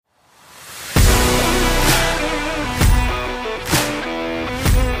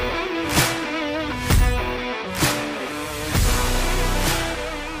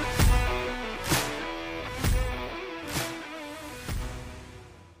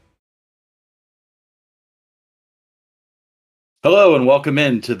Hello and welcome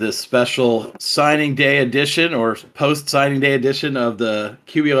into this special signing day edition or post signing day edition of the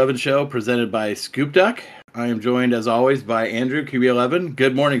QB11 show presented by Scoop Duck. I am joined as always by Andrew, QB11.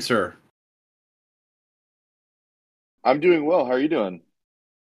 Good morning, sir. I'm doing well. How are you doing?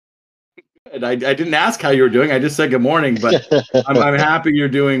 And I didn't ask how you were doing. I just said good morning, but I'm happy you're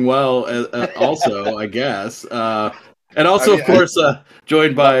doing well also, I guess. And also, of course,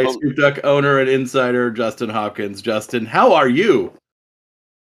 joined by Scoop Duck owner and insider Justin Hopkins. Justin, how are you?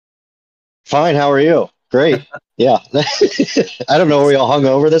 Fine. How are you? Great. Yeah. I don't know. Are we all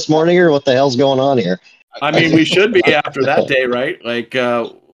hungover this morning or what the hell's going on here? I mean, we should be after that day, right? Like,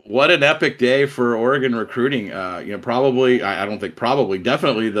 what an epic day for Oregon recruiting. Probably, I don't think probably,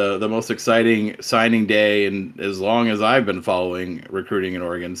 definitely the most exciting signing day in as long as I've been following recruiting in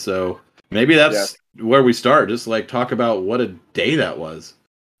Oregon. So maybe that's where we start. Just like talk about what a day that was.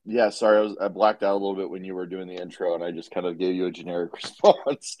 Yeah, sorry, I blacked out a little bit when you were doing the intro, and I just kind of gave you a generic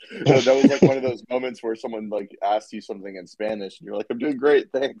response. That was like one of those moments where someone like asked you something in Spanish, and you're like, "I'm doing great,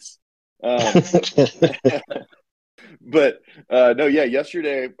 thanks." But no, yeah,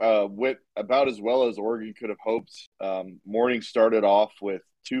 yesterday went about as well as Oregon could have hoped. Morning started off with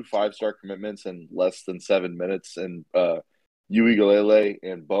 2 5-star commitments in less than 7 minutes, and Uigalele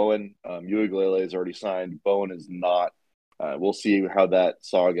and Bowen. Uigalele is already signed. Bowen is not. We'll see how that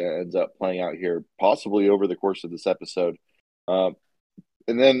saga ends up playing out here, possibly over the course of this episode. And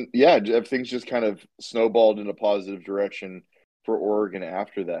then, yeah, things just kind of snowballed in a positive direction for Oregon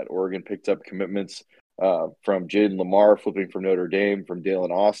after that. Oregon picked up commitments from Jaden Lamar, flipping from Notre Dame, from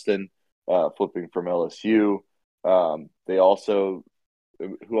Dalen Austin, flipping from LSU. They also,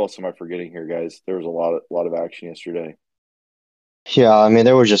 who else am I forgetting here, guys? There was a lot of action yesterday. Yeah, I mean,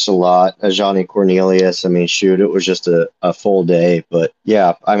 there was just a lot. Johnny Cornelius, I mean, shoot, it was just a full day. But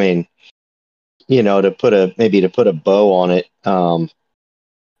yeah, I mean, to put a bow on it,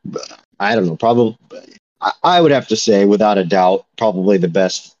 I don't know, probably, I would have to say, without a doubt, probably the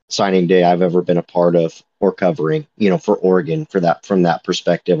best signing day I've ever been a part of or covering, for Oregon from that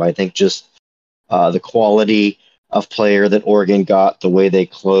perspective. I think just the quality of player that Oregon got, the way they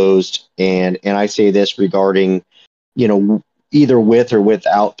closed, and I say this regarding, either with or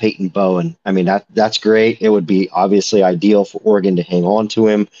without Peyton Bowen. I mean, that's great. It would be obviously ideal for Oregon to hang on to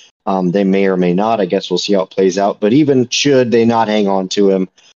him. They may or may not. I guess we'll see how it plays out. But even should they not hang on to him,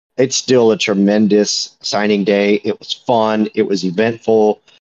 it's still a tremendous signing day. It was fun. It was eventful.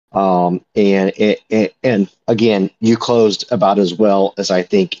 And again, you closed about as well as I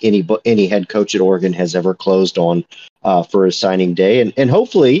think any head coach at Oregon has ever closed on for a signing day. And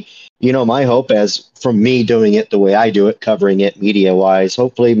hopefully, my hope, as from me doing it the way I do it, covering it media wise,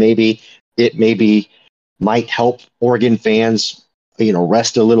 hopefully it might help Oregon fans,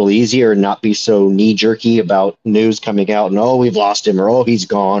 rest a little easier and not be so knee jerky about news coming out and, oh, we've lost him, or, oh, he's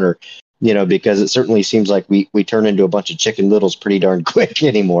gone, or, because it certainly seems like we turn into a bunch of chicken littles pretty darn quick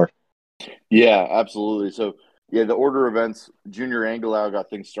anymore. Yeah, absolutely. So, yeah, the order of events, Junior Angelau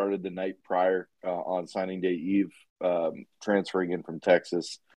got things started the night prior on signing day eve, transferring in from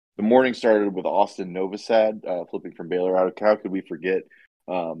Texas. The morning started with Austin Novosad flipping from Baylor. How could we forget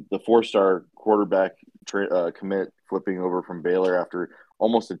the 4-star quarterback commit flipping over from Baylor after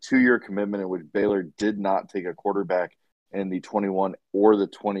almost a 2-year commitment in which Baylor did not take a quarterback in the 21 or the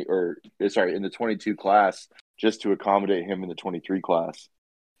 20 or sorry in the 22 class just to accommodate him in the 23 class.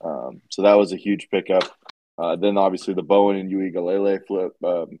 So that was a huge pickup. Then obviously the Bowen and Uigalele flip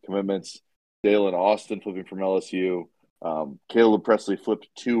commitments. Dalen Austin flipping from LSU. Caleb Presley flipped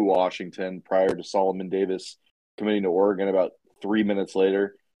to Washington prior to Solomon Davis committing to Oregon about 3 minutes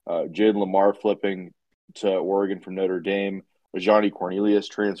later. Jaden Lamar flipping to Oregon from Notre Dame. Johnny Cornelius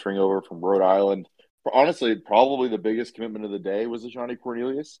transferring over from Rhode Island. Honestly, probably the biggest commitment of the day was Johnny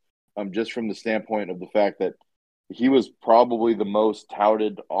Cornelius, just from the standpoint of the fact that he was probably the most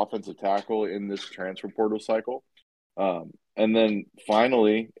touted offensive tackle in this transfer portal cycle. And then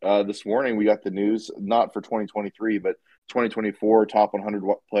finally, this morning, we got the news, not for 2023, but 2024 top 100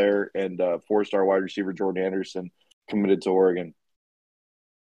 player and 4-star wide receiver Jordan Anderson committed to Oregon.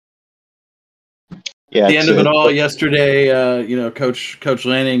 Yeah, at the end of it all yesterday, Coach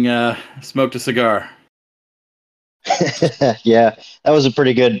Lanning smoked a cigar. Yeah, that was a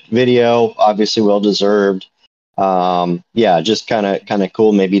pretty good video. Obviously, well deserved. Yeah, just kind of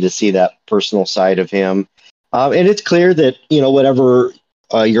cool maybe to see that personal side of him. And it's clear that whatever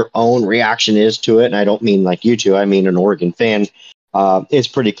your own reaction is to it, and I don't mean like you two, I mean an Oregon fan. It's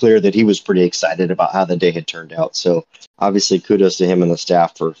pretty clear that he was pretty excited about how the day had turned out. So obviously, kudos to him and the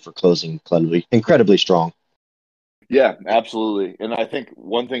staff for closing incredibly strong. Yeah, absolutely. And I think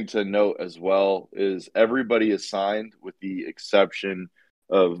one thing to note as well is everybody is signed with the exception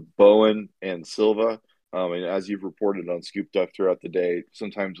of Bowen and Silva. And as you've reported on Scoop Duck throughout the day,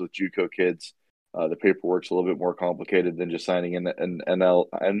 sometimes with JUCO kids, the paperwork's a little bit more complicated than just signing an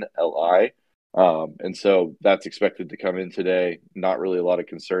NLI. And so that's expected to come in today. Not really a lot of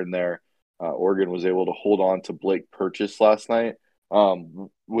concern there. Oregon was able to hold on to Blake Purchase last night,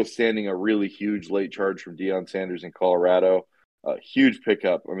 withstanding a really huge late charge from Deion Sanders in Colorado. Huge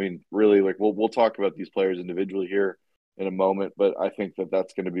pickup. I mean, really, like we'll talk about these players individually here in a moment, but I think that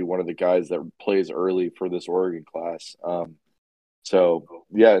that's going to be one of the guys that plays early for this Oregon class. So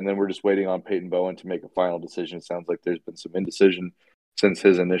yeah, and then we're just waiting on Peyton Bowen to make a final decision. It sounds like there's been some indecision since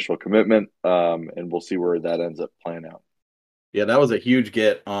his initial commitment, and we'll see where that ends up playing out. Yeah, that was a huge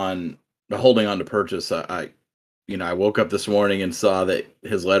get on holding on to Purchase. I woke up this morning and saw that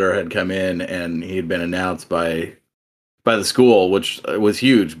his letter had come in and he had been announced by the school, which was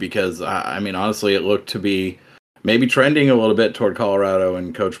huge because I mean, honestly, it looked to be maybe trending a little bit toward Colorado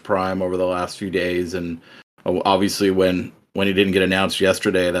and Coach Prime over the last few days. And obviously, when he didn't get announced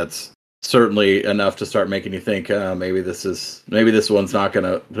yesterday, that's certainly enough to start making you think maybe this one's not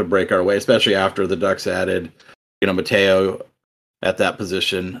going to break our way, especially after the Ducks added Mateo at that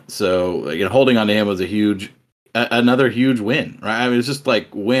position. So holding on to him was another huge win, right? I mean, it's just like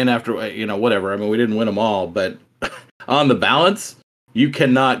win after whatever. I mean, we didn't win them all, but on the balance, you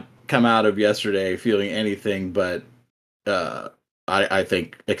cannot come out of yesterday feeling anything but I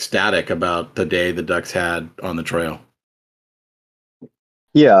think ecstatic about the day the Ducks had on the trail.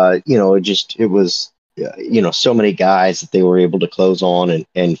 Yeah, it was, so many guys that they were able to close on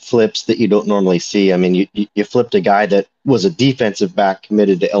and flips that you don't normally see. I mean, you flipped a guy that was a defensive back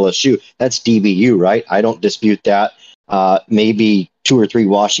committed to LSU. That's DBU, right? I don't dispute that. Maybe two or three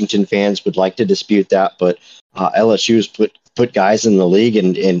Washington fans would like to dispute that, but LSU's put guys in the league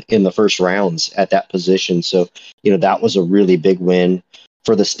and in the first rounds at that position. So, that was a really big win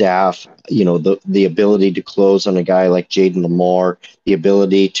for the staff. The ability to close on a guy like Jaden Lamar, the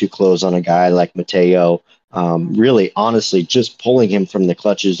ability to close on a guy like Mateo, really honestly just pulling him from the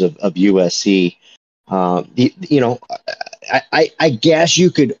clutches of USC. I guess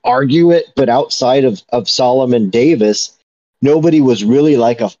you could argue it, but outside of Solomon Davis, nobody was really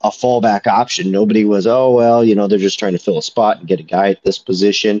like a fallback option. Nobody was, oh, well, they're just trying to fill a spot and get a guy at this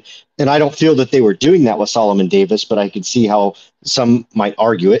position. And I don't feel that they were doing that with Solomon Davis, but I could see how some might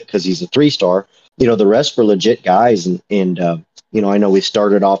argue it because he's a 3-star. The rest were legit guys. And I know we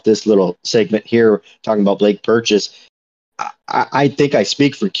started off this little segment here talking about Blake Purchase. I think I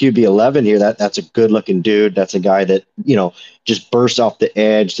speak for QB11 here. That's a good looking dude. That's a guy that, just bursts off the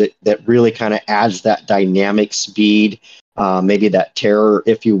edge, that really kind of adds that dynamic speed, maybe that terror,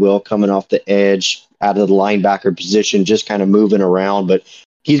 if you will, coming off the edge out of the linebacker position, just kind of moving around. But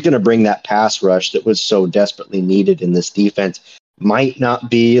he's going to bring that pass rush that was so desperately needed in this defense. Might not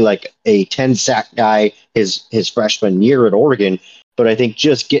be like a 10-sack guy his freshman year at Oregon, but I think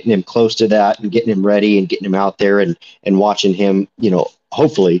just getting him close to that and getting him ready and getting him out there and watching him,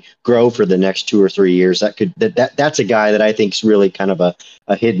 hopefully grow for the next 2 or 3 years, that's a guy that I think is really kind of a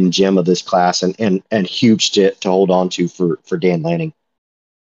hidden gem of this class and huge to hold on to for Dan Lanning.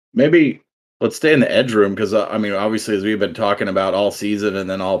 Maybe let's stay in the edge room because I mean, obviously, as we've been talking about all season and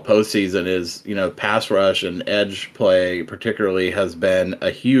then all postseason, is pass rush and edge play particularly has been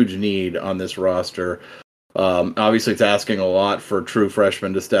a huge need on this roster. Obviously, it's asking a lot for true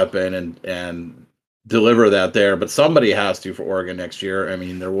freshmen to step in and deliver that there, but somebody has to for Oregon next year. I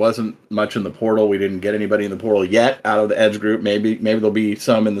mean, there wasn't much in the portal. We didn't get anybody in the portal yet out of the edge group. Maybe there'll be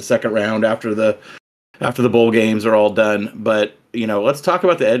some in the second round after the bowl games are all done. But let's talk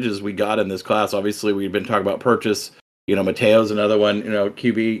about the edges we got in this class. Obviously, we've been talking about Purchase. Mateo's another one.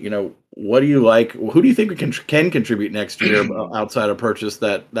 QB. What do you like? Who do you think we can contribute next year outside of Purchase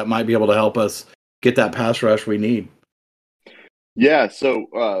that might be able to help us get that pass rush we need? Yeah,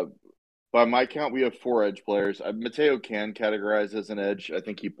 so by my count, we have 4 edge players. Mateo can categorize as an edge. I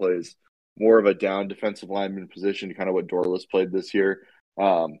think he plays more of a down defensive lineman position, kind of what Dorlus played this year,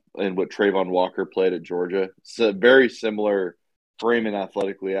 and what Trayvon Walker played at Georgia. It's a very similar frame and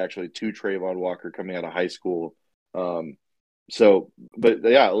athletically, actually, to Trayvon Walker coming out of high school. But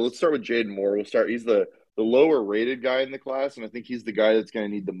yeah, let's start with Jaden Moore. He's the lower rated guy in the class, and I think he's the guy that's going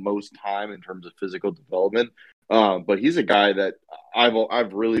to need the most time in terms of physical development. But he's a guy that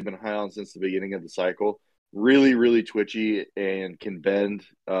I've really been high on since the beginning of the cycle. Really, really twitchy and can bend.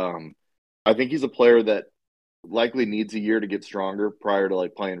 I think he's a player that likely needs a year to get stronger prior to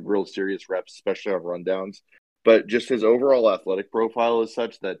playing real serious reps, especially on rundowns. But just his overall athletic profile is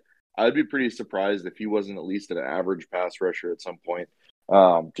such that I'd be pretty surprised if he wasn't at least an average pass rusher at some point.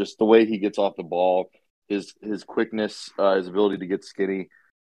 Just the way he gets off the ball, his quickness, his ability to get skinny.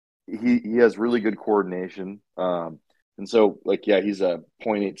 He has really good coordination. And so, like, yeah, he's a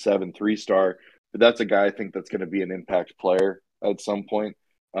 0.87 3-star, but that's a guy I think that's going to be an impact player at some point.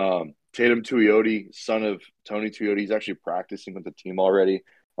 Tatum Tuioti, son of Tony Tuioti, he's actually practicing with the team already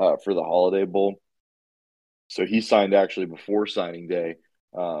for the Holiday Bowl. So he signed actually before signing day.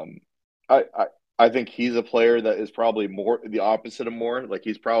 Um, I think he's a player that is probably more the opposite of more. Like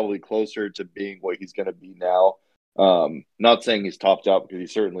he's probably closer to being what he's going to be now. Not saying he's topped out because he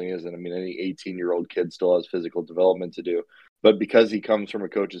certainly isn't. I mean, any 18-year-old kid still has physical development to do. But because he comes from a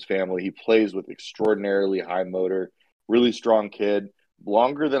coach's family, he plays with extraordinarily high motor, really strong kid,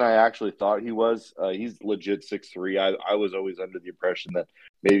 longer than I actually thought he was. He's legit 6'3". I was always under the impression that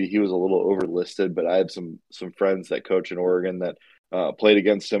maybe he was a little overlisted, but I had some friends that coach in Oregon that played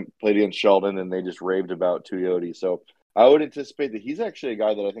against him, played against Sheldon, and they just raved about Tuioti. So I would anticipate that he's actually a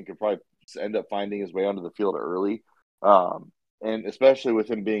guy that I think could probably end up finding his way onto the field early. And especially with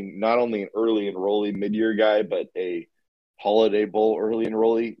him being not only an early enrollee mid-year guy, but a Holiday Bowl early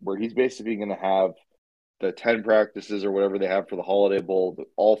enrollee, where he's basically going to have the 10 practices or whatever they have for the Holiday Bowl,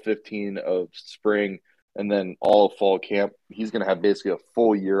 all 15 of spring, and then all of fall camp. He's going to have basically a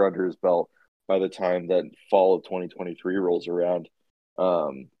full year under his belt by the time that fall of 2023 rolls around.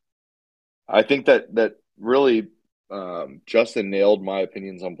 I think that really Justin nailed my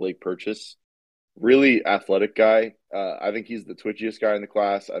opinions on Blake Purchase. Really athletic guy. I think he's the twitchiest guy in the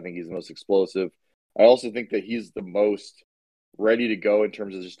class. I think he's the most explosive. I also think that he's the most ready to go in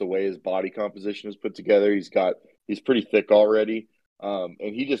terms of just the way his body composition is put together. He's pretty thick already. And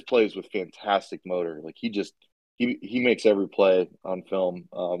he just plays with fantastic motor. Like he makes every play on film.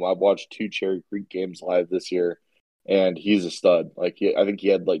 I've watched 2 Cherry Creek games live this year, and he's a stud. I think he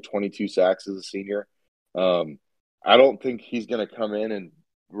had like 22 sacks as a senior. I don't think he's going to come in and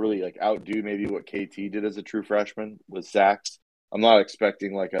really like outdo maybe what KT did as a true freshman with sacks. I'm not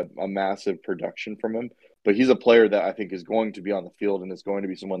expecting like a massive production from him, but he's a player that I think is going to be on the field and is going to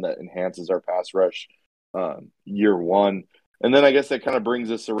be someone that enhances our pass rush year one. And then I guess that kind of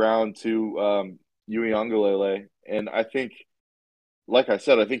brings us around to Uiagalelei. And I think, like I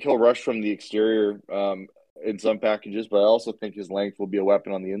said, I think he'll rush from the exterior in some packages, but I also think his length will be a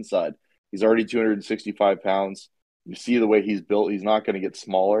weapon on the inside. He's already 265 pounds. You see the way he's built. He's not going to get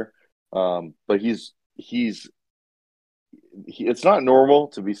smaller, but it's not normal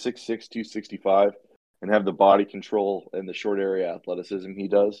to be 6'6", 265 and have the body control and the short area athleticism he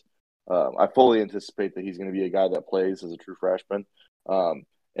does. I fully anticipate that he's going to be a guy that plays as a true freshman.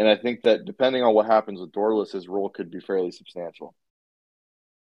 And I think that depending on what happens with Dorless, his role could be fairly substantial.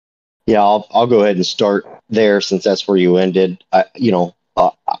 Yeah, I'll go ahead and start there since that's where you ended.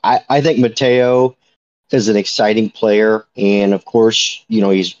 I think Mateo is an exciting player, and of course,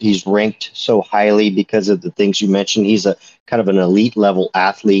 he's ranked so highly because of the things you mentioned. He's a kind of an elite level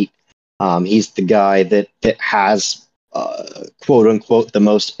athlete. He's the guy that has quote unquote the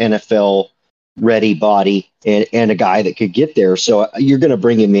most NFL ready body and a guy that could get there. So you're going to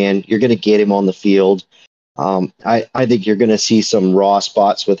bring him in. You're going to get him on the field. I think you're going to see some raw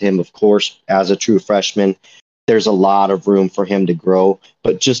spots with him, of course, as a true freshman. There's a lot of room for him to grow,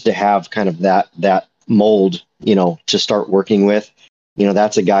 but just to have kind of that mold, to start working with,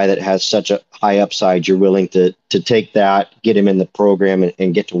 that's a guy that has such a high upside. You're willing to take that, get him in the program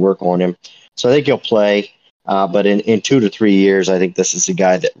and get to work on him. So I think he'll play. But in 2 to 3 years, I think this is a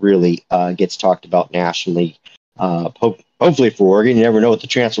guy that really gets talked about nationally. Hopefully for Oregon. You never know with the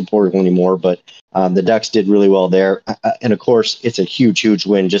transfer portal anymore, but the Ducks did really well there. And of course, it's a huge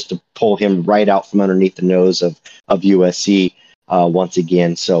win just to pull him right out from underneath the nose of USC once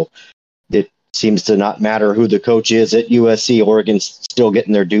again. So it seems to not matter who the coach is at USC. Oregon's still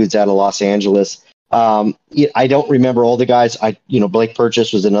getting their dudes out of Los Angeles. I don't remember all the guys. Blake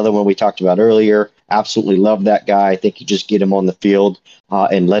Purchase was another one we talked about earlier. Absolutely love that guy. I think you just get him on the field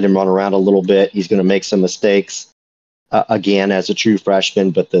and let him run around a little bit. He's going to make some mistakes again as a true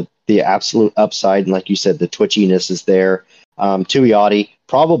freshman, but the absolute upside, and like you said, the twitchiness is there. Tuioti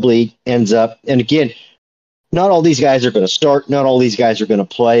probably ends up, and again, not all these guys are going to start. Not all these guys are going to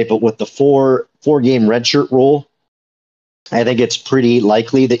play, but with the four-game redshirt rule, I think it's pretty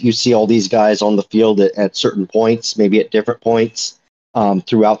likely that you see all these guys on the field at certain points, maybe at different points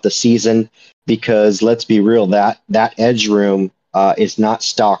throughout the season, because let's be real, that edge room is not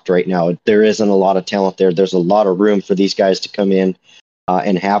stocked right now. There isn't a lot of talent there. There's a lot of room for these guys to come in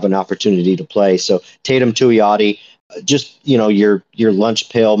and have an opportunity to play. So Tatum Tuioti, just, your lunch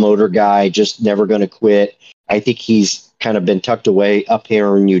pail motor guy, just never going to quit. I think he's kind of been tucked away up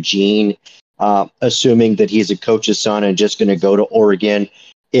here in Eugene, assuming that he's a coach's son and just going to go to Oregon.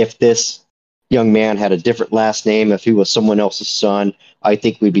 If this young man had a different last name, if he was someone else's son, I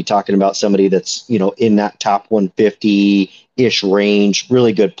think we'd be talking about somebody that's, in that top 150-ish range,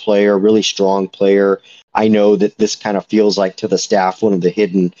 really good player, really strong player. I know that this kind of feels like to the staff one of the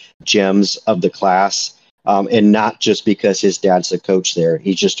hidden gems of the class, and not just because his dad's the coach there.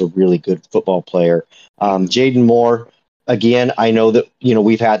 He's just a really good football player. Jaden Moore, again, I know that,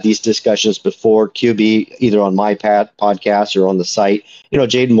 we've had these discussions before, QB, either on my podcast or on the site.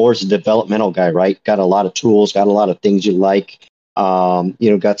 Jaden Moore's a developmental guy, right? Got a lot of tools, got a lot of things you like.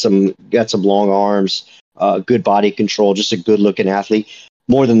 Got some long arms, good body control, just a good looking athlete.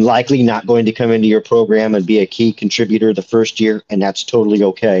 More than likely not going to come into your program and be a key contributor the first year, and that's totally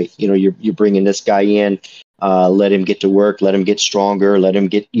okay. You're bringing this guy in, let him get to work, let him get stronger, let him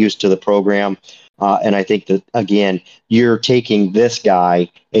get used to the program. And I think that, again, you're taking this guy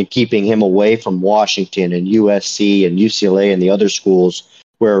and keeping him away from Washington and USC and UCLA and the other schools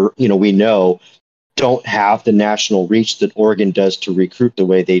where, we know don't have the national reach that Oregon does to recruit the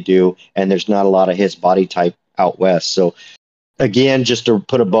way they do. And there's not a lot of his body type out west. So, again, just to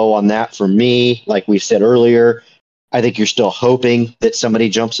put a bow on that for me, like we said earlier, I think you're still hoping that somebody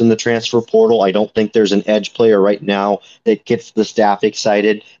jumps in the transfer portal. I don't think there's an edge player right now that gets the staff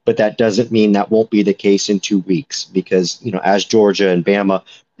excited, but that doesn't mean that won't be the case in 2 weeks because, as Georgia and Bama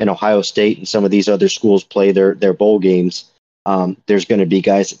and Ohio State and some of these other schools play their bowl games, there's going to be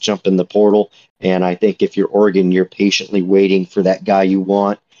guys that jump in the portal. And I think if you're Oregon, you're patiently waiting for that guy you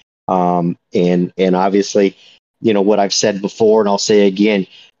want. And obviously, what I've said before, and I'll say again,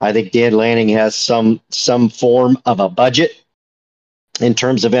 I think Dan Lanning has some form of a budget in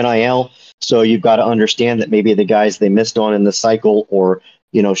terms of NIL. So you've got to understand that maybe the guys they missed on in the cycle or,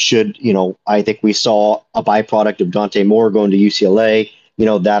 I think we saw a byproduct of Dante Moore going to UCLA,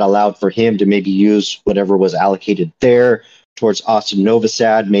 that allowed for him to maybe use whatever was allocated there towards Austin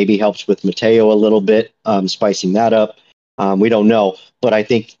Novosad, maybe helps with Mateo a little bit, spicing that up. We don't know, but I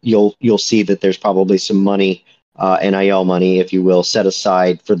think you'll see that there's probably some money, NIL money, if you will, set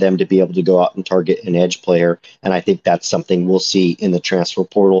aside for them to be able to go out and target an edge player. And I think that's something we'll see in the transfer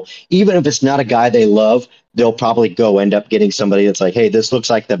portal. Even if it's not a guy they love, they'll probably end up getting somebody that's like, hey, this looks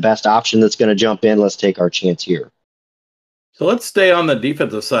like the best option that's going to jump in. Let's take our chance here. So let's stay on the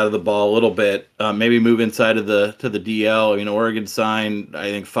defensive side of the ball a little bit. Maybe move inside of the DL. Oregon signed, I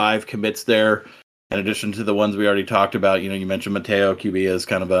think, 5 commits there, in addition to the ones we already talked about. You mentioned Mateo QB as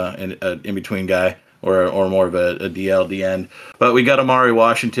kind of an in-between guy or more of a DL, DN. But we got Amari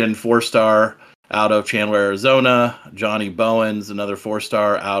Washington, 4-star out of Chandler, Arizona. Johnny Bowens, another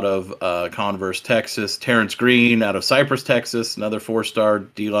 4-star out of Converse, Texas. Terrence Green out of Cypress, Texas, another 4-star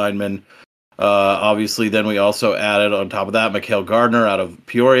D lineman. Obviously, then we also added on top of that Mikael Gardner out of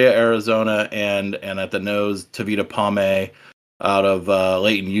Peoria, Arizona, and at the nose, Tavita Pame out of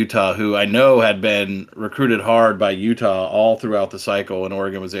Layton, Utah, who I know had been recruited hard by Utah all throughout the cycle, and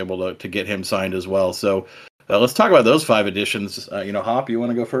Oregon was able to get him signed as well. So let's talk about those 5 additions. Hop, you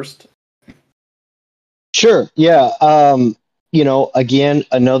want to go first? Sure. Yeah. Again,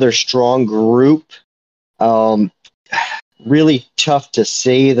 another strong group. Really tough to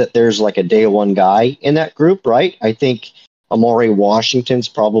say that there's like a day one guy in that group, right? I think Amari Washington's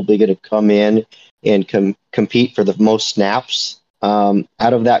probably going to come in and compete for the most snaps out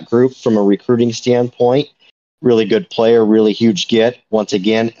of that group from a recruiting standpoint. Really good player, really huge get. Once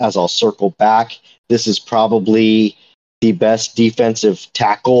again, as I'll circle back, this is probably the best defensive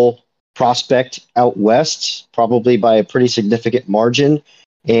tackle prospect out west, probably by a pretty significant margin.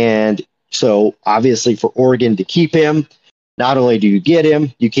 And so obviously for Oregon to keep him, not only do you get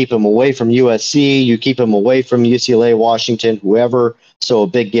him, you keep him away from USC, you keep him away from UCLA, Washington, whoever. So a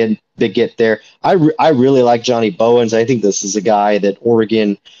big get there. I really like Johnny Bowens. I think this is a guy that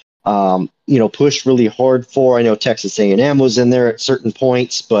Oregon, pushed really hard for. I know Texas A&M was in there at certain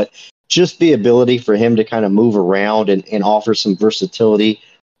points, but just the ability for him to kind of move around and offer some versatility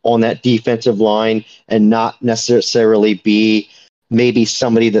on that defensive line and not necessarily be maybe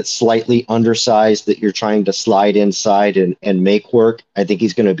somebody that's slightly undersized that you're trying to slide inside and make work. I think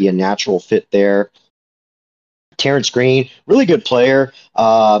he's going to be a natural fit there. Terrence Green, really good player.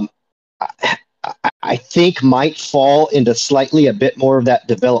 I think might fall into slightly a bit more of that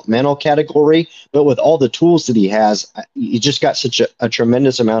developmental category, but with all the tools that he has, he just got such a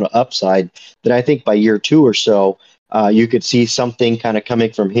tremendous amount of upside that I think by year 2 or so, you could see something kind of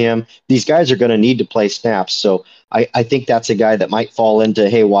coming from him. These guys are going to need to play snaps, so I think that's a guy that might fall into,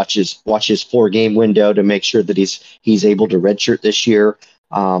 hey, watch his 4-game window to make sure that he's able to redshirt this year.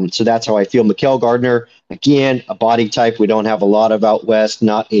 So that's how I feel. Mikael Gardner, again, a body type we don't have a lot of out west,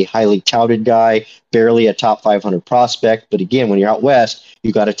 not a highly touted guy, barely a top 500 prospect. But again, when you're out west,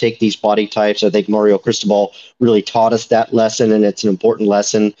 you got to take these body types. I think Mario Cristobal really taught us that lesson, and it's an important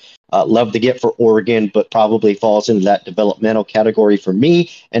lesson. Love to get for Oregon, but probably falls into that developmental category for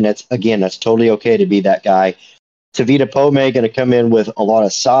me. And that's totally okay to be that guy. Tavita Pome going to come in with a lot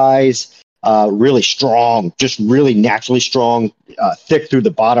of size, really strong, just really naturally strong, thick through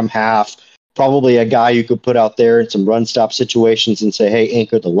the bottom half. Probably a guy you could put out there in some run stop situations and say, hey,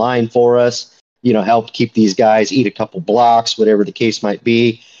 anchor the line for us, help keep these guys, eat a couple blocks, whatever the case might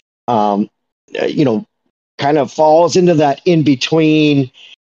be. Um, you know, Kind of falls into that in between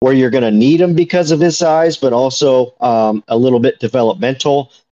where you're going to need him because of his size, but also a little bit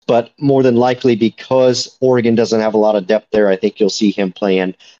developmental. But more than likely, because Oregon doesn't have a lot of depth there, I think you'll see him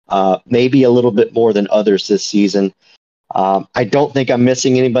playing maybe a little bit more than others this season. I don't think I'm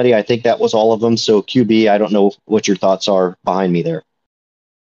missing anybody. I think that was all of them. So QB, I don't know what your thoughts are behind me there.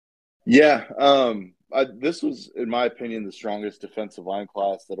 Yeah, this was, in my opinion, the strongest defensive line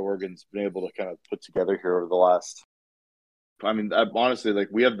class that Oregon's been able to kind of put together here over the last. I mean, honestly, like,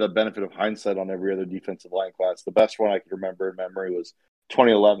 we have the benefit of hindsight on every other defensive line class. The best one I could remember in memory was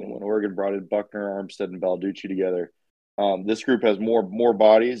 2011 when Oregon brought in Buckner, Armstead, and Balducci together. This group has more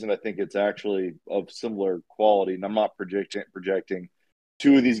bodies, and I think it's actually of similar quality. And I'm not projecting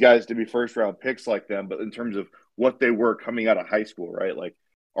two of these guys to be first round picks like them, but in terms of what they were coming out of high school, right? Like,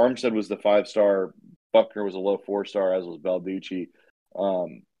 Armstead was the 5-star, Buckner was a low 4-star, as was Balducci.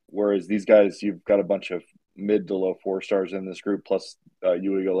 Whereas these guys, you've got a bunch of mid to low 4-stars in this group, plus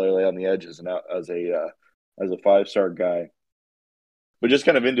Uigalele on the edge as a 5-star guy. But just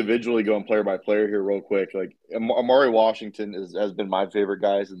kind of individually going player by player here, real quick. Like, Amari Washington has been my favorite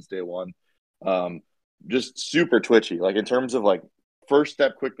guy since day one. Just super twitchy. Like, in terms of like first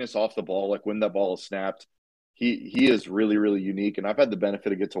step quickness off the ball, like when that ball is snapped, he is really, really unique. And I've had the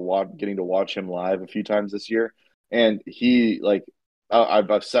benefit of getting to watch him live a few times this year. And he, like, I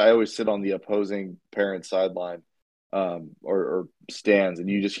always sit on the opposing parent sideline, or stands, and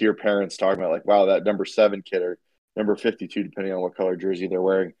you just hear parents talking about, like, wow, that number 7 kid, or number 52, depending on what color jersey they're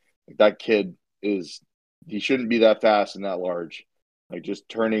wearing, like, that kid he shouldn't be that fast and that large, like, just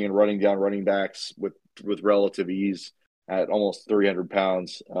turning and running down running backs with relative ease at almost 300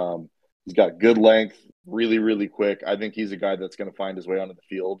 pounds. He's got good length, really, really quick. I think he's a guy that's going to find his way onto the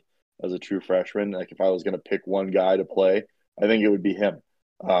field as a true freshman. Like, if I was going to pick one guy to play, I think it would be him.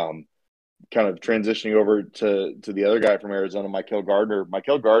 Kind of transitioning over to the other guy from Arizona, Mikael Gardner.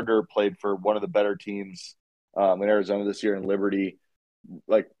 Mikael Gardner played for one of the better teams in Arizona this year in Liberty.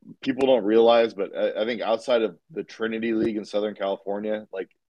 Like, people don't realize, but I think outside of the Trinity League in Southern California, like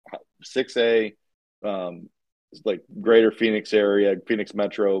 6A, like greater Phoenix area, Phoenix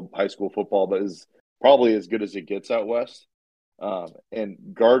Metro high school football, but is probably as good as it gets out west. And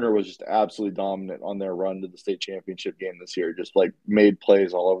Gardner was just absolutely dominant on their run to the state championship game this year. Just like made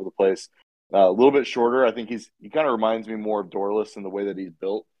plays all over the place. A little bit shorter. I think he kind of reminds me more of Dorless in the way that he's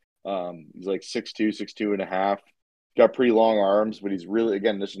built. He's like 6'2", 6'2 and a half. Got pretty long arms, but he's really,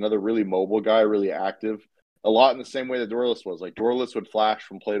 again, just another really mobile guy, really active. A lot in the same way that Dorless was. Like, Dorless would flash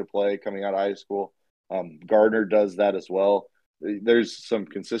from play to play coming out of high school. Gardner does that as well. There's some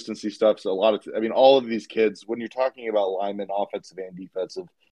consistency stuff. So all of these kids, when you're talking about linemen, offensive and defensive,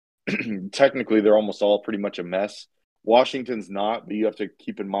 technically they're almost all pretty much a mess. Washington's not, but you have to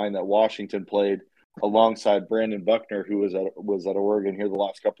keep in mind that Washington played alongside Brandon Buckner, who was at Oregon here the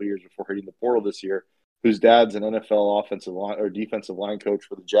last couple of years before hitting the portal this year, whose dad's an NFL offensive line or defensive line coach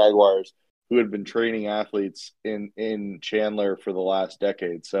for the Jaguars, who had been training athletes in Chandler for the last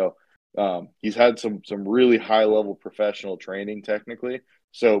decade. So he's had some really high level professional training technically.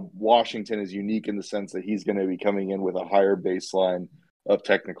 So Washington is unique in the sense that he's going to be coming in with a higher baseline of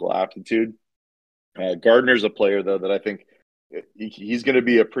technical aptitude. Gardner's a player, though, that I think he's going to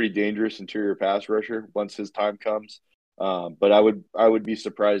be a pretty dangerous interior pass rusher once his time comes. But I would be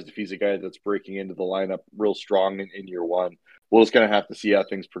surprised if he's a guy that's breaking into the lineup real strong in year one. We're just going to have to see how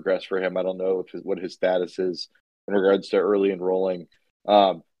things progress for him. I don't know what his status is in regards to early enrolling.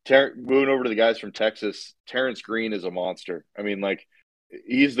 Moving over to the guys from Texas, Terrence Green is a monster. I mean, like,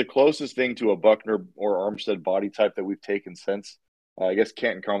 he's the closest thing to a Buckner or Armstead body type that we've taken since. I guess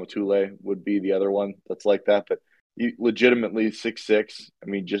Canton Kamatule would be the other one that's like that, but he legitimately 6'6". I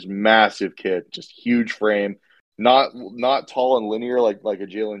mean, just massive kid, just huge frame, not tall and linear like a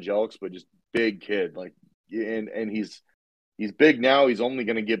Jalen Jelks, but just big kid. Like, and he's big now. He's only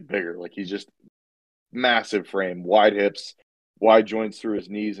going to get bigger. Like, he's just massive frame, wide hips, wide joints through his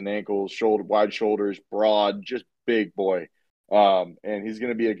knees and ankles, wide shoulders, broad, just big boy. And he's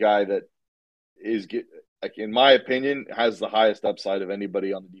going to be a guy that like in my opinion, has the highest upside of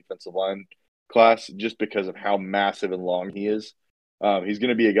anybody on the defensive line class, just because of how massive and long he is. He's going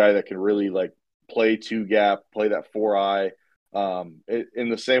to be a guy that can really like play two gap, play that 4-eye, in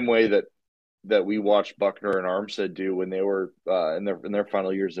the same way that we watched Buckner and Armstead do when they were in their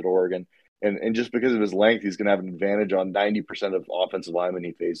final years at Oregon. And just because of his length, he's going to have an advantage on 90% of offensive linemen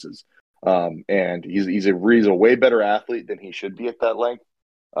he faces. And he's a way better athlete than he should be at that length.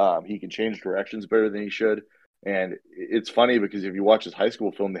 He can change directions better than he should. And it's funny because if you watch his high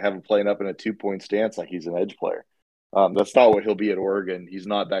school film, they have him playing up in a 2-point stance like he's an edge player. That's not what he'll be at Oregon. He's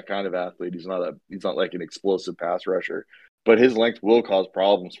not that kind of athlete. He's not like an explosive pass rusher. But his length will cause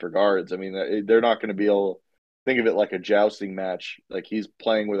problems for guards. I mean, they're not going to be able to think of it like a jousting match. Like he's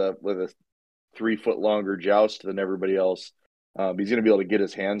playing with a 3 foot longer joust than everybody else. He's going to be able to get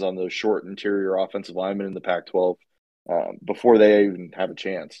his hands on those short interior offensive linemen in the Pac-12 before they even have a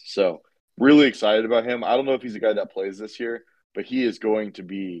chance. So really excited about him. I don't know if he's a guy that plays this year, but he is going to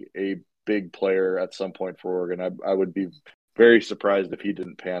be a big player at some point for Oregon. I would be very surprised if he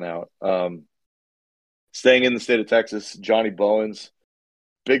didn't pan out. Staying in the state of Texas, Johnny Bowens,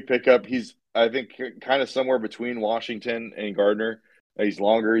 big pickup. He's, I think, kind of somewhere between Washington and Gardner. He's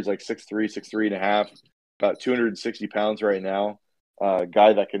longer. He's like 6'3", 6'3 and a half, about 260 pounds right now.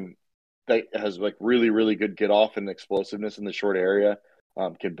 Guy that has like really, really good get off and explosiveness in the short area.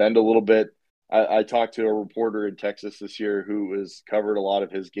 Can bend a little bit. I talked to a reporter in Texas this year who has covered a lot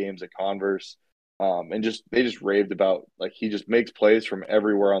of his games at Converse. And they just raved about, like, he just makes plays from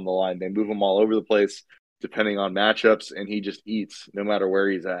everywhere on the line. They move him all over the place depending on matchups, and he just eats no matter where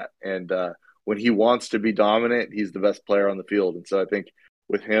he's at. And when he wants to be dominant, he's the best player on the field. And so I think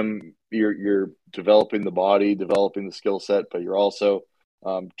with him, you're developing the body, developing the skill set, but you're also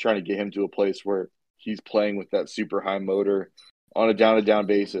trying to get him to a place where he's playing with that super high motor on a down-to-down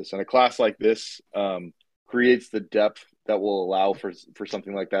basis. And a class like this creates the depth that will allow for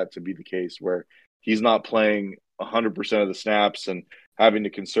something like that to be the case, where he's not playing 100% of the snaps and having to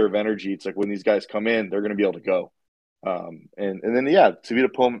conserve energy. It's like when these guys come in, they're going to be able to go. And then, yeah, Tavita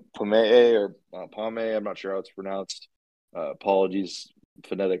Pomee or Pame, I'm not sure how it's pronounced. Apologies,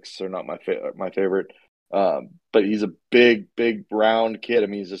 phonetics are not my favorite. But he's a big, round kid. I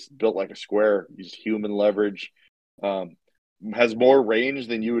mean, he's just built like a square. He's human leverage. Has more range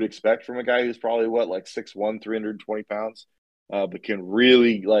than you would expect from a guy who's probably like 6'1", 320 pounds, but can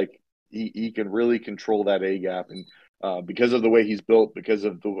really he can really control that A gap. And because of the way he's built, because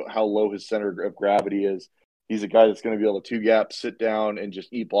of how low his center of gravity is, he's a guy that's going to be able to two gap, sit down, and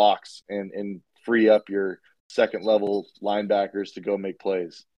just eat blocks and free up your second level linebackers to go make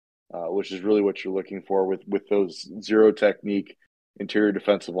plays, which is really what you're looking for with those zero technique interior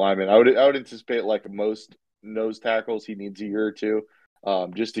defensive linemen. I would anticipate, like most nose tackles, he needs a year or two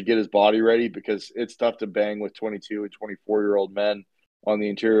just to get his body ready, because it's tough to bang with 22 and 24-year-old men on the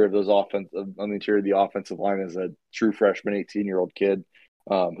interior of the offensive line as a true freshman 18-year-old kid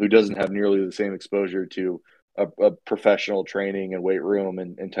who doesn't have nearly the same exposure to a professional training and weight room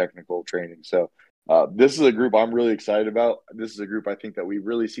and technical training. So this is a group I'm really excited about. This is a group I think that we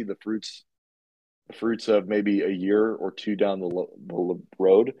really see the fruits of maybe a year or two down the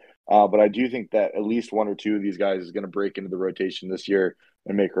road. But I do think that at least one or two of these guys is going to break into the rotation this year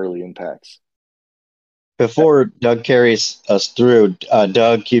and make early impacts. Before Doug carries us through,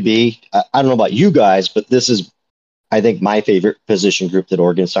 Doug, QB, I don't know about you guys, but this is, I think, my favorite position group that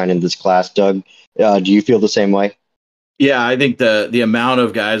Oregon signed in this class. Doug, do you feel the same way? Yeah, I think the amount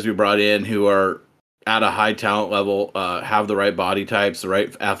of guys we brought in who are at a high talent level, have the right body types, the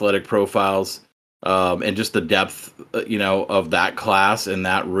right athletic profiles, and just the depth, of that class in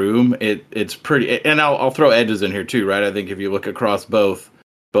that room, it's pretty. And I'll throw edges in here too, right? I think if you look across both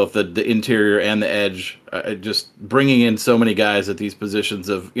the interior and the edge, just bringing in so many guys at these positions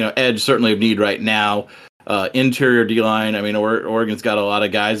of, edge certainly of need right now. Interior D-line, I mean, Oregon's got a lot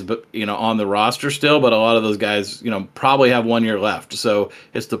of guys, but on the roster still, but a lot of those guys, probably have 1 year left. So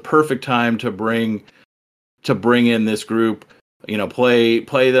it's the perfect time to bring in this group,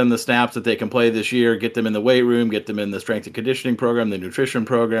 play them the snaps that they can play this year, get them in the weight room, get them in the strength and conditioning program, the nutrition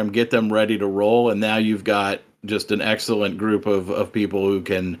program, get them ready to roll. And now you've got just an excellent group of people who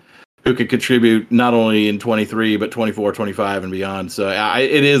can contribute not only in 23, but 24, 25 and beyond. So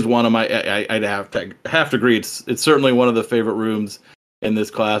it is one of my, I'd have to agree. It's certainly one of the favorite rooms in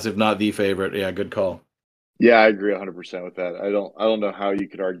this class, if not the favorite. Yeah. Good call. Yeah, I agree 100% with that. I don't know how you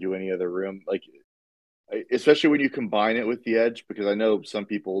could argue any other room, like, especially when you combine it with the edge, because I know some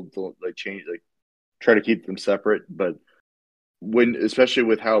people don't try to keep them separate, but especially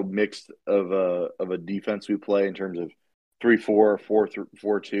with how mixed of a defense we play in terms of 3-4,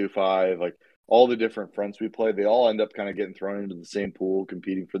 4-2, 5, like all the different fronts we play, they all end up kind of getting thrown into the same pool,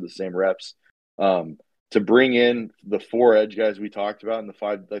 competing for the same reps. To bring in the 4 edge guys we talked about and the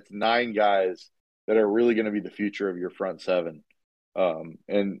 5, that's 9 guys that are really going to be the future of your front 7.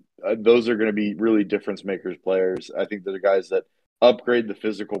 And those are going to be really difference makers players. I think they're the guys that upgrade the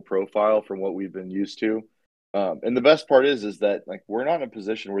physical profile from what we've been used to. And the best part is that like we're not in a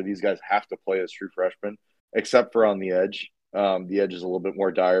position where these guys have to play as true freshmen, except for on the edge. The edge is a little bit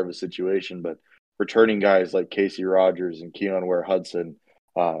more dire of a situation, but returning guys like Casey Rogers and Keon Ware Hudson,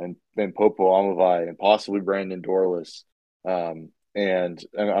 and Popo Amavai and possibly Brandon Dorless, and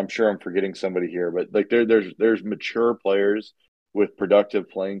I'm sure I'm forgetting somebody here, but like there's mature players with productive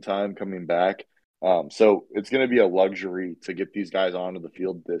playing time coming back. So it's going to be a luxury to get these guys onto the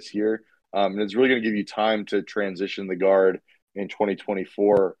field this year. And it's really going to give you time to transition the guard in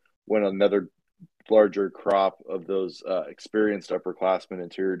 2024 when another larger crop of those experienced upperclassmen,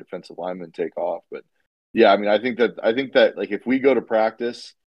 interior defensive linemen take off. But yeah, I mean, I think that like if we go to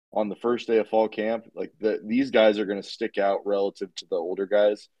practice on the first day of fall camp, like these guys are going to stick out relative to the older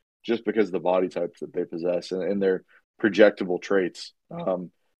guys just because of the body types that they possess and their projectable traits.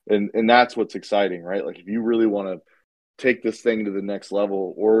 And that's what's exciting, right? Like if you really want to take this thing to the next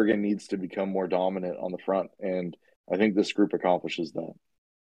level, Oregon needs to become more dominant on the front. And I think this group accomplishes that.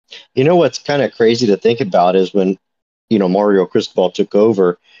 You know what's kind of crazy to think about is when, Mario Cristobal took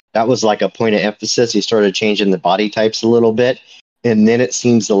over, that was like a point of emphasis. He started changing the body types a little bit. And then it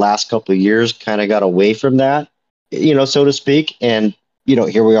seems the last couple of years kind of got away from that, so to speak. And,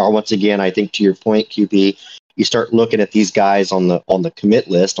 here we are once again. I think to your point, QB, you start looking at these guys on the commit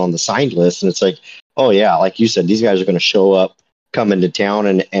list, on the signed list, and it's like, oh yeah, like you said, these guys are going to show up, come into town,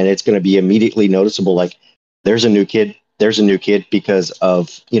 and it's going to be immediately noticeable. Like there's a new kid because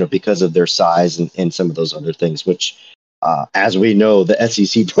of their size and some of those other things, which as we know, the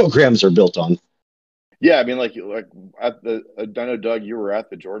SEC programs are built on. Yeah, I mean, like I know Doug, you were at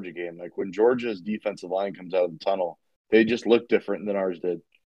the Georgia game. Like when Georgia's defensive line comes out of the tunnel, they just look different than ours did.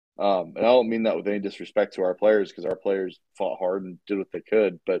 And I don't mean that with any disrespect to our players because our players fought hard and did what they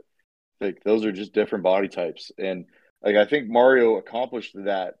could, but like those are just different body types. And like I think Mario accomplished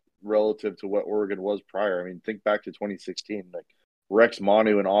that relative to what Oregon was prior. I mean, think back to 2016. Like Rex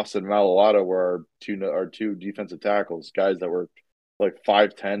Manu and Austin Malawata were our two defensive tackles, guys that were like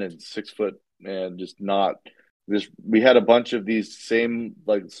 5'10" and 6 foot, and we had a bunch of these same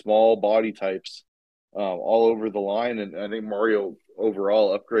like small body types all over the line, and I think Mario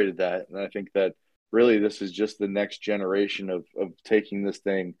overall upgraded that. And I think that really this is just the next generation of taking this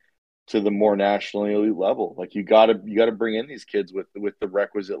thing to the more nationally elite level. Like you got to bring in these kids with the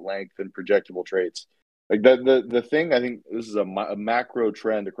requisite length and projectable traits. Like the thing, I think this is a macro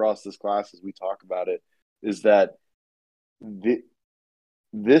trend across this class as we talk about it, is that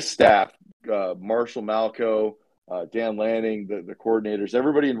this staff, Marshall Malco, Dan Lanning, the coordinators,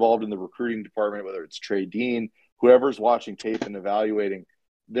 everybody involved in the recruiting department, whether it's Trey Dean, whoever's watching tape and evaluating,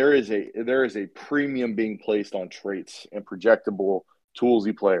 there is a premium being placed on traits and projectable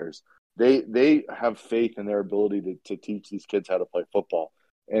toolsy players. They have faith in their ability to teach these kids how to play football,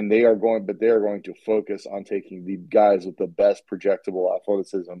 and they are going to focus on taking the guys with the best projectable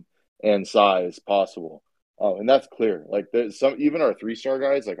athleticism and size possible. And that's clear. Like even our 3-star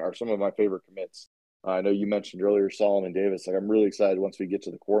guys are some of my favorite commits. I know you mentioned earlier Solomon Davis. Like I'm really excited once we get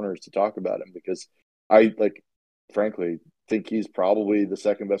to the corners to talk about him because I frankly think he's probably the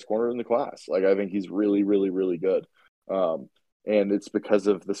second best corner in the class. Like I think he's really, really, really good. And it's because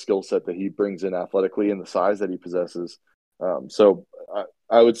of the skill set that he brings in athletically and the size that he possesses. So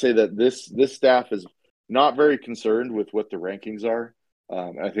I would say that this staff is not very concerned with what the rankings are.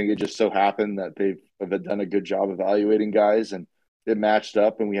 I think it just so happened that they've done a good job evaluating guys and it matched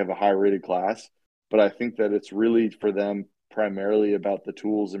up and we have a high rated class. But I think that it's really for them primarily about the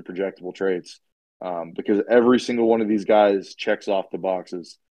tools and projectable traits because every single one of these guys checks off the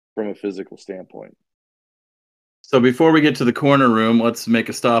boxes from a physical standpoint. So before we get to the corner room, let's make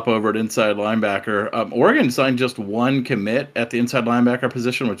a stop over at inside linebacker. Oregon signed just one commit at the inside linebacker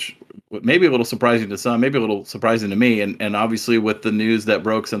position, which may be a little surprising to some, maybe a little surprising to me. And obviously with the news that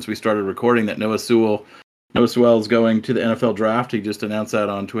broke since we started recording that Noah Sewell is going to the NFL draft. He just announced that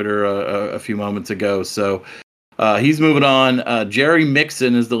on Twitter a few moments ago. So he's moving on. Jerry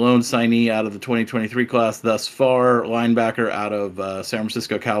Mixon is the lone signee out of the 2023 class thus far, linebacker out of San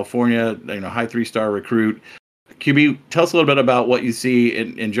Francisco, California, high 3-star recruit. QB, tell us a little bit about what you see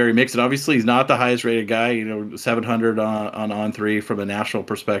in Jerry Mixon. Obviously, he's not the highest rated guy, 700 on 3 from a national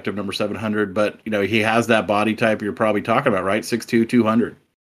perspective, number 700. But, he has that body type you're probably talking about, right? 6'2", 200.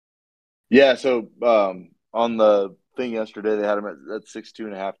 Yeah, so on the thing yesterday. They had him at 6'2.5",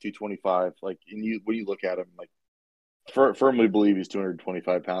 225. Like, and when you look at him, like, firmly believe he's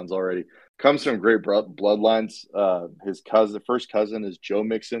 225 pounds already. Comes from great bloodlines. His first cousin is Joe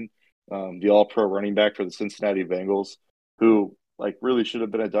Mixon, the All-Pro running back for the Cincinnati Bengals, who like really should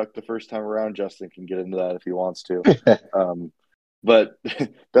have been a Duck the first time around. Justin can get into that if he wants to, but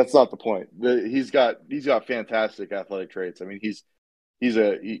that's not the point. He's got fantastic athletic traits. I mean,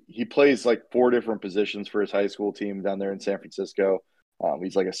 he plays like 4 different positions for his high school team down there in San Francisco.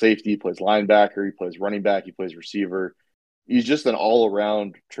 He's like a safety. He plays linebacker. He plays running back. He plays receiver. He's just an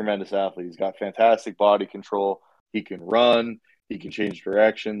all-around tremendous athlete. He's got fantastic body control. He can run. He can change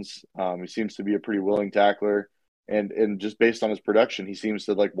directions. He seems to be a pretty willing tackler. And just based on his production, he seems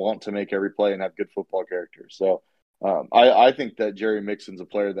to like want to make every play and have good football character. So I think that Jerry Mixon's a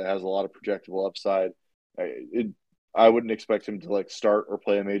player that has a lot of projectable upside. I wouldn't expect him to like start or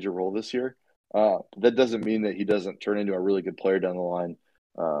play a major role this year. That doesn't mean that he doesn't turn into a really good player down the line.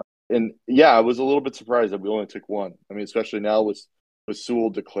 And yeah, I was a little bit surprised that we only took one. I mean, especially now with Sewell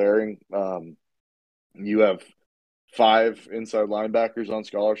declaring, you have 5 inside linebackers on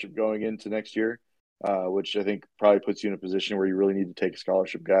scholarship going into next year, which I think probably puts you in a position where you really need to take a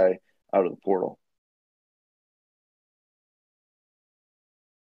scholarship guy out of the portal.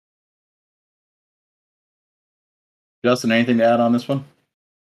 Justin, anything to add on this one?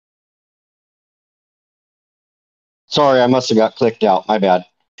 Sorry, I must have got clicked out. My bad.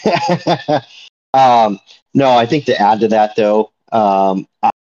 No, I think to add to that, though, I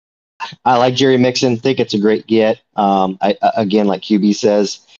like Jerry Mixon. Think it's a great get. Again, like QB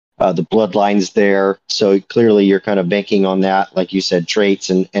says, the bloodline's there. So clearly you're kind of banking on that, like you said, traits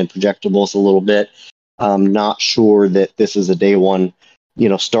and projectables a little bit. I'm not sure that this is a day one,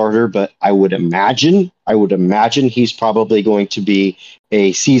 starter, but I would imagine he's probably going to be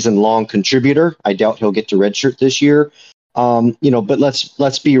a season-long contributor. I doubt he'll get to redshirt this year. But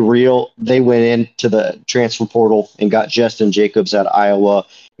let's be real. They went into the transfer portal and got Justin Jacobs out of Iowa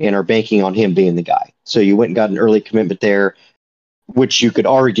and are banking on him being the guy. So you went and got an early commitment there, which you could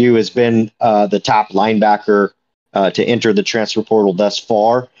argue has been the top linebacker to enter the transfer portal thus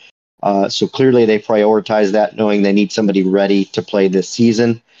far. So clearly they prioritize that, knowing they need somebody ready to play this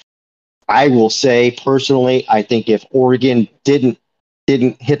season. I will say personally, I think if Oregon didn't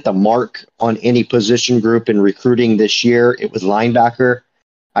hit the mark on any position group in recruiting this year, it was linebacker.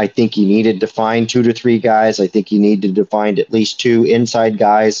 I think you needed to find 2 to 3 guys. I think you needed to find at least 2 inside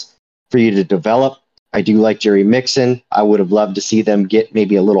guys for you to develop. I do like Jerry Mixon. I would have loved to see them get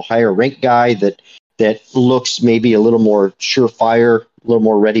maybe a little higher ranked guy that looks maybe a little more surefire, a little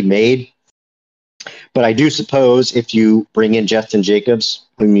more ready-made. But I do suppose if you bring in Justin Jacobs,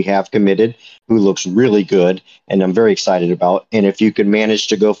 whom you have committed, who looks really good, and I'm very excited about, and if you can manage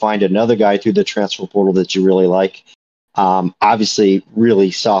to go find another guy through the transfer portal that you really like, obviously really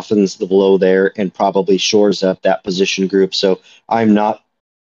softens the blow there and probably shores up that position group. So I'm not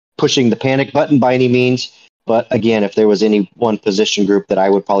pushing the panic button by any means. But again, if there was any one position group that I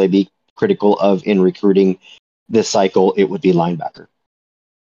would probably be critical of in recruiting this cycle, it would be linebacker.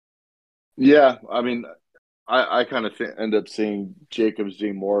 Yeah, I mean, I kind of end up seeing Jacobs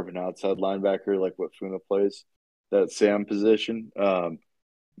being more of an outside linebacker, like what Funa plays, that Sam position.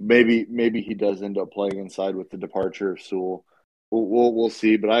 Maybe he does end up playing inside with the departure of Sewell. We'll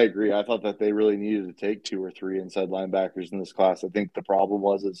see, but I agree. I thought that they really needed to take 2 or 3 inside linebackers in this class. I think the problem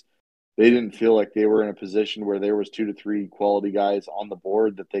is they didn't feel like they were in a position where there was 2 to 3 quality guys on the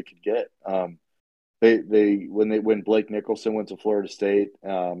board that they could get. When Blake Nicholson went to Florida State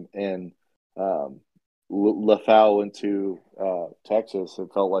and LaFau went to Texas,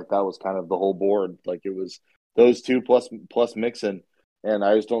 it felt like that was kind of the whole board. Like it was those 2 plus Mixon. And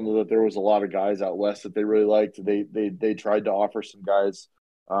I just don't know that there was a lot of guys out west that they really liked. They tried to offer some guys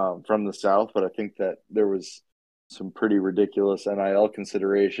from the South, but I think that there was some pretty ridiculous NIL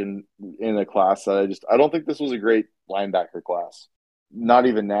consideration in a class that I don't think this was a great linebacker class, not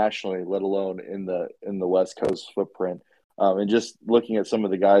even nationally, let alone in the West Coast footprint. And just looking at some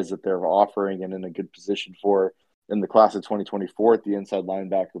of the guys that they're offering and in a good position for in the class of 2024 at the inside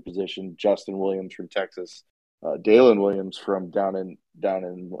linebacker position, Justin Williams from Texas, Dalen Williams from down in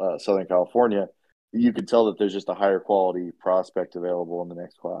Southern California, you could tell that there's just a higher quality prospect available in the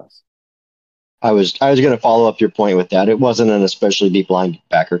next class. I was going to follow up your point with that. It wasn't an especially deep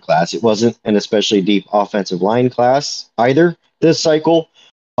linebacker class. It wasn't an especially deep offensive line class either. This cycle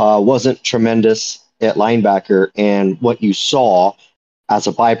wasn't tremendous at linebacker, and what you saw as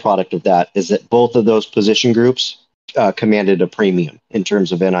a byproduct of that is that both of those position groups commanded a premium in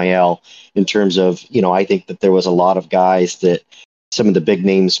terms of NIL, in terms of, I think that there was a lot of guys that some of the big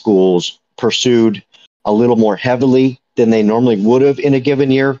name schools pursued a little more heavily than they normally would have in a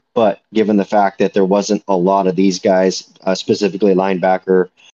given year. But given the fact that there wasn't a lot of these guys, specifically linebacker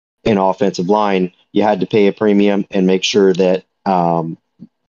and offensive line, you had to pay a premium and make sure that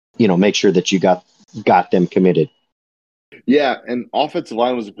you got them committed. Yeah, and offensive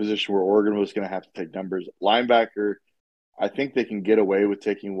line was a position where Oregon was going to have to take numbers. Linebacker, I think they can get away with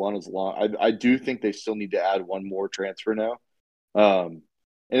taking one as long. I do think they still need to add one more transfer now. And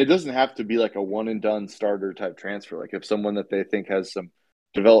it doesn't have to be like a one and done starter type transfer. Like if someone that they think has some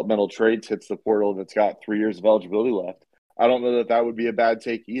developmental traits hits the portal that's got 3 years of eligibility left, I don't know that that would be a bad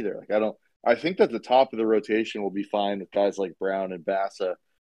take either. I think that the top of the rotation will be fine with guys like Brown and Bassa.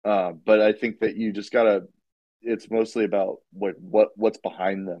 But I think that you just gotta. It's mostly about what's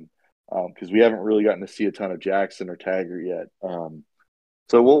behind them because we haven't really gotten to see a ton of Jackson or Taggart yet.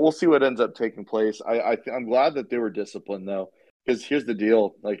 So we'll see what ends up taking place. I'm glad that they were disciplined though, because here's the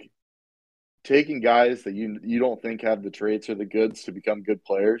deal: like taking guys that you don't think have the traits or the goods to become good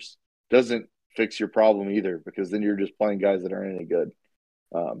players doesn't fix your problem either, because then you're just playing guys that aren't any good.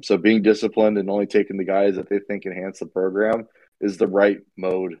 So being disciplined and only taking the guys that they think enhance the program is the right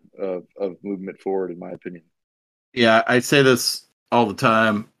mode of movement forward, in my opinion. Yeah, I say this all the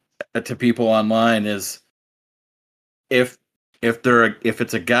time to people online is if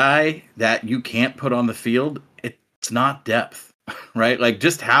it's a guy that you can't put on the field, it's not depth, right? Like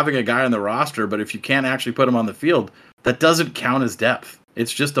just having a guy on the roster, but if you can't actually put him on the field, that doesn't count as depth.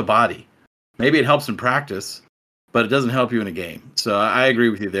 It's just a body. Maybe it helps in practice, but it doesn't help you in a game. So I agree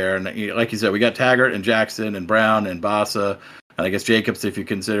with you there. And like you said, we got Taggart and Jackson and Brown and Bassa, and I guess Jacobs, if you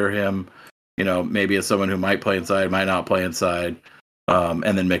consider him, maybe as someone who might play inside, might not play inside,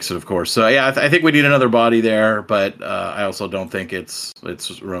 and then mix it, of course. So yeah, I think we need another body there, but I also don't think it's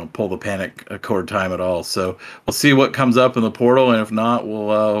pull the panic cord time at all. So we'll see what comes up in the portal, and if not,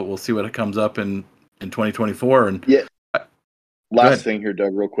 we'll see what comes up in 2024. And yeah, last thing here,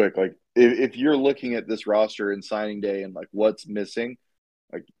 Doug, real quick, like if you're looking at this roster and signing day and like what's missing,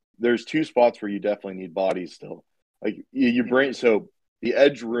 like there's 2 spots where you definitely need bodies still. Like you bring so the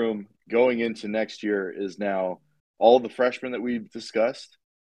edge room going into next year is now all the freshmen that we've discussed,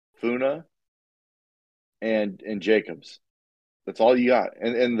 Funa and Jacobs. That's all you got.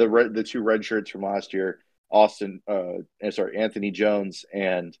 And the 2 red shirts from last year, Anthony Jones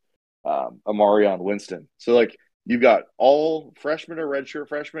and Amarion Winston. So like you've got all freshmen or redshirt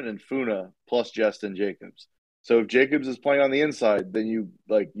freshmen and Funa plus Justin Jacobs. So if Jacobs is playing on the inside, then you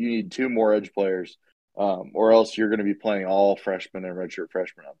need 2 more edge players, or else you're going to be playing all freshmen and redshirt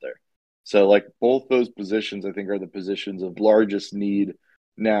freshmen out there. So like both those positions, I think, are the positions of largest need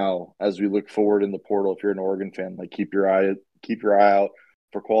now as we look forward in the portal. If you're an Oregon fan, like keep your eye out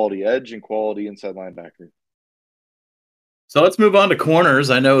for quality edge and quality inside linebacker. So let's move on to corners.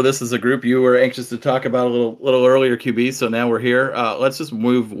 I know this is a group you were anxious to talk about a little earlier, QB. So now we're here. Let's just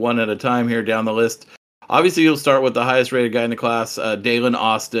move one at a time here down the list. Obviously, you'll start with the highest rated guy in the class, Dalen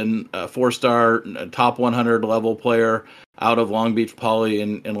Austin, 4-star, top 100 level player out of Long Beach Poly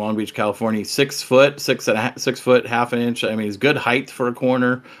in Long Beach, California. 6 foot, 6 foot, half an inch. I mean, he's good height for a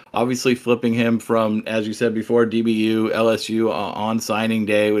corner. Obviously, flipping him from, as you said before, DBU, LSU on signing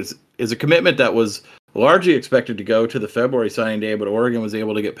day is a commitment that was largely expected to go to the February signing day, but Oregon was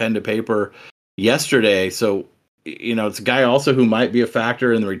able to get pen to paper yesterday. So, it's a guy also who might be a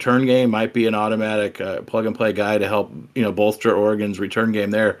factor in the return game, might be an automatic plug and play guy to help, bolster Oregon's return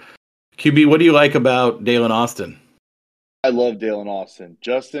game there. QB, what do you like about Dalen Austin? I love Dalen Austin.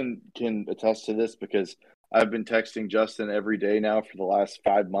 Justin can attest to this because I've been texting Justin every day now for the last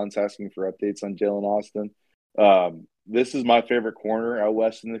 5 months asking for updates on Dalen Austin. This is my favorite corner out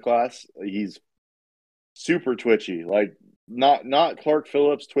west in the class. He's super twitchy, like not Clark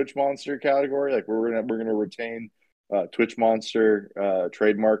Phillips Twitch Monster category. Like we're gonna retain Twitch Monster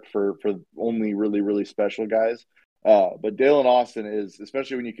trademark for only really really special guys. But Dalen Austin is,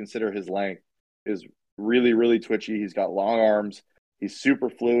 especially when you consider his length, is really really twitchy. He's got long arms. He's super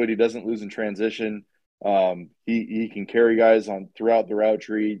fluid. He doesn't lose in transition. He can carry guys on throughout the route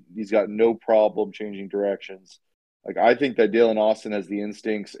tree. He's got no problem changing directions. Like I think that Dalen Austin has the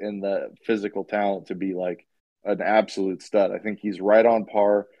instincts and the physical talent to be like an absolute stud. I think he's right on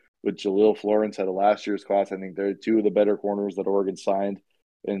par with Jaleel Florence out of last year's class. I think they're 2 of the better corners that Oregon signed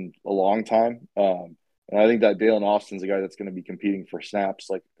in a long time. And I think that Dalen Austin's a guy that's going to be competing for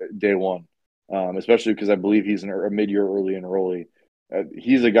snaps like day one, especially because I believe he's a mid-year early enrollee.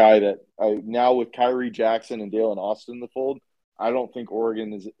 He's a guy that now with Kyrie Jackson and Dalen Austin in the fold, I don't think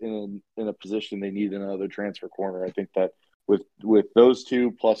Oregon is in a position they need another transfer corner. I think that with those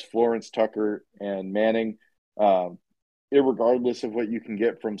 2 plus Florence, Tucker, and Manning, irregardless of what you can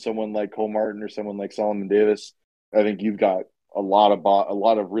get from someone like Cole Martin or someone like Solomon Davis, I think you've got a lot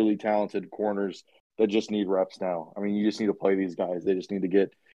of really talented corners that just need reps now. I mean, you just need to play these guys. They just need to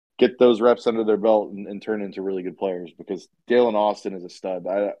get those reps under their belt and turn into really good players, because Dalen Austin is a stud.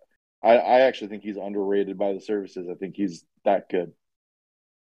 I actually think he's underrated by the services. I think he's that good.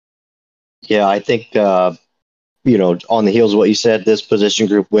 Yeah, I think on the heels of what you said, this position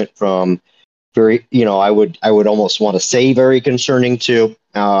group went from very, I would almost want to say very concerning to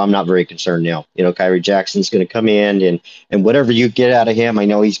I'm not very concerned now. Kyrie Jackson's going to come in and whatever you get out of him, I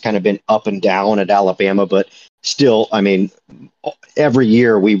know he's kind of been up and down at Alabama, but still, I mean, every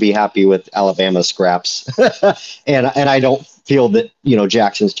year we'd be happy with Alabama scraps, and I don't feel that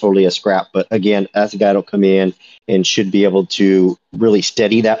Jackson's totally a scrap, but again, that's a guy that'll come in and should be able to really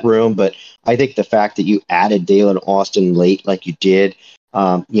steady that room. But I think the fact that you added Dalen Austin late like you did,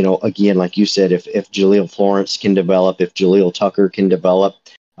 again, like you said, if Jaleel Florence can develop, if Jaleel Tucker can develop,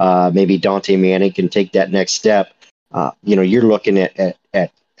 maybe Dante Manning can take that next step. You're looking at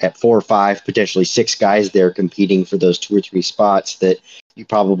 4 or 5, potentially 6 guys there competing for those 2 or 3 spots that you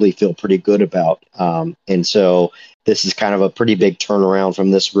probably feel pretty good about. And so this is kind of a pretty big turnaround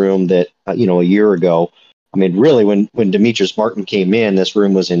from this room that, a year ago. I mean, really, when Demetrius Martin came in, this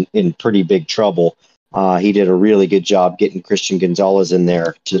room was in pretty big trouble. He did a really good job getting Christian Gonzalez in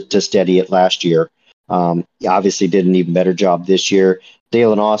there to steady it last year. He obviously did an even better job this year.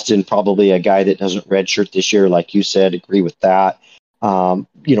 Dalen Austin, probably a guy that doesn't redshirt this year, like you said, agree with that.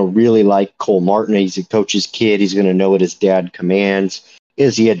 Really like Cole Martin. He's a coach's kid. He's going to know what his dad commands.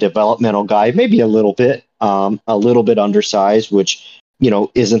 Is he a developmental guy? Maybe a little bit undersized, which,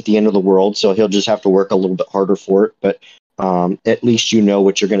 isn't the end of the world. So he'll just have to work a little bit harder for it. But at least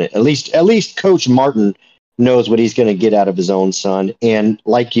what you're going to, at least Coach Martin knows what he's going to get out of his own son. And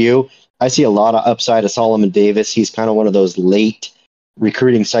like you, I see a lot of upside of Solomon Davis. He's kind of one of those late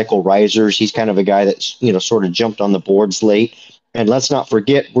recruiting cycle risers. He's kind of a guy that's, sort of jumped on the boards late. And let's not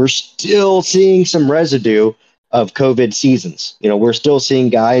forget, we're still seeing some residue of COVID seasons. We're still seeing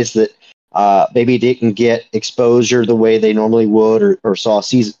guys that maybe didn't get exposure the way they normally would, or saw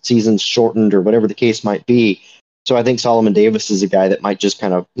seasons shortened, or whatever the case might be. So I think Solomon Davis is a guy that might just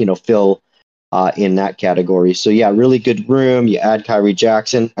kind of, fill in that category. So yeah, really good room. You add Kyrie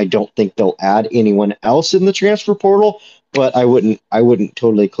Jackson. I don't think they'll add anyone else in the transfer portal, but I wouldn't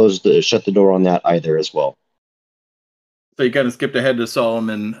totally shut the door on that either as well. So you kind of skipped ahead to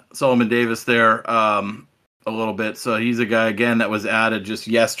Solomon Davis there a little bit. So he's a guy, again, that was added just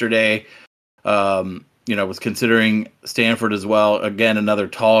yesterday. Was considering Stanford as well. Again, another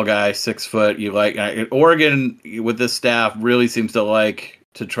tall guy, 6 foot. Oregon with this staff really seems to like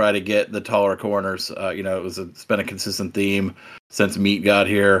to try to get the taller corners. It's been a consistent theme since Coach Meat got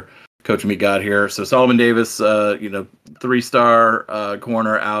here. So Solomon Davis, 3-star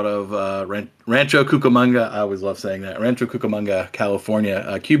corner out of Rancho Cucamonga. I always love saying that. Rancho Cucamonga, California.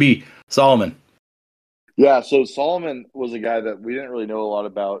 QB Solomon. Yeah, so Solomon was a guy that we didn't really know a lot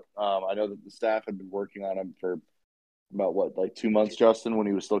about. I know that the staff had been working on him for about 2 months, Justin, when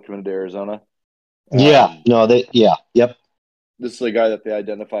he was still coming to Arizona. Yep. This is a guy that they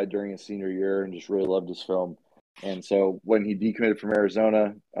identified during his senior year and just really loved his film. And so when he decommitted from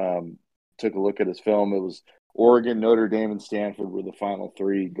Arizona, took a look at his film. It was Oregon, Notre Dame, and Stanford were the final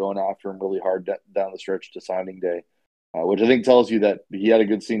 3, going after him really hard down the stretch to signing day, which I think tells you that he had a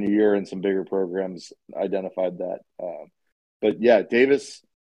good senior year and some bigger programs identified that. But yeah, Davis,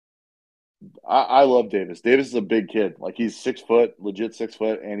 I love Davis. Davis is a big kid. Like, he's 6 foot, legit 6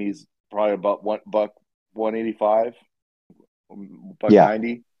 foot, and he's probably about 185.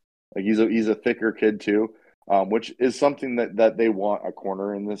 $190. Like, he's a thicker kid too, which is something that they want a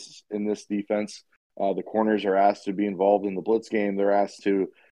corner in this defense. The corners are asked to be involved in the blitz game. They're asked to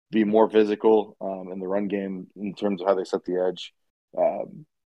be more physical in the run game in terms of how they set the edge.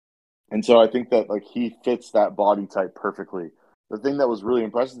 And so I think that he fits that body type perfectly. The thing that was really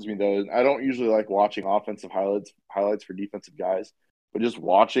impressive to me, though, is I don't usually like watching offensive highlights for defensive guys, but just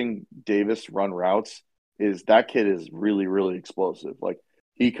watching Davis run routes, is that kid is really, really explosive. Like,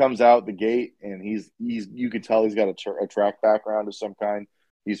 he comes out the gate and he's you can tell he's got a track background of some kind.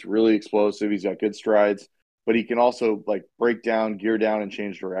 He's really explosive. He's got good strides, but he can also break down, gear down, and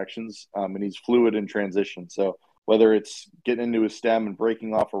change directions. And he's fluid in transition. So whether it's getting into his stem and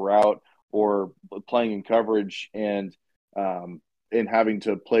breaking off a route, or playing in coverage and having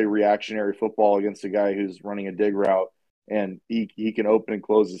to play reactionary football against a guy who's running a dig route, and he can open and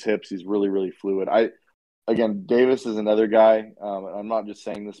close his hips. He's really, really fluid. Again, Davis is another guy. I'm not just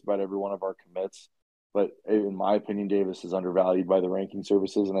saying this about every one of our commits, but in my opinion, Davis is undervalued by the ranking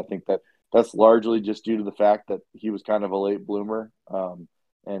services, and I think that that's largely just due to the fact that he was kind of a late bloomer.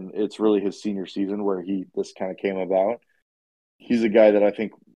 And it's really his senior season where this kind of came about. He's a guy that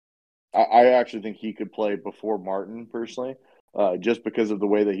I actually think he could play before Martin personally, just because of the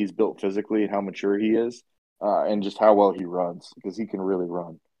way that he's built physically and how mature he is, and just how well he runs, because he can really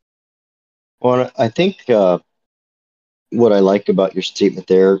run. Well, I think what I like about your statement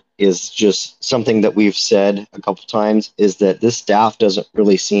there is just something that we've said a couple times is that this staff doesn't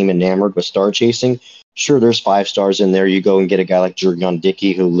really seem enamored with star chasing. Sure, there's 5 stars in there. You go and get a guy like Jurgon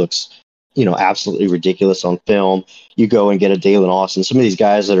Dickey who looks, absolutely ridiculous on film. You go and get a Dalen Austin, some of these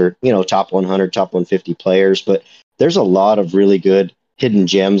guys that are, top 100, top 150 players, but there's a lot of really good hidden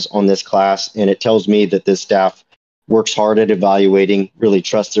gems on this class. And it tells me that this staff works hard at evaluating, really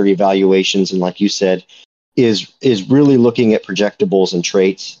trusts their evaluations. And like you said, is really looking at projectables and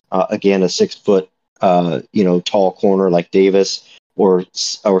traits. Again, a 6 foot, tall corner like Davis or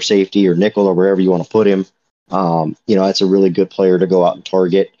safety or nickel or wherever you want to put him. That's a really good player to go out and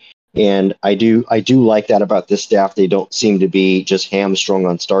target. And I do like that about this staff. They don't seem to be just hamstrung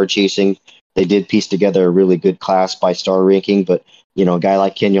on star chasing. They did piece together a really good class by star ranking, but a guy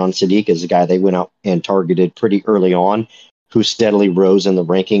like Kenyon Sadiq is a guy they went out and targeted pretty early on, who steadily rose in the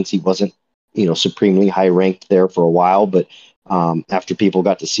rankings. He wasn't supremely high ranked there for a while, but after people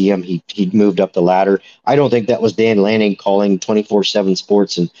got to see him, he moved up the ladder. I don't think that was Dan Lanning calling 24/7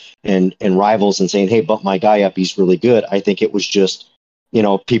 Sports and Rivals and saying, "Hey, bump my guy up. He's really good." I think it was just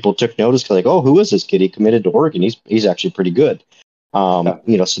people took notice because like, "Oh, who is this kid? He committed to Oregon. He's actually pretty good."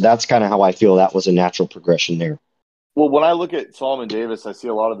 So that's kind of how I feel that was a natural progression there. Well, when I look at Solomon Davis, I see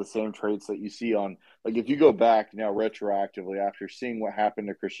a lot of the same traits that you see on, like, if you go back now retroactively after seeing what happened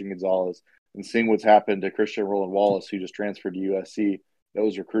to Christian Gonzalez and seeing what's happened to Christian Roland Wallace, who just transferred to USC, that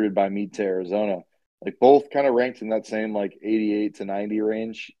was recruited by Meade to Arizona, like both kind of ranked in that same like 88 to 90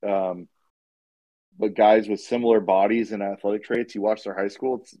 range. But guys with similar bodies and athletic traits, you watch their high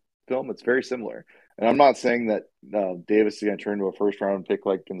school film, it's very similar. And I'm not saying that Davis is going to turn into a first round pick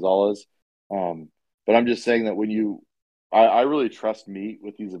like Gonzalez. But I'm just saying that I really trust Meat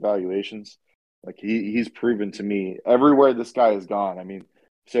with these evaluations. Like he's proven to me everywhere this guy has gone. I mean,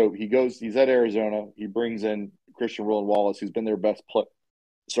 so he's at Arizona. He brings in Christian Roland Wallace, who's been their best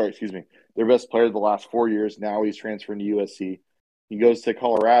their best player the last 4 years. Now he's transferring to USC. He goes to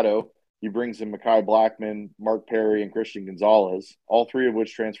Colorado. He brings in Mekhi Blackman, Mark Perry, and Christian Gonzalez, all 3 of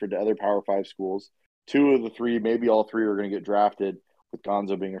which transferred to other Power 5 schools. 2 of the 3, maybe all 3, are going to get drafted, with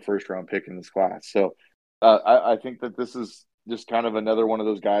Gonzo being a first-round pick in this class. So I think that this is just kind of another one of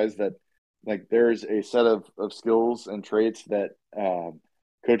those guys that, like, there's a set of skills and traits that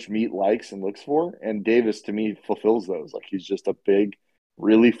Coach Meat likes and looks for, and Davis, to me, fulfills those. Like, he's just a big,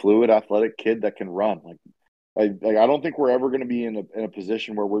 really fluid, athletic kid that can run. I don't think we're ever going to be in a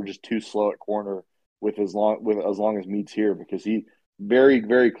position where we're just too slow at corner with as long as Meat's here, because he very,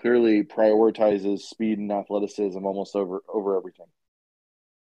 very clearly prioritizes speed and athleticism almost over everything.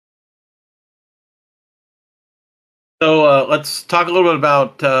 So let's talk a little bit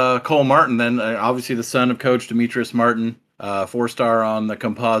about Cole Martin then. Obviously the son of Coach Demetrius Martin, 4-star on the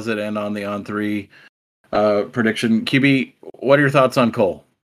composite and on the on-3 prediction. QB, what are your thoughts on Cole?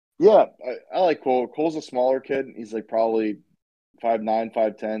 Yeah, I like Cole. Cole's a smaller kid. He's like probably 5'9",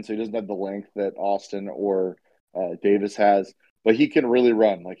 5'10", so he doesn't have the length that Austin or Davis has, but he can really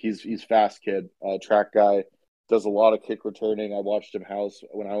run. Like he's fast kid, track guy, does a lot of kick returning. I watched him house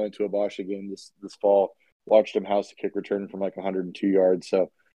when I went to a Basha game this fall. Watched him house a kick return from like 102 yards.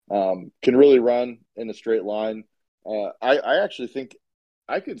 So can really run in a straight line. I actually think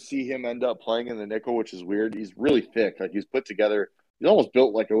I could see him end up playing in the nickel, which is weird. He's really thick. Like he's put together. He's almost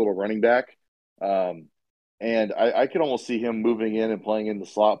built like a little running back. And I could almost see him moving in and playing in the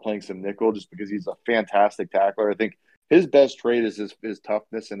slot, playing some nickel, just because he's a fantastic tackler. I think his best trait is his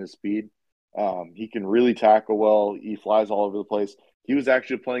toughness and his speed. He can really tackle well. He flies all over the place. He was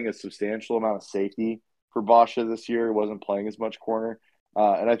actually playing a substantial amount of safety for Basha this year. He wasn't playing as much corner.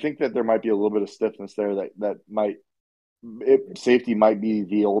 And I think that there might be a little bit of stiffness there that safety might be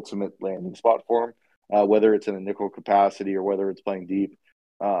the ultimate landing spot for him, whether it's in a nickel capacity or whether it's playing deep.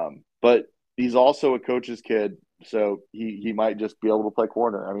 But he's also a coach's kid, so he might just be able to play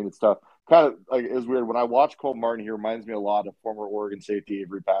corner. I mean, it's tough. Kind of like it's weird. When I watch Cole Martin, he reminds me a lot of former Oregon safety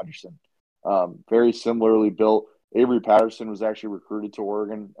Avery Patterson. Very similarly built. Avery Patterson was actually recruited to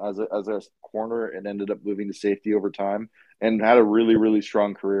Oregon as a corner and ended up moving to safety over time and had a really, really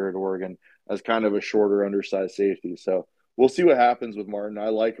strong career at Oregon as kind of a shorter, undersized safety. So we'll see what happens with Martin. I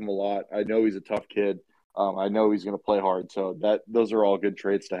like him a lot. I know he's a tough kid. I know he's going to play hard. So those are all good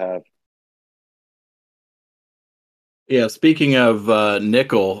traits to have. Yeah, speaking of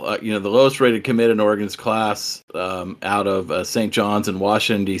nickel, the lowest rated commit in Oregon's class out of St. John's in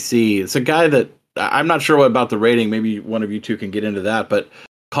Washington, D.C. It's a guy that I'm not sure what about the rating. Maybe one of you two can get into that. But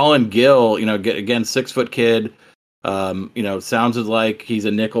Colin Gill, again, 6 foot kid, sounds like he's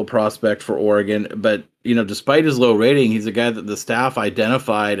a nickel prospect for Oregon. But, despite his low rating, he's a guy that the staff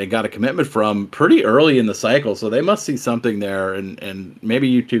identified and got a commitment from pretty early in the cycle. So they must see something there. And maybe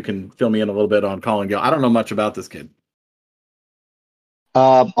you two can fill me in a little bit on Colin Gill. I don't know much about this kid.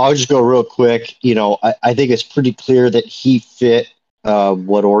 I'll just go real quick. I think it's pretty clear that he fit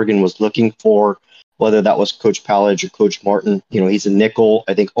what Oregon was looking for, whether that was Coach Palage or Coach Martin. He's a nickel,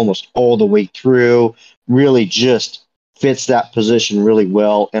 I think, almost all the way through, really just fits that position really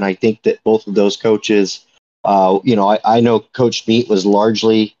well. And I think that both of those coaches, I know Coach Meat was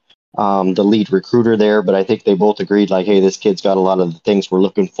largely the lead recruiter there, but I think they both agreed, like, hey, this kid's got a lot of the things we're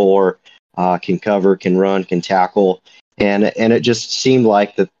looking for, can cover, can run, can tackle. And it just seemed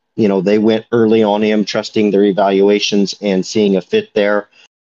like that, they went early on him, trusting their evaluations and seeing a fit there.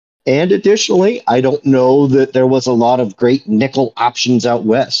 And additionally, I don't know that there was a lot of great nickel options out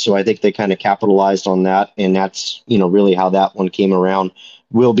west. So I think they kind of capitalized on that. And that's, really how that one came around.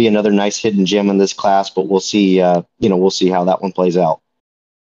 Will be another nice hidden gem in this class, but we'll see, we'll see how that one plays out.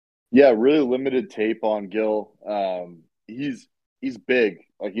 Yeah, really limited tape on Gill. He's big.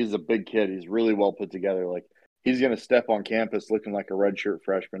 Like, he's a big kid. He's really well put together. Like, he's going to step on campus looking like a redshirt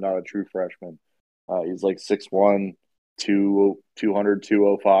freshman, not a true freshman. He's like 6'1", 200,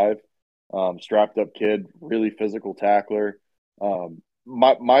 205. Strapped up kid, really physical tackler.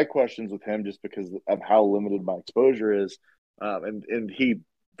 My questions with him, just because of how limited my exposure is, and he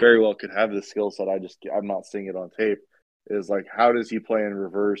very well could have the skill set. I'm not seeing it on tape. Is like, how does he play in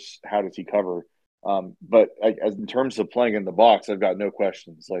reverse? How does he cover? But as in terms of playing in the box, I've got no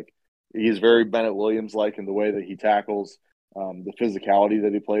questions. Like, he's very Bennett Williams like in the way that he tackles, the physicality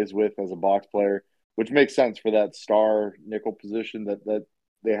that he plays with as a box player, which makes sense for that star nickel position that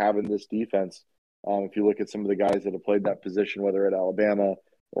they have in this defense. If you look at some of the guys that have played that position, whether at Alabama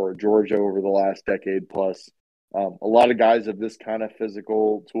or Georgia over the last decade plus, a lot of guys have this kind of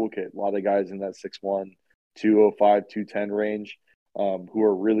physical toolkit. A lot of guys in that 6'1", 205, 210 range, who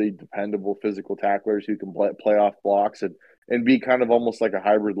are really dependable physical tacklers who can play off blocks and be kind of almost like a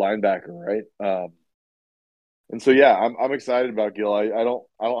hybrid linebacker, right? And so, yeah, I'm excited about Gill. I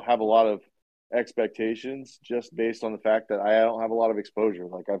don't have a lot of expectations just based on the fact that I don't have a lot of exposure.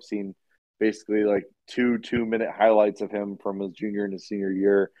 Like, I've seen basically like 2-minute highlights of him from his junior and his senior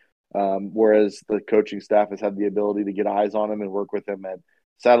year, whereas the coaching staff has had the ability to get eyes on him and work with him at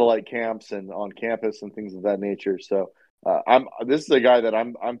satellite camps and on campus and things of that nature. So this is a guy that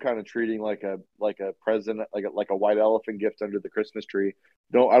I'm kind of treating like a present, like a white elephant gift under the Christmas tree.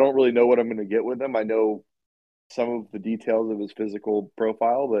 I don't really know what I'm going to get with him. I know some of the details of his physical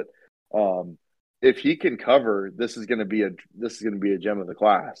profile, but if he can cover, this is going to be a gem of the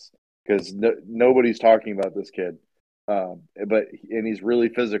class, because nobody's talking about this kid. And he's really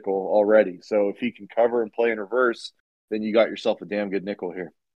physical already. So if he can cover and play in reverse, then you got yourself a damn good nickel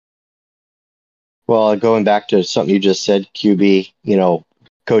here. Well, going back to something you just said, QB,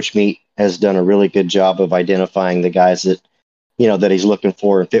 Coach Meat has done a really good job of identifying the guys that, that he's looking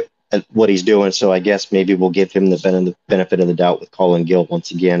for and fit at what he's doing. So I guess maybe we'll give him the benefit of the doubt with Colin Gill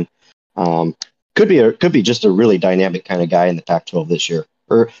once again. Could be just a really dynamic kind of guy in the Pac-12 this year,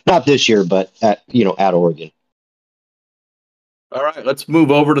 or not this year, but at Oregon. All right, let's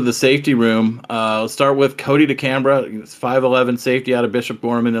move over to the safety room. Let's start with Cody DeCambra. He's 5'11" safety out of Bishop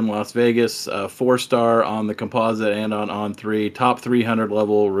Gorman in Las Vegas, 4-star on the composite and on 3, top 300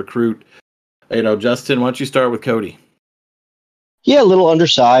 level recruit. Justin, why don't you start with Cody? Yeah, a little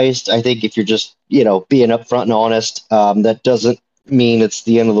undersized. I think if you're just, being upfront and honest, that doesn't mean it's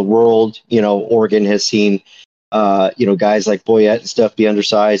the end of the world. Oregon has seen, guys like Boyette and stuff be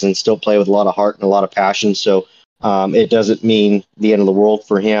undersized and still play with a lot of heart and a lot of passion. So it doesn't mean the end of the world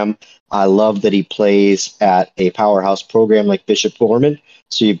for him. I love that he plays at a powerhouse program like Bishop Gorman.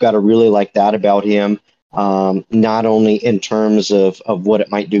 So you've got to really like that about him, not only in terms of what it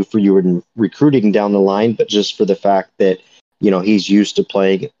might do for you in recruiting down the line, but just for the fact that, he's used to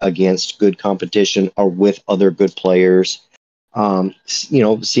playing against good competition or with other good players.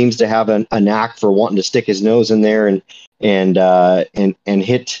 Seems to have a knack for wanting to stick his nose in there and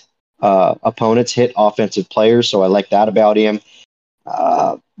hit opponents, hit offensive players. So I like that about him.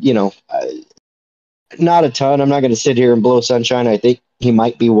 Not a ton. I'm not going to sit here and blow sunshine. I think he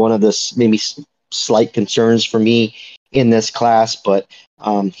might be one of the maybe slight concerns for me in this class, but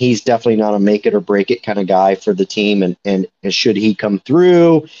he's definitely not a make it or break it kind of guy for the team. And should he come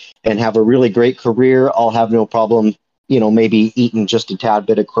through and have a really great career, I'll have no problem, maybe eating just a tad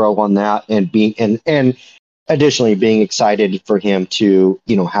bit of crow on that, and being and additionally being excited for him to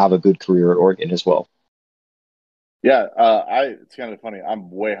have a good career at Oregon as well. Yeah, it's kind of funny.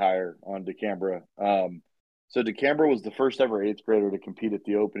 I'm way higher on DeCambra. So DeCambra was the first ever eighth grader to compete at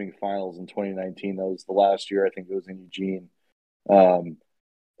the opening finals in 2019. That was the last year. I think it was in Eugene.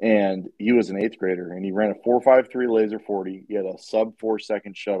 And he was an eighth grader, and he ran a 4.53 laser 40. He had a sub 4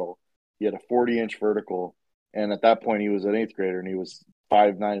 second shuttle. He had a 40-inch vertical, and at that point, he was an eighth grader, and he was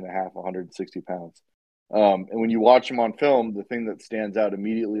 5'9" and a half, 160 pounds. And when you watch him on film, the thing that stands out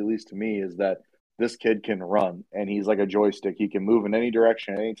immediately, at least to me, is that this kid can run, and he's like a joystick. He can move in any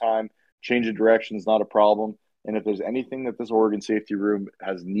direction at any time. Change of direction is not a problem. And if there's anything that this Oregon safety room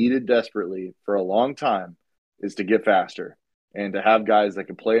has needed desperately for a long time, is to get faster and to have guys that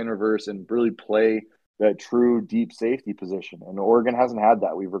can play in reverse and really play that true deep safety position. And Oregon hasn't had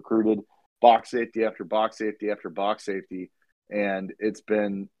that. We've recruited box safety after box safety after box safety, and it's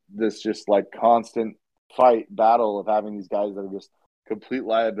been this just like constant battle of having these guys that are just complete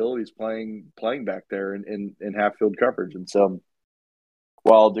liabilities playing back there in half field coverage. And so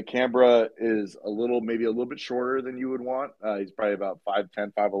while DeCambra is maybe a little bit shorter than you would want, he's probably about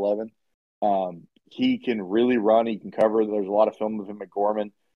 5'10", 5'11". He can really run. He can cover. There's a lot of film of him at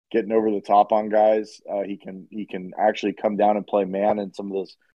Gorman getting over the top on guys. He can actually come down and play man in some of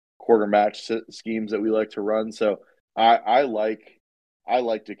those quarter match schemes that we like to run. So I like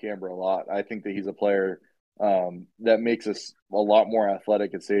DeCambra a lot. I think that he's a player that makes us a lot more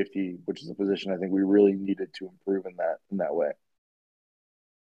athletic at safety, which is a position I think we really needed to improve in that way.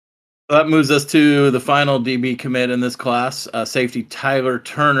 That moves us to the final DB commit in this class, safety Tyler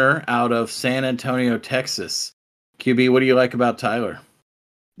Turner out of San Antonio, Texas. QB, what do you like about Tyler?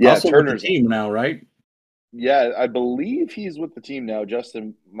 Yeah, also Turner's with the team now, right? Yeah, I believe he's with the team now.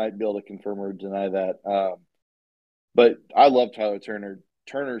 Justin might be able to confirm or deny that. But I love Tyler Turner.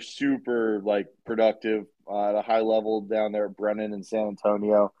 Turner's super productive at a high level down there at Brennan in San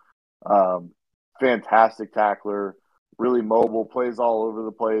Antonio. Fantastic tackler. Really mobile, plays all over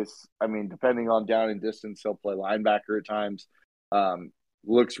the place. I mean, depending on down and distance, he'll play linebacker at times.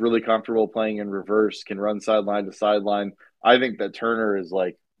 Looks really comfortable playing in reverse, can run sideline to sideline. I think that Turner is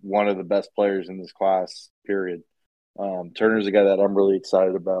one of the best players in this class, period. Turner's a guy that I'm really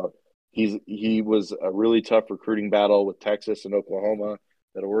excited about. He was a really tough recruiting battle with Texas and Oklahoma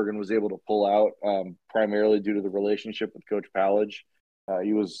that Oregon was able to pull out, primarily due to the relationship with Coach Pallage.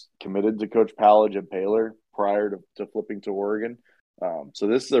 He was committed to Coach Pallage at Baylor prior to flipping to Oregon. So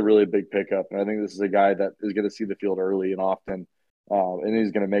this is a really big pickup, and I think this is a guy that is going to see the field early and often, and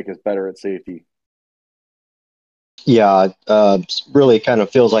he's going to make us better at safety. Yeah, really kind of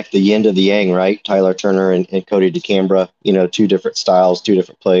feels like the yin to the yang, right? Tyler Turner and Cody DeCambra, two different styles, two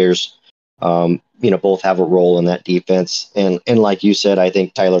different players, both have a role in that defense. And like you said, I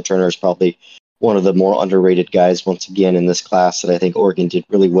think Tyler Turner is probably one of the more underrated guys once again in this class that I think Oregon did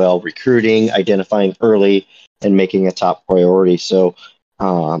really well recruiting, identifying early, and making a top priority. So,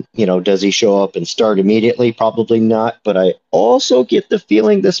 does he show up and start immediately? Probably not. But I also get the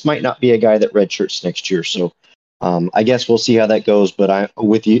feeling this might not be a guy that redshirts next year. So I guess we'll see how that goes. But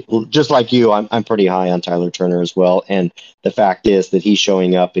with you, just like you, I'm pretty high on Tyler Turner as well. And the fact is that he's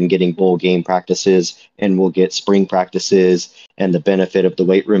showing up and getting bowl game practices, and we'll get spring practices, and the benefit of the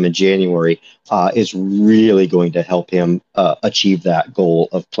weight room in January is really going to help him achieve that goal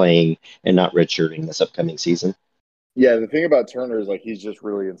of playing and not redshirting this upcoming season. Yeah, the thing about Turner is he's just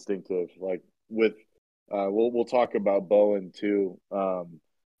really instinctive. We'll talk about Bowen too.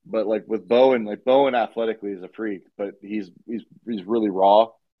 But with Bowen, Bowen athletically is a freak, but he's really raw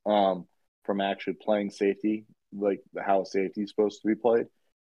from actually playing safety, how safety is supposed to be played.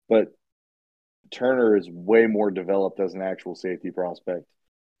 But Turner is way more developed as an actual safety prospect.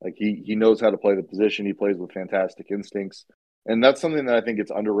 He knows how to play the position. He plays with fantastic instincts, and that's something that I think gets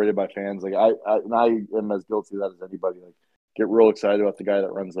underrated by fans. I am as guilty of that as anybody. Get real excited about the guy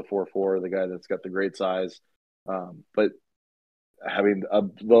that runs the 4.4, the guy that's got the great size, but having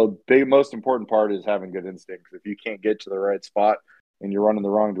the most important part is having good instincts. If you can't get to the right spot and you're running the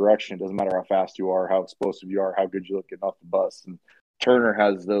wrong direction, it doesn't matter how fast you are, how explosive you are, how good you look getting off the bus. And Turner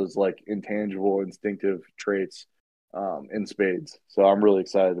has those intangible, instinctive traits in spades. So I'm really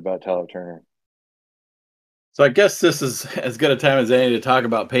excited about Tyler Turner. So I guess this is as good a time as any to talk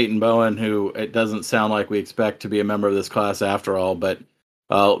about Peyton Bowen, who it doesn't sound like we expect to be a member of this class after all, but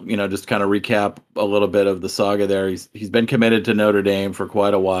just kind of recap a little bit of the saga there. He's been committed to Notre Dame for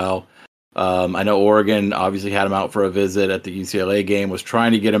quite a while. I know Oregon obviously had him out for a visit at the UCLA game, was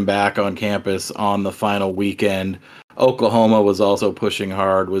trying to get him back on campus on the final weekend. Oklahoma was also pushing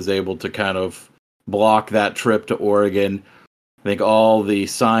hard, was able to kind of block that trip to Oregon. I think all the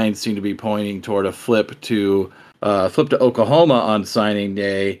signs seem to be pointing toward a flip to Oklahoma on signing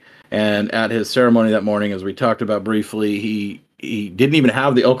day. And at his ceremony that morning, as we talked about briefly, he didn't even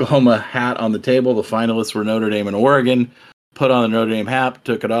have the Oklahoma hat on the table. The finalists were Notre Dame and Oregon. Put on the Notre Dame hat,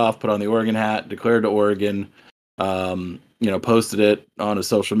 took it off, put on the Oregon hat, declared to Oregon. Posted it on his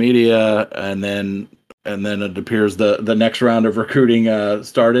social media, and then it appears the next round of recruiting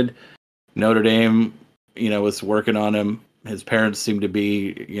started. Notre Dame, was working on him. His parents seem to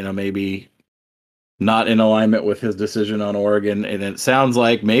be, maybe not in alignment with his decision on Oregon, and it sounds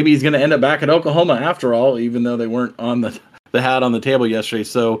like maybe he's going to end up back at Oklahoma after all, even though they weren't on the hat on the table yesterday.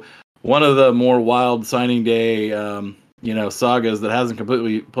 So one of the more wild signing day, sagas that hasn't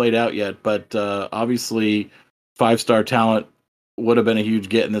completely played out yet, but obviously 5-star talent would have been a huge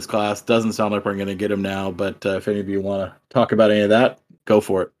get in this class. Doesn't sound like we're going to get him now, but if any of you want to talk about any of that, go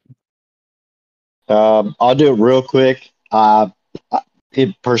for it. I'll do it real quick.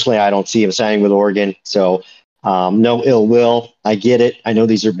 Personally, I don't see him signing with Oregon, so no ill will. I get it. I know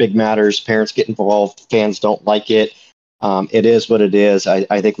these are big matters. Parents get involved. Fans don't like it. It is what it is.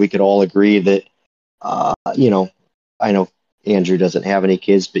 I think we could all agree that, I know Andrew doesn't have any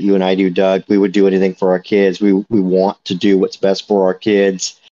kids, but you and I do, Doug. We would do anything for our kids. We want to do what's best for our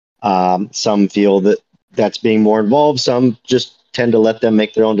kids. Some feel that that's being more involved. Some just tend to let them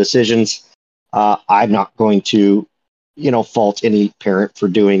make their own decisions. I'm not going to, fault any parent for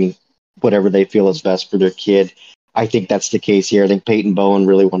doing whatever they feel is best for their kid. I think that's the case here. I think Peyton Bowen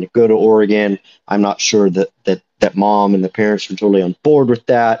really wanted to go to Oregon. I'm not sure that mom and the parents are totally on board with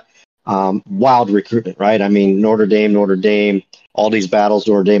that. Wild recruitment, right? I mean, Notre Dame, all these battles,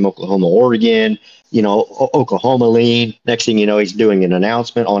 Notre Dame, Oklahoma, Oregon, Oklahoma lean. Next thing you know, he's doing an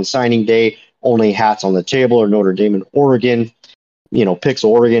announcement on signing day. Only hats on the table are Notre Dame and Oregon. Picks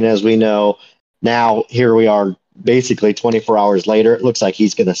Oregon, as we know. Now, here we are basically 24 hours later. It looks like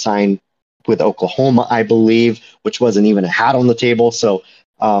he's going to sign with Oklahoma, I believe, which wasn't even a hat on the table. So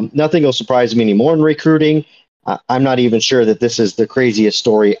nothing will surprise me anymore in recruiting. I'm not even sure that this is the craziest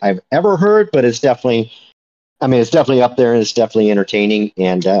story I've ever heard, but it's definitely up there and it's definitely entertaining.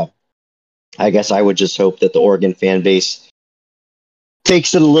 And I guess I would just hope that the Oregon fan base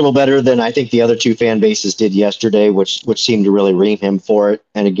takes it a little better than I think the other two fan bases did yesterday, which seemed to really ream him for it.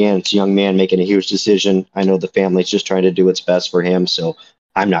 And again, it's a young man making a huge decision. I know the family's just trying to do what's best for him, so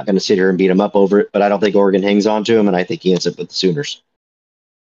I'm not going to sit here and beat him up over it, but I don't think Oregon hangs on to him, and I think he ends up with the Sooners.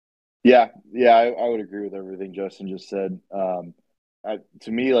 Yeah, I would agree with everything Justin just said.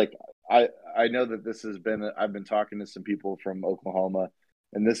 To me, I know that this has been. I've been talking to some people from Oklahoma,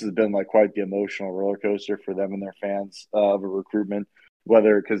 and this has been like quite the emotional roller coaster for them and their fans of a recruitment.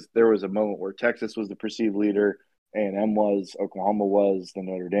 Whether because there was a moment where Texas was the perceived leader, A&M was, Oklahoma was, then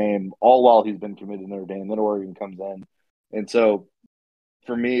Notre Dame. All while he's been committed to Notre Dame, then Oregon comes in, and so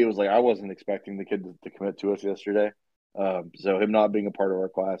for me, it was like I wasn't expecting the kid to commit to us yesterday. So him not being a part of our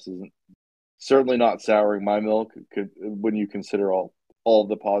class isn't certainly not souring my milk when you consider all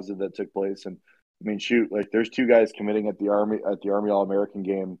the positive that took place. And I mean, shoot, like there's two guys committing at the Army All American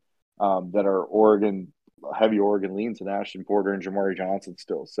game that are heavy Oregon leans, and Ashton Porter and Jamari Johnson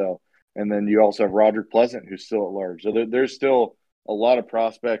still. So, and then you also have Roderick Pleasant who's still at large. So there's still a lot of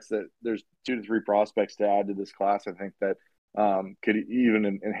prospects that there's 2 to 3 prospects to add to this class. I think that could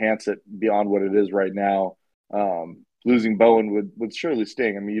even enhance it beyond what it is right now. Losing Bowen would surely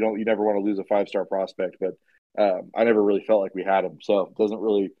sting. I mean, you never want to lose a 5-star prospect, but I never really felt like we had him. So it doesn't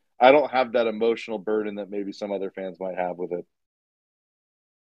really, I don't have that emotional burden that maybe some other fans might have with it.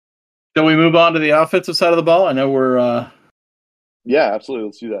 Shall we move on to the offensive side of the ball? I know we're yeah, absolutely.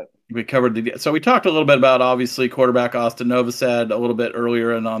 Let's do that. We covered so we talked a little bit about obviously quarterback Austin Novosad a little bit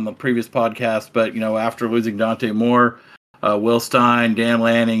earlier and on the previous podcast, but after losing Dante Moore, Will Stein, Dan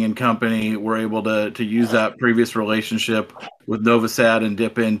Lanning, and company were able to use that previous relationship with Novosad and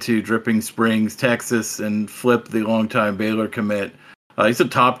dip into Dripping Springs, Texas, and flip the longtime Baylor commit. He's a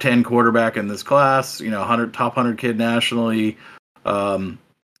top 10 quarterback in this class. Top 100 kid nationally.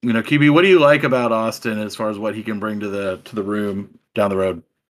 QB, what do you like about Austin as far as what he can bring to the room down the road?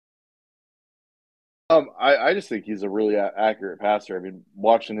 I just think he's a really accurate passer. I mean,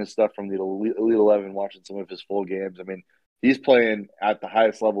 watching his stuff from the Elite 11, watching some of his full games, I mean, he's playing at the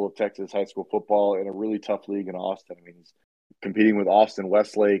highest level of Texas high school football in a really tough league in Austin. I mean, he's competing with Austin,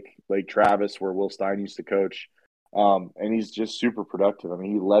 Westlake, Lake Travis, where Will Stein used to coach. And he's just super productive. I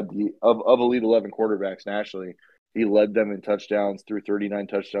mean, he led of Elite 11 quarterbacks nationally. He led them in touchdowns, threw 39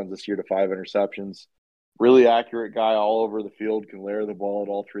 touchdowns this year to 5 interceptions. Really accurate guy all over the field, can layer the ball at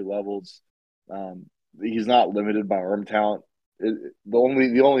all 3 levels. He's not limited by arm talent. The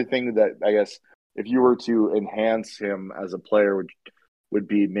only thing that I guess if you were to enhance him as a player, would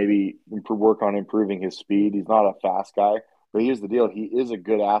be maybe work on improving his speed. He's not a fast guy, but here's the deal: he is a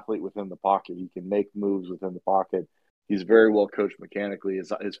good athlete within the pocket. He can make moves within the pocket. He's very well coached mechanically.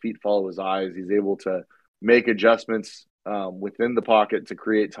 His feet follow his eyes. He's able to make adjustments within the pocket to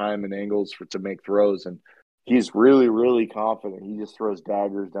create time and angles to make throws. And he's really, really confident. He just throws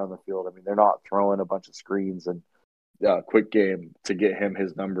daggers down the field. I mean, they're not throwing a bunch of screens and quick game to get him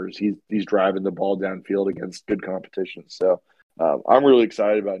his numbers. He's driving the ball downfield against good competition. So I'm really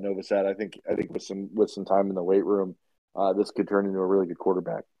excited about Novosad. I think with some time in the weight room, this could turn into a really good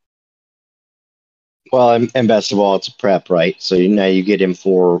quarterback. Well, and best of all, it's a prep, right? So now you get him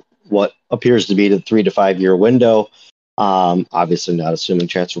for what appears to be the 3 to 5 year window. Obviously, not assuming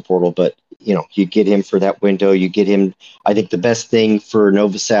transfer portal, but you get him for that window. You get him. I think the best thing for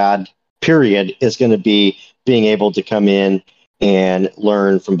Novosad, period, is going to be being able to come in and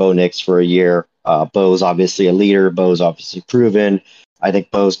learn from Bo Nix for a year. Bo's obviously a leader. Bo's obviously proven. I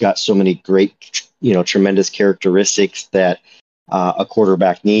think Bo's got so many great, tremendous characteristics that a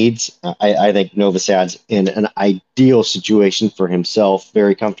quarterback needs. I think Novosad's in an ideal situation for himself,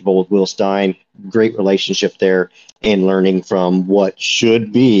 very comfortable with Will Stein, great relationship there, and learning from what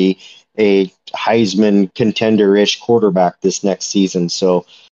should be a Heisman contender-ish quarterback this next season. So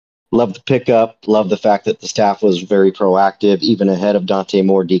love the pickup, love the fact that the staff was very proactive, even ahead of Dante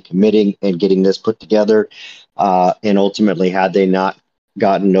Moore decommitting and getting this put together. And ultimately, had they not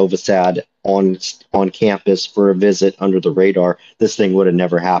gotten Novosad on campus for a visit under the radar, this thing would have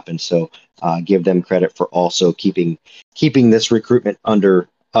never happened. So give them credit for also keeping this recruitment under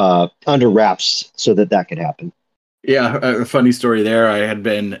wraps so that could happen. Yeah, a funny story there. I had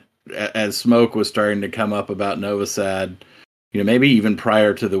been, as smoke was starting to come up about Novosad, maybe even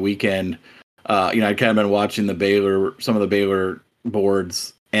prior to the weekend, I'd kind of been watching some of the Baylor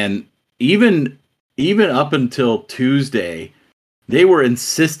boards, and even up until Tuesday, they were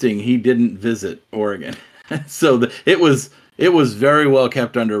insisting he didn't visit Oregon. So it was very well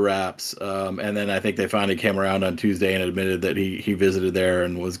kept under wraps. And then I think they finally came around on Tuesday and admitted that he visited there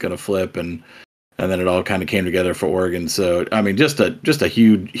and was going to flip, and then it all kind of came together for Oregon. So I mean, just a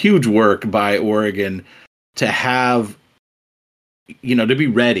huge work by Oregon to have, to be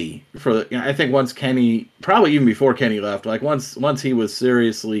ready for. I think once Kenny, probably even before Kenny left, like once he was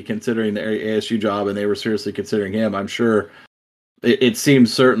seriously considering the ASU job and they were seriously considering him, I'm sure it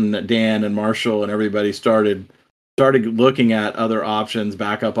seems certain that Dan and Marshall and everybody started looking at other options,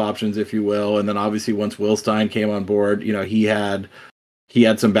 backup options, if you will. And then obviously once Will Stein came on board, he had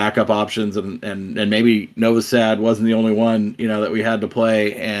some backup options, and maybe Novosad wasn't the only one, that we had to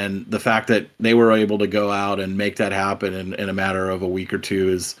play. And the fact that they were able to go out and make that happen in a matter of a week or two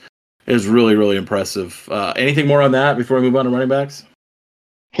is really, really impressive. Anything more on that before we move on to running backs?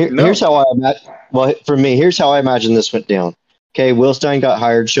 Here's how for me, here's how I imagine this went down. Okay, Will Stein got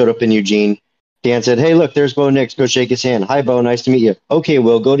hired, showed up in Eugene. Dan said, "Hey, look, there's Bo Nix. Go shake his hand. Hi, Bo. Nice to meet you. Okay,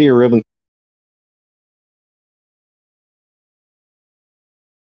 Will, go to your room and..."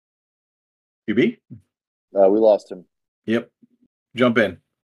 QB? We lost him. Yep. Jump in.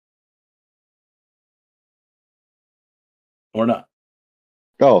 Or not.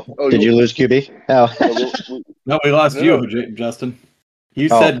 Oh, did you lose QB? Oh. No, we lost you, Justin. You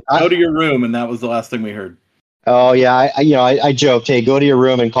said go to your room, and that was the last thing we heard. Oh yeah, I joked, hey, go to your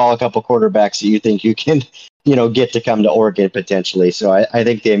room and call a couple quarterbacks that you think you can, get to come to Oregon potentially. So I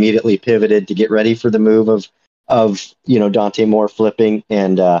think they immediately pivoted to get ready for the move of Dante Moore flipping,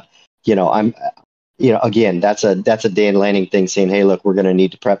 and I'm, again, that's a Dan Lanning thing, saying, hey, look, we're going to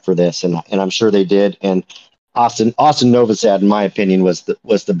need to prep for this, and I'm sure they did. And Austin Novosad, in my opinion, was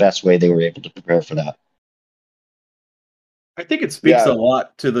the best way they were able to prepare for that. I think it speaks a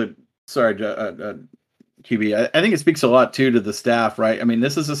lot to the QB. I think it speaks a lot too to the staff, right? I mean,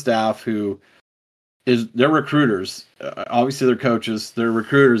 this is a staff who they're recruiters. Obviously, they're coaches, they're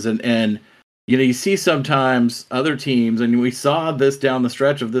recruiters, and you see sometimes other teams, and we saw this down the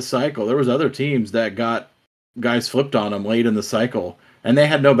stretch of this cycle. There was other teams that got guys flipped on them late in the cycle, and they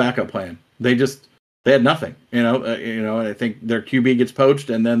had no backup plan. They had nothing, and I think their QB gets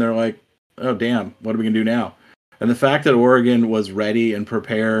poached, and then they're like, oh damn, what are we gonna do now? And the fact that Oregon was ready and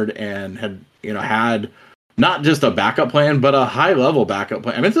prepared and had not just a backup plan, but a high-level backup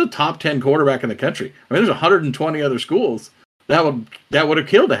plan. I mean, it's a top 10 quarterback in the country. I mean, there's 120 other schools that would have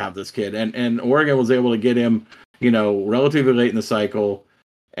killed to have this kid, and Oregon was able to get him, relatively late in the cycle,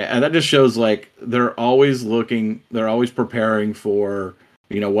 and that just shows like they're always preparing for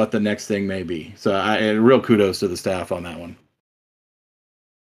what the next thing may be. So, real kudos to the staff on that one.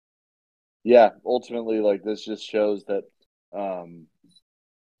 Yeah, ultimately, like this just shows that,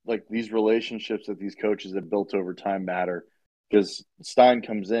 like these relationships that these coaches have built over time matter. Because Stein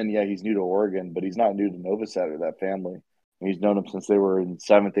comes in, yeah, he's new to Oregon, but he's not new to Novosad or that family. And he's known them since they were in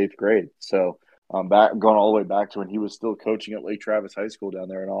 7th, 8th grade. So back going all the way back to when he was still coaching at Lake Travis High School down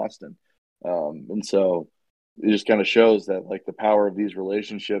there in Austin. And so it just kind of shows that like the power of these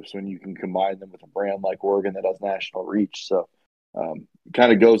relationships when you can combine them with a brand like Oregon that has national reach. So it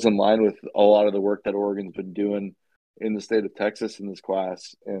kind of goes in line with a lot of the work that Oregon's been doing in the state of Texas in this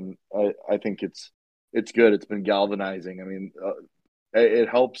class. And I think it's good. It's been galvanizing. I mean, it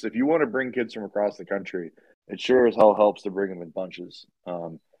helps if you want to bring kids from across the country. It sure as hell helps to bring them in bunches,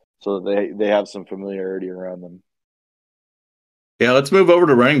 so they have some familiarity around them. Yeah, let's move over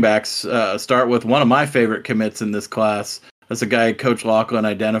to running backs. Start with one of my favorite commits in this class. That's a guy Coach Laughlin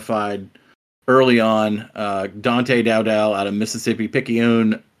identified early on, Dante Dowdell out of Mississippi,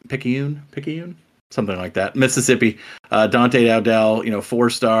 Picayune, something like that, Mississippi. Dante Dowdell,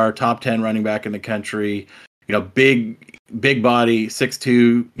 4-star, top 10 running back in the country. Big body, 6'2",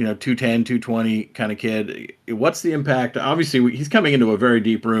 210, 220 kind of kid. What's the impact? Obviously, he's coming into a very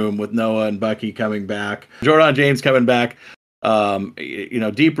deep room with Noah and Bucky coming back, Jordan James coming back.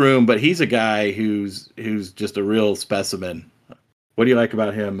 Deep room, but he's a guy who's just a real specimen. What do you like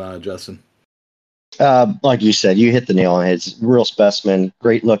about him, Justin? Like you said, you hit the nail on it. It's a real specimen,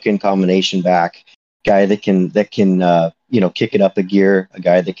 great looking combination back, guy that can kick it up a gear, a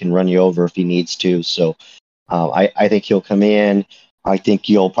guy that can run you over if he needs to. So I think he'll come in. I think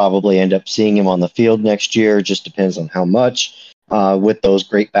you'll probably end up seeing him on the field next year. Just depends on how much with those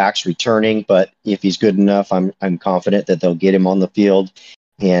great backs returning. But if he's good enough, I'm confident that they'll get him on the field.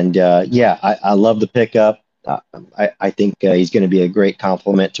 And I love the pickup. I think he's going to be a great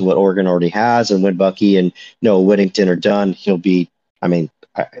complement to what Oregon already has. And when Bucky and Noah Whittington are done, he'll be,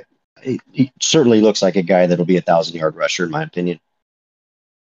 he certainly looks like a guy that'll be 1,000-yard rusher, in my opinion.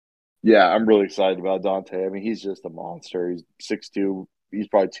 Yeah, I'm really excited about Dante. I mean, he's just a monster. He's 6'2". He's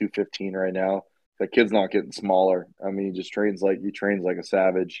probably 215 right now. That kid's not getting smaller. I mean, he trains like a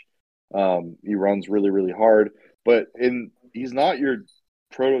savage. He runs really, really hard. But he's not your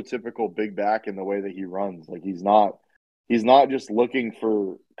prototypical big back in the way that he runs. Like he's not just looking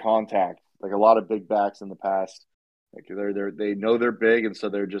for contact. Like a lot of big backs in the past, like they know they're big, and so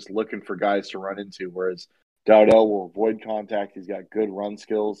they're just looking for guys to run into. Whereas Dowdell will avoid contact. He's got good run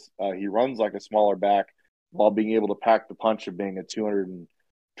skills. He runs like a smaller back while being able to pack the punch of being a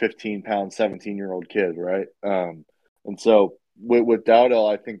 215-pound, 17-year-old kid, right? And so with Dowdell,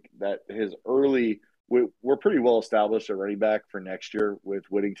 I think that his we're pretty well established at running back for next year with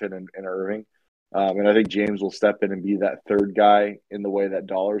Whittington and Irving. And I think James will step in and be that third guy in the way that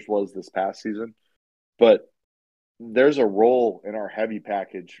Dollars was this past season. But there's a role in our heavy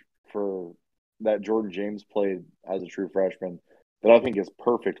package for that Jordan James played as a true freshman that I think is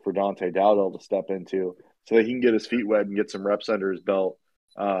perfect for Dante Dowdell to step into so that he can get his feet wet and get some reps under his belt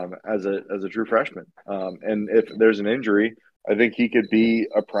as a true freshman. And if there's an injury, I think he could be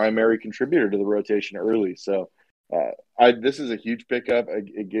a primary contributor to the rotation early. So this is a huge pickup.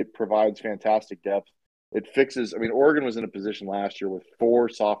 It provides fantastic depth. It fixes – I mean, Oregon was in a position last year with 4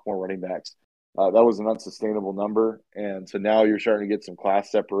 sophomore running backs. That was an unsustainable number. And so now you're starting to get some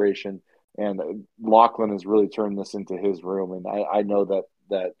class separation. And Laughlin has really turned this into his room. And I know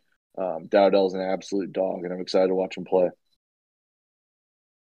that Dowdell's an absolute dog, and I'm excited to watch him play.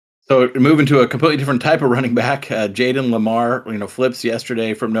 So moving to a completely different type of running back, Jaden Lamar, flips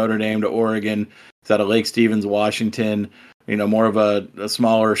yesterday from Notre Dame to Oregon. He's out of Lake Stevens, Washington. More of a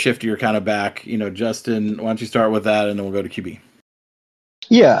smaller, shiftier kind of back. Justin, why don't you start with that, and then we'll go to QB.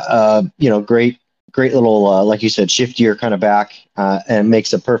 Yeah, great little, like you said, shiftier kind of back, and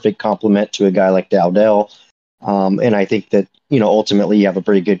makes a perfect complement to a guy like Dowdell. And I think that, ultimately you have a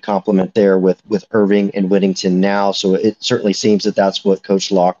pretty good complement there with Irving and Whittington now. So it certainly seems that that's what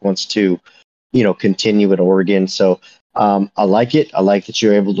Coach Locke wants to, continue at Oregon. So I like it. I like that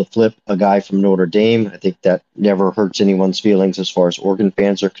you're able to flip a guy from Notre Dame. I think that never hurts anyone's feelings as far as Oregon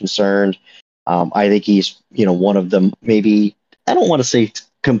fans are concerned. I think he's, one of them, maybe, I don't want to say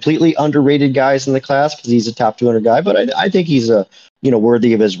completely underrated guys in the class because he's a top 200 guy, but I think he's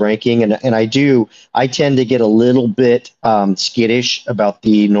worthy of his ranking. And I tend to get a little bit skittish about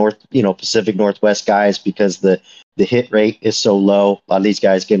the Pacific Northwest guys because the hit rate is so low. A lot of these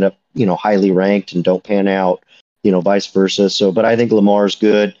guys get up, highly ranked and don't pan out, vice versa. So, but I think Lamar's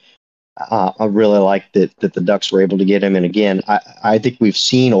good. I really like that the Ducks were able to get him. And again, I think we've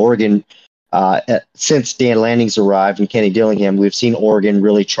seen Oregon since Dan Lanning's arrived and Kenny Dillingham, we've seen Oregon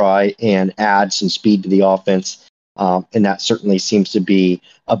really try and add some speed to the offense. And that certainly seems to be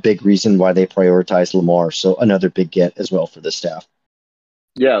a big reason why they prioritize Lamar. So another big get as well for the staff.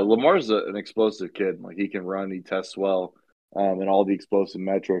 Yeah, Lamar's an explosive kid. Like he can run, he tests well, and all the explosive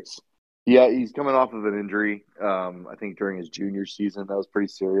metrics. Yeah, he's coming off of an injury. I think during his junior season that was pretty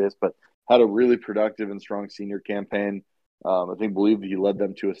serious, but had a really productive and strong senior campaign. Believe he led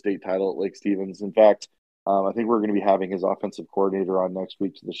them to a state title at Lake Stevens. In fact, I think we're going to be having his offensive coordinator on next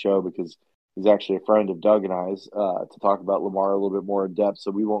week to the show because he's actually a friend of Doug and I's to talk about Lamar a little bit more in depth. So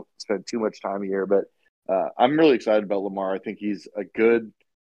we won't spend too much time here, but I'm really excited about Lamar. I think he's a good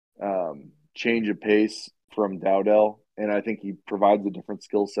change of pace from Dowdell, and I think he provides a different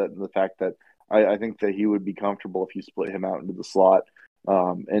skill set in the fact that I think that he would be comfortable if you split him out into the slot,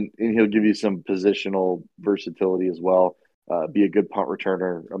 and he'll give you some positional versatility as well. Be a good punt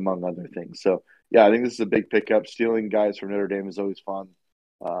returner among other things. So yeah, I think this is a big pickup. Stealing guys from Notre Dame is always fun.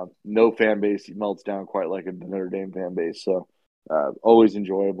 No fan base melts down quite like a Notre Dame fan base. So always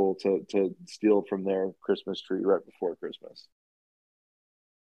enjoyable to steal from their Christmas tree right before Christmas.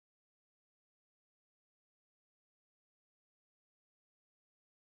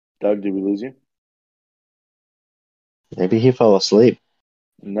 Doug, did we lose you? Maybe he fell asleep.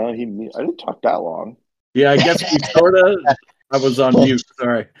 No, I didn't talk that long. Yeah, I guess we sort of. I was on mute.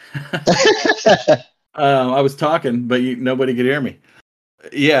 Sorry. I was talking, but nobody could hear me.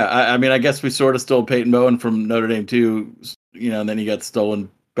 Yeah, I mean, I guess we sort of stole Peyton Bowen from Notre Dame too, and then he got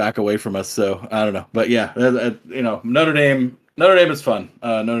stolen back away from us. So I don't know, but yeah, Notre Dame is fun.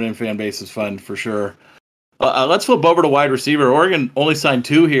 Notre Dame fan base is fun for sure. Let's flip over to wide receiver. Oregon only signed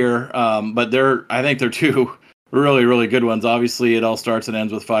 2 here, but I think they're 2 really, really good ones. Obviously, it all starts and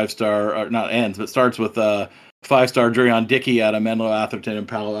ends with 5-star, or not ends, but starts with 5-star Jurion Dickey out of Menlo Atherton in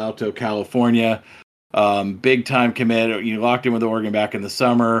Palo Alto, California. Big time commit. Locked in with Oregon back in the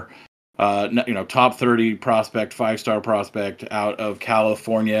summer. Top 30 prospect, 5-star prospect out of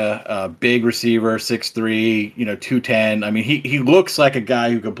California. Big receiver, 6'3", 210. I mean, he looks like a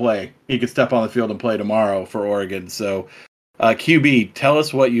guy who could play. He could step on the field and play tomorrow for Oregon. So, QB, tell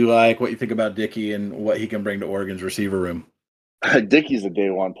us what you like, what you think about Dickey, and what he can bring to Oregon's receiver room. Dickey's a day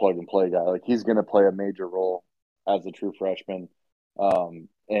one plug and play guy. Like he's going to play a major role as a true freshman.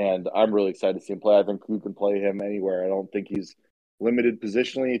 And I'm really excited to see him play. I think you can play him anywhere. I don't think he's limited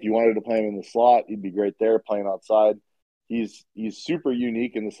positionally. If you wanted to play him in the slot, he'd be great there playing outside. He's super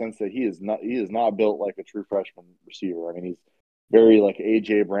unique in the sense that he is not built like a true freshman receiver. I mean, he's very like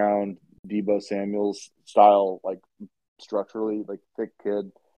AJ Brown, Debo Samuels style, like structurally, like thick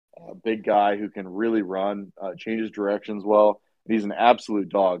kid, big guy who can really run, changes directions well. He's an absolute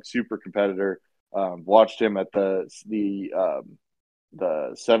dog, super competitor. Watched him at the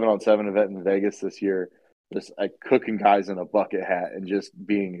 7-on-7 event in Vegas this year, just like cooking guys in a bucket hat and just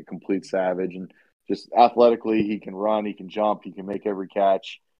being a complete savage. And just athletically, he can run, he can jump, he can make every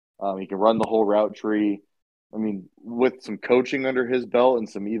catch. He can run the whole route tree. I mean, with some coaching under his belt and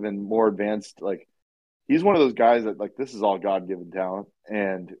some even more advanced, like he's one of those guys that like this is all God given talent,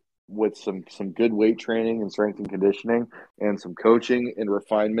 and with some good weight training and strength and conditioning and some coaching and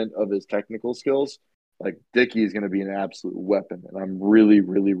refinement of his technical skills, like Dickey is going to be an absolute weapon, and I'm really,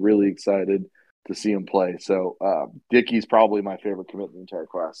 really, really excited to see him play. So Dickey's probably my favorite commit in the entire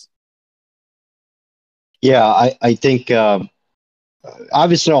class. Yeah, I think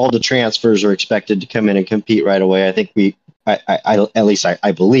obviously all the transfers are expected to come in and compete right away. I think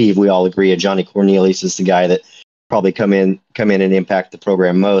I believe we all agree Johnny Cornelius is the guy that probably come in and impact the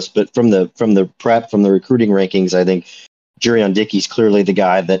program most. But from the recruiting rankings, I think Jurion Dickey's clearly the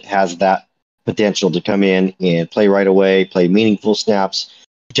guy that has that potential to come in and play right away, play meaningful snaps,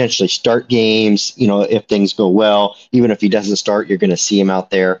 potentially start games, if things go well. Even if he doesn't start, you're going to see him out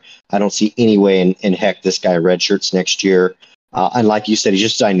there. I don't see any way in heck this guy redshirts next year. And like you said, he's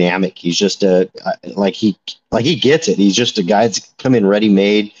just dynamic. He's just he gets it. He's just a guy that's come in ready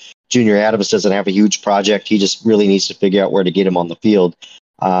made. Junior Adams doesn't have a huge project. He just really needs to figure out where to get him on the field.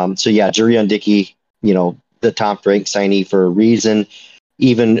 So yeah, Jurion Dickey, the top ranked signee for a reason.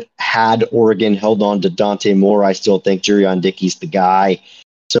 Even had Oregon held on to Dante Moore, I still think Jurion Dickey's the guy.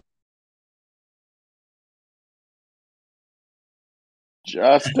 So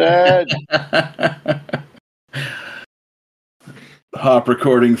Justin. Hop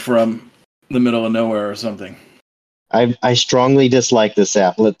recording from the middle of nowhere or something. I strongly dislike this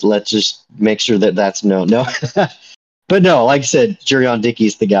app. Let's just make sure that's no. But no, like I said, Jurion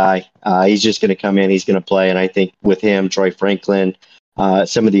Dickey's the guy. He's just going to come in. He's going to play. And I think with him, Troy Franklin,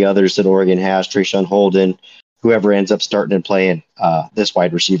 some of the others that Oregon has, Trayshawn Holden, whoever ends up starting and playing, this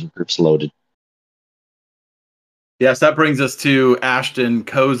wide receiver group's loaded. Yes, that brings us to Ashton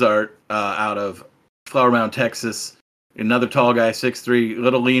Cozart out of Flower Mound, Texas. Another tall guy, 6'3", a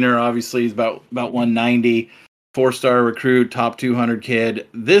little leaner. Obviously, he's about 190. 4-star recruit, top 200 kid.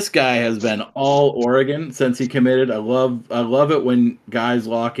 This guy has been all Oregon since he committed. I love it when guys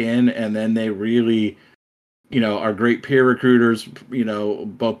lock in and then they really, are great peer recruiters,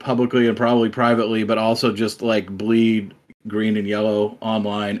 both publicly and probably privately, but also just like bleed green and yellow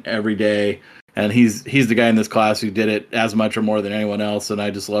online every day. And he's the guy in this class who did it as much or more than anyone else, and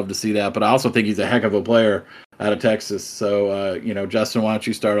I just love to see that. But I also think he's a heck of a player out of Texas. So, Justin, why don't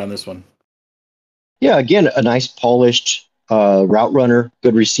you start on this one? Yeah, again, a nice polished route runner,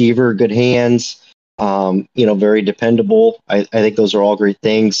 good receiver, good hands, very dependable. I think those are all great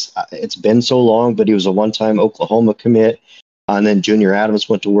things. It's been so long, but he was a one-time Oklahoma commit. And then Junior Adams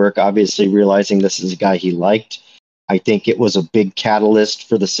went to work, obviously realizing this is a guy he liked. I think it was a big catalyst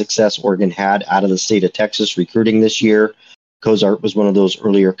for the success Oregon had out of the state of Texas recruiting this year. Cozart was one of those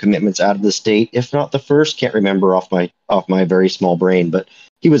earlier commitments out of the state, if not the first. Can't remember off my very small brain, but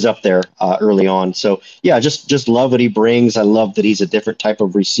he was up there early on. So yeah, just love what he brings. I love that he's a different type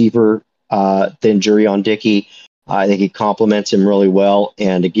of receiver than Jurion Dickey. I think he complements him really well.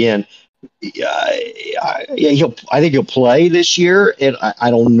 And again, I think he'll play this year. And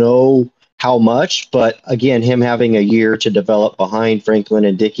I don't know how much, but again, him having a year to develop behind Franklin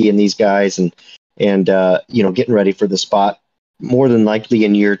and Dickey and these guys, and getting ready for the spot, more than likely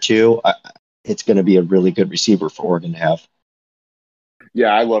in year two, it's going to be a really good receiver for Oregon to have.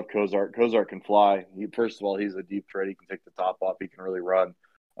 Yeah, I love Cozart. Cozart can fly. First of all, he's a deep threat. He can take the top off. He can really run.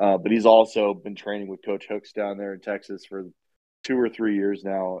 But he's also been training with Coach Hooks down there in Texas for 2 or 3 years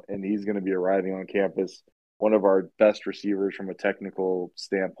now, and he's going to be arriving on campus, one of our best receivers from a technical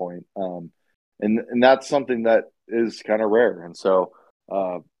standpoint. And that's something that is kind of rare. And so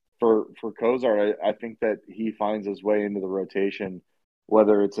for Cozart, I think that he finds his way into the rotation,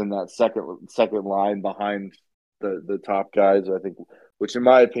 whether it's in that second line behind the top guys, I think, which in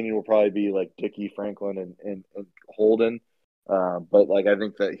my opinion will probably be like Dickey, Franklin, and Holden. But like I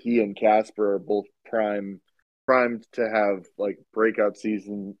think that he and Casper are both primed to have like breakout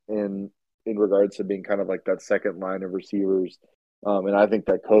season in regards to being kind of like that second line of receivers. And I think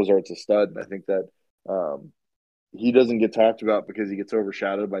that Cozart's a stud. And I think that he doesn't get talked about because he gets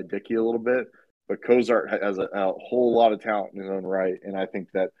overshadowed by Dickey a little bit. But Cozart has a whole lot of talent in his own right. And I think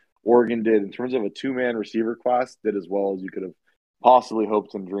that Oregon did, in terms of a 2-man receiver class, did as well as you could have possibly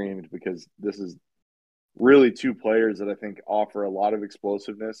hoped and dreamed, because this is really 2 players that I think offer a lot of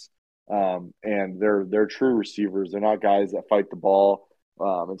explosiveness. And they're true receivers. They're not guys that fight the ball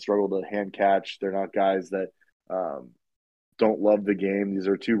and struggle to hand catch. They're not guys that don't love the game. These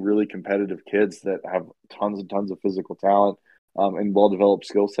are 2 really competitive kids that have tons and tons of physical talent and well-developed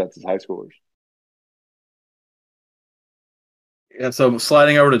skill sets as high schoolers. Yeah, so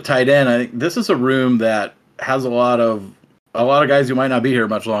sliding over to tight end, I think this is a room that has a lot of guys who might not be here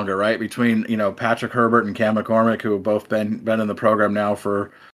much longer, right? Between Patrick Herbert and Cam McCormick, who have both been in the program now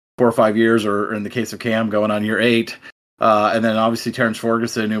for 4 or 5 years, or in the case of Cam, going on year 8. And then obviously Terrence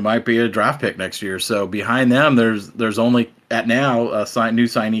Ferguson, who might be a draft pick next year. So behind them, there's only at now a new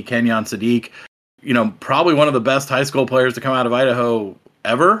signee, Kenyon Sadiq. Probably one of the best high school players to come out of Idaho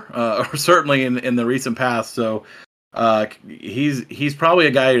ever, or certainly in the recent past. So he's probably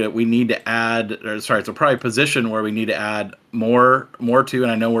a guy that we need to add. It's probably a position where we need to add more to.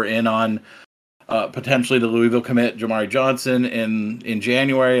 And I know we're in on potentially the Louisville commit Jamari Johnson in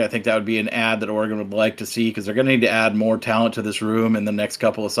January. I think that would be an ad that Oregon would like to see, because they're going to need to add more talent to this room in the next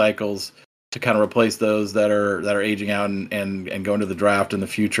couple of cycles to kind of replace those that are aging out and going to the draft in the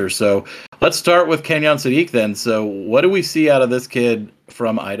future. So let's start with Kenyon Sadiq then. So what do we see out of this kid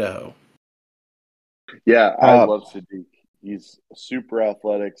from Idaho? Yeah, I love Sadiq. He's super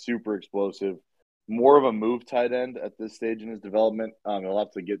athletic, super explosive, more of a move tight end at this stage in his development. He'll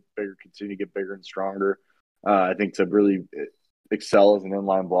have to get bigger, continue to get bigger and stronger, I think, to really excel as an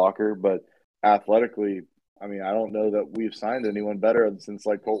inline blocker. But athletically, I mean, I don't know that we've signed anyone better since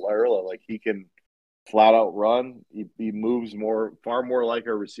like Colt Lyerla. Like, he can flat out run. He moves far more like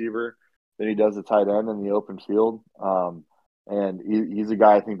a receiver than he does a tight end in the open field. And he's a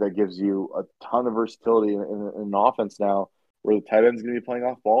guy I think that gives you a ton of versatility in an offense now, where the tight end's going to be playing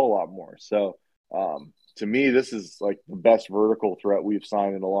off ball a lot more. So to me, this is like the best vertical threat we've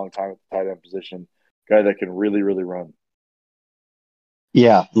signed in a long time at the tight end position. Guy that can really, really run.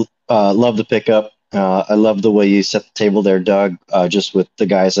 Yeah, love the pickup. I love the way you set the table there, Doug, just with the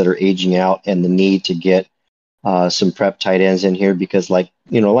guys that are aging out and the need to get some prep tight ends in here, because like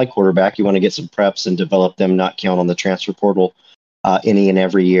quarterback, you want to get some preps and develop them, not count on the transfer portal any and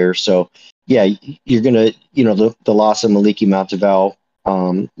every year. So yeah, you're going to, the loss of Maliki Monteval,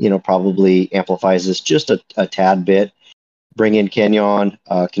 probably amplifies this just a tad bit. bring in Kenyon,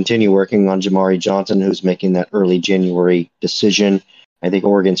 continue working on Jamari Johnson, who's making that early January decision. I think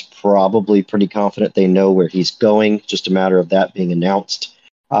Oregon's probably pretty confident they know where he's going. Just a matter of that being announced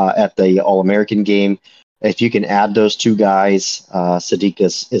at the All-American game. If you can add those two guys, Sadiq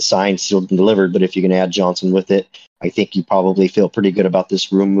is signed, sealed, and delivered. But if you can add Johnson with it, I think you probably feel pretty good about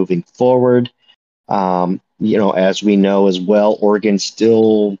this room moving forward. As we know as well, Oregon's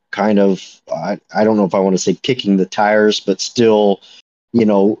still kind of, I don't know if I want to say kicking the tires, but still,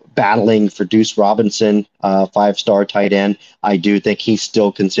 battling for Deuce Robinson, 5-star tight end. I do think he's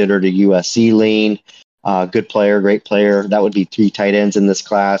still considered a USC lean. Good player, great player. That would be 3 tight ends in this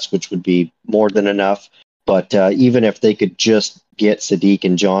class, which would be more than enough. But even if they could just get Sadiq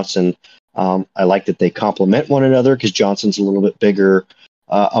and Johnson, I like that they complement one another because Johnson's a little bit bigger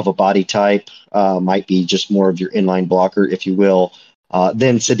of a body type, might be just more of your inline blocker, if you will,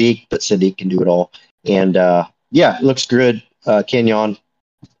 than Sadiq, but Sadiq can do it all. And it looks good. Kenyon,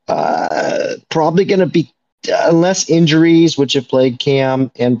 probably going to be, unless injuries, which have plagued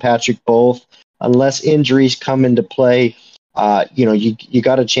Cam and Patrick both, unless injuries come into play, you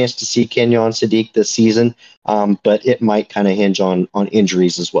got a chance to see Kenyon Sadiq this season, but it might kind of hinge on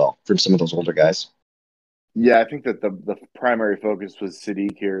injuries as well from some of those older guys. Yeah, I think that the primary focus with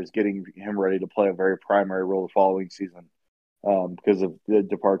Sadiq here is getting him ready to play a very primary role the following season because of the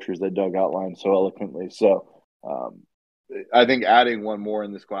departures that Doug outlined so eloquently. So I think adding one more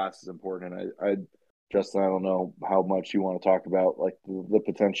in this class is important. Justin, I don't know how much you want to talk about like the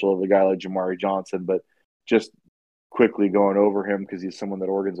potential of a guy like Jamari Johnson, but just quickly going over him because he's someone that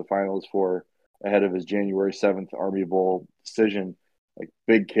Oregon's a finalist for ahead of his January 7th Army Bowl decision. Like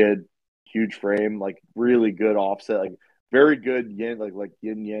big kid, huge frame, like really good offset, like very good yin, like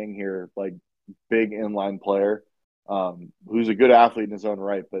yin yang here, like big inline player, who's a good athlete in his own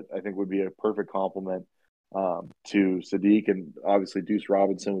right, but I think would be a perfect complement to Sadiq, and obviously Deuce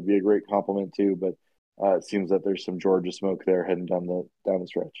Robinson would be a great complement too. But it seems that there's some Georgia smoke there heading down the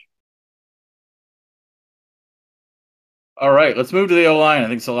stretch. All right, let's move to the O-line. I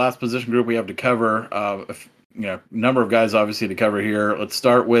think it's the last position group we have to cover. Number of guys obviously to cover here. Let's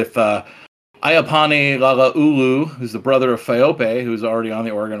start with Ayapani Lalaulu, who's the brother of Faope, who's already on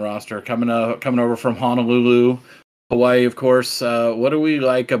the Oregon roster, coming over from Honolulu, Hawaii, of course. What do we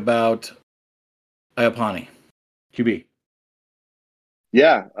like about Ayapani? QB.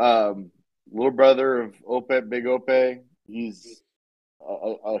 Yeah, little brother of Ope, Big Ope. He's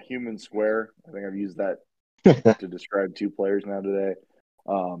a human square. I think I've used that to describe 2 players now today.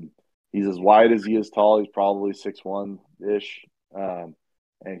 He's as wide as he is tall. He's probably 6'1"-ish. And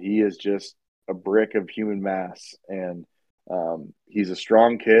he is just a brick of human mass. And he's a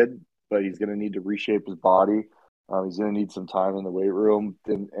strong kid, but he's going to need to reshape his body. He's going to need some time in the weight room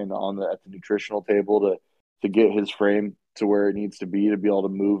and at the nutritional table to get his frame to where it needs to be able to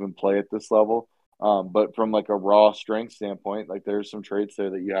move and play at this level. But from like a raw strength standpoint, like there's some traits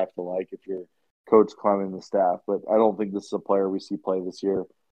there that you have to like if you're Coach Clem and the staff. But I don't think this is a player we see play this year.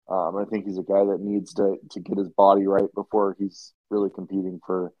 I think he's a guy that needs to get his body right before he's really competing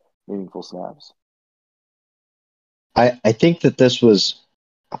for meaningful snaps. I think that this was,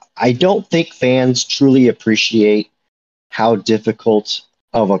 I don't think fans truly appreciate how difficult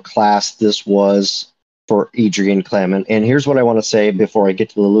of a class this was for Adrian Clem. And here's what I want to say before I get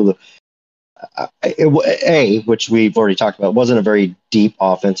to the Lulu. Which we've already talked about, wasn't a very deep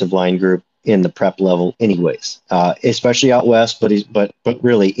offensive line group in the prep level anyways, especially out west, but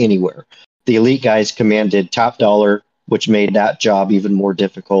really anywhere. The elite guys commanded top dollar, which made that job even more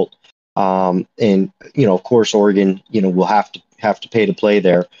difficult. And of course, Oregon, will have to pay to play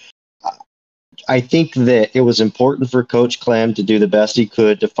there. I think that it was important for Coach Clem to do the best he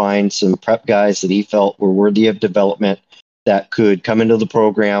could to find some prep guys that he felt were worthy of development that could come into the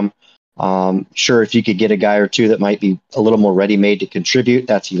program. Sure, if you could get a guy or two that might be a little more ready-made to contribute,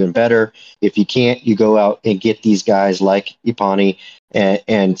 that's even better. If you can't, you go out and get these guys like Ipani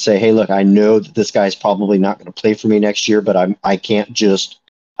and say, hey, look, I know that this guy's probably not going to play for me next year, but I can't just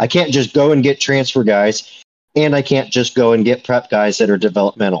go and get transfer guys. And I can't just go and get prep guys that are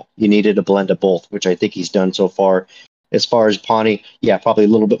developmental. You needed a blend of both, which I think he's done so far. As far as Pawnee, probably a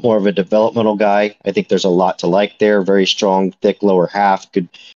little bit more of a developmental guy. I think there's a lot to like there. Very strong, thick lower half. Could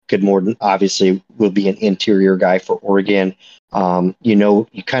more than obviously will be an interior guy for Oregon. You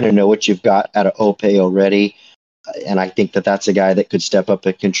kind of know what you've got out of Ope already. And I think that that's a guy that could step up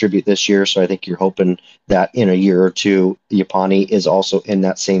and contribute this year. So I think you're hoping that in a year or two, Yapani is also in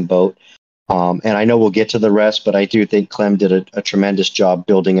that same boat. And I know we'll get to the rest, but I do think Clem did a tremendous job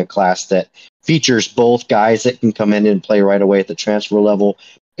building a class that features both guys that can come in and play right away at the transfer level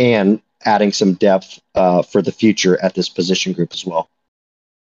and adding some depth for the future at this position group as well.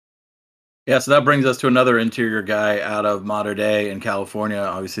 Yeah, so that brings us to another interior guy out of Mater Dei in California,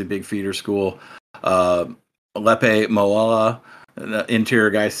 obviously a big feeder school. Lepe Moala, interior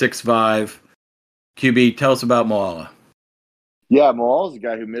guy, 6'5". QB, tell us about Moala. Yeah, Malal is a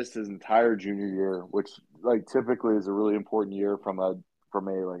guy who missed his entire junior year, which like typically is a really important year from a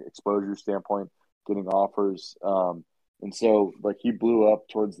like exposure standpoint, getting offers. And so like he blew up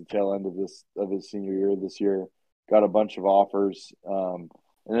towards the tail end of his senior year this year, got a bunch of offers, and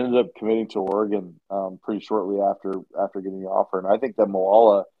ended up committing to Oregon pretty shortly after getting the offer. And I think that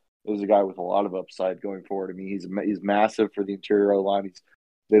Moala is a guy with a lot of upside going forward. I mean, he's massive for the interior line.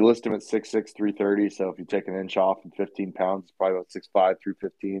 They list him at 6'6", 330. So if you take an inch off and 15 pounds, it's probably about 6'5",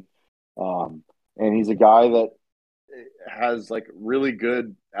 315. And he's a guy that has like really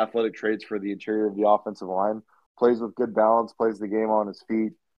good athletic traits for the interior of the offensive line. Plays with good balance, plays the game on his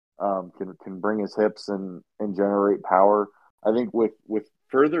feet, can bring his hips and generate power. I think with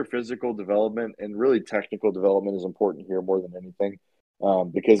further physical development and really technical development is important here more than anything,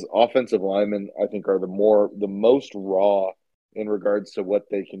 because offensive linemen I think are the most raw in regards to what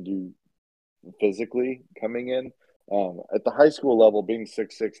they can do physically coming in. At the high school level, being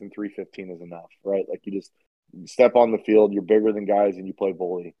 6'6" and 315 is enough, right? Like you just step on the field, you're bigger than guys, and you play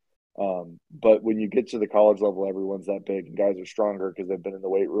bully. But when you get to the college level, everyone's that big, and guys are stronger because they've been in the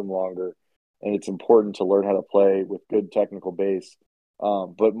weight room longer. And it's important to learn how to play with good technical base.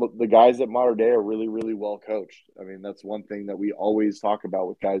 But the guys at Mater Dei are really, really well coached. I mean, that's one thing that we always talk about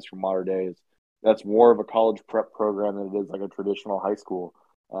with guys from Mater Dei is that's more of a college prep program than it is like a traditional high school.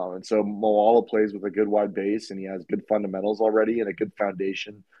 And so Moala plays with a good wide base, and he has good fundamentals already and a good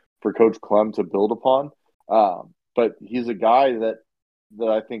foundation for Coach Clem to build upon. But he's a guy that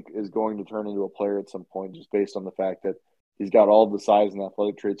I think is going to turn into a player at some point, just based on the fact that he's got all the size and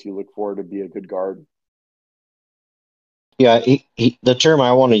athletic traits you look for to be a good guard. Yeah, the term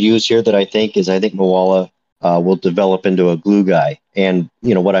I want to use here that I think Moala will develop into a glue guy. And,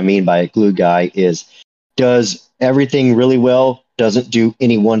 what I mean by a glue guy is does everything really well, doesn't do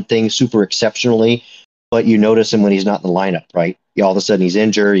any one thing super exceptionally, but you notice him when he's not in the lineup, right? All of a sudden he's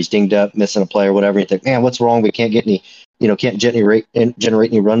injured, he's dinged up, missing a play or whatever. You think, man, what's wrong? We can't get any, can't generate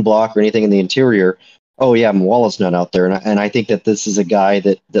any run block or anything in the interior. Oh yeah, Moala's not out there. And I think that this is a guy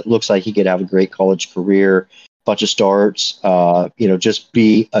that looks like he could have a great college career, bunch of starts, just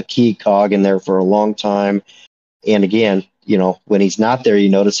be a key cog in there for a long time. And again, when he's not there, you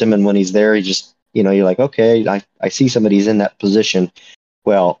notice him. And when he's there, he just, you're like, okay, I see somebody's in that position.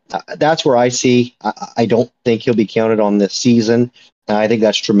 Well, that's where I see. I don't think he'll be counted on this season. I think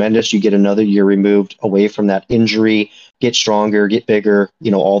that's tremendous. You get another year removed away from that injury, get stronger, get bigger,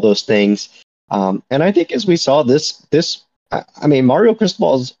 all those things. And I think as we saw Mario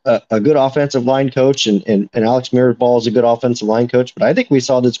Cristobal is a good offensive line coach, and Alex Mirabal is a good offensive line coach. But I think we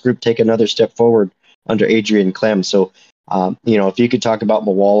saw this group take another step forward under Adrian Clem. So, if you could talk about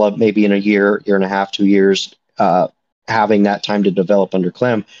Moala maybe in a year and a half, 2 years, having that time to develop under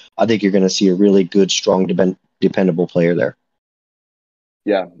Clem, I think you're going to see a really good, strong, dependable player there.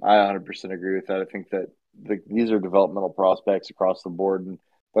 Yeah, I 100% agree with that. I think that these are developmental prospects across the board, and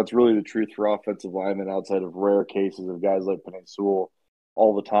that's really the truth for offensive linemen outside of rare cases of guys like Penei Sewell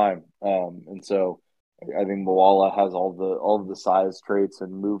all the time. And so I think Moala has all of the size traits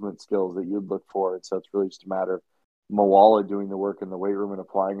and movement skills that you'd look for. And so it's really just a matter of Moala doing the work in the weight room and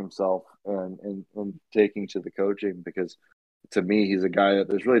applying himself and taking to the coaching, because to me, he's a guy that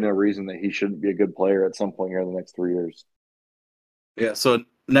there's really no reason that he shouldn't be a good player at some point here in the next 3 years. Yeah, so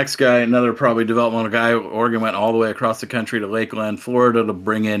next guy, another probably developmental guy. Oregon went all the way across the country to Lakeland, Florida to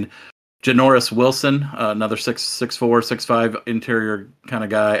bring in Janoris Wilson, another 6'4", 6'5" interior kind of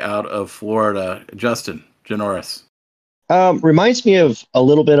guy out of Florida. Justin, Janoris. Reminds me of a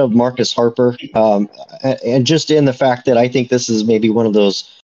little bit of Marcus Harper, and just in the fact that I think this is maybe one of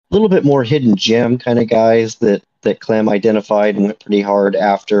those little bit more hidden gem kind of guys that Clem identified and went pretty hard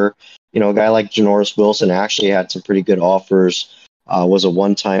after. A guy like Janoris Wilson actually had some pretty good offers. Was a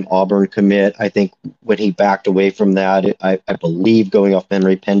one-time Auburn commit. I think when he backed away from that, I believe going off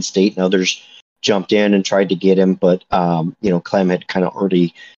memory, Penn State and others jumped in and tried to get him, but Clem had kind of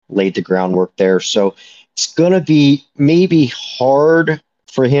already laid the groundwork there. So it's going to be maybe hard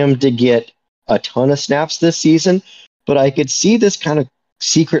for him to get a ton of snaps this season, but I could see this kind of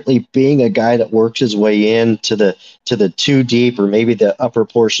secretly being a guy that works his way into the 2 deep or maybe the upper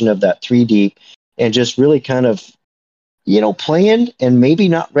portion of that 3 deep and just really kind of playing and maybe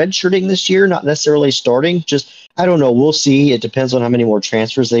not redshirting this year, not necessarily starting. Just, I don't know. We'll see. It depends on how many more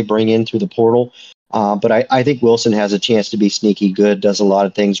transfers they bring in through the portal. But I think Wilson has a chance to be sneaky good, does a lot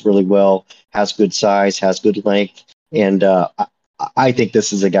of things really well, has good size, has good length, and I think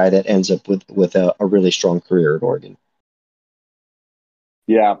this is a guy that ends up with a really strong career at Oregon.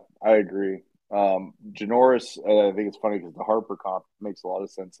 Yeah, I agree. Janoris, I think it's funny because the Harper comp makes a lot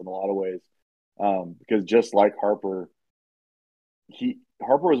of sense in a lot of ways. Because just like Harper,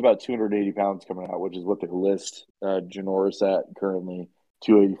 Harper was about 280 pounds coming out, which is what they list Janoris at currently,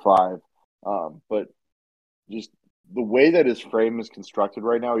 285. But just the way that his frame is constructed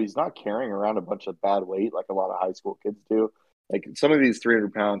right now, he's not carrying around a bunch of bad weight like a lot of high school kids do. Like some of these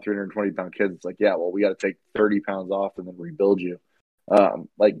 300-pound, 320-pound kids, it's like, yeah, well, we got to take 30 pounds off and then rebuild you.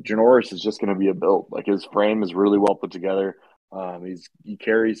 Like Janoris is just going to be a build. Like his frame is really well put together. He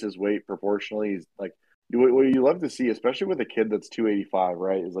carries his weight proportionally. He's like what you love to see, especially with a kid that's 285,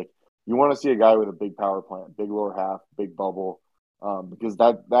 right? Is like you want to see a guy with a big power plant, big lower half, big bubble, because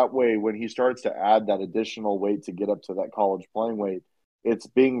that way when he starts to add that additional weight to get up to that college playing weight, it's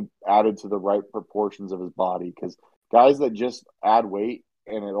being added to the right proportions of his body. Because guys that just add weight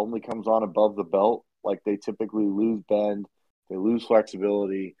and it only comes on above the belt, like they typically lose bend, they lose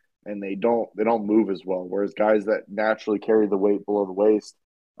flexibility, and they don't move as well. Whereas guys that naturally carry the weight below the waist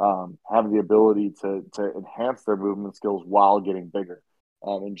have the ability to enhance their movement skills while getting bigger.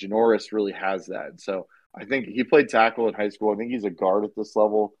 And Janoris really has that. So I think he played tackle in high school. I think he's a guard at this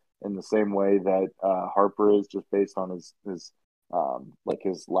level in the same way that Harper is, just based on his like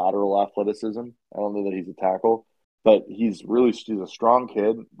his lateral athleticism. I don't know that he's a tackle, but he's a strong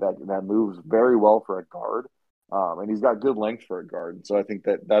kid that moves very well for a guard, and he's got good length for a guard. And so I think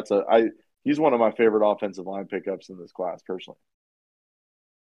he's one of my favorite offensive line pickups in this class personally.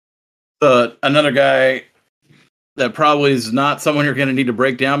 Another guy that probably is not someone you're going to need to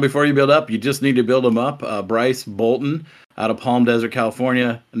break down before you build up. You just need to build him up. Bryce Bolton out of Palm Desert,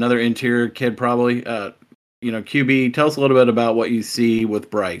 California. Another interior kid, probably. QB, tell us a little bit about what you see with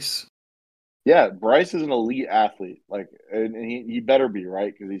Bryce. Yeah, Bryce is an elite athlete. And he better be,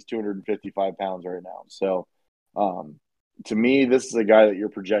 right? Because he's 255 pounds right now. So, to me, this is a guy that you're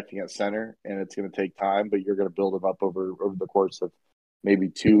projecting at center, and it's going to take time, but you're going to build him up over the course of maybe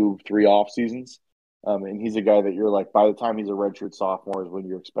 2-3 off seasons. And he's a guy that you're like, by the time he's a redshirt sophomore is when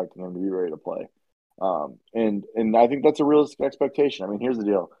you're expecting him to be ready to play. And I think that's a realistic expectation. I mean, here's the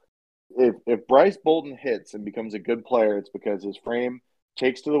deal. If Bryce Bolton hits and becomes a good player, it's because his frame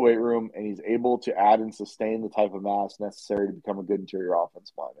takes to the weight room and he's able to add and sustain the type of mass necessary to become a good interior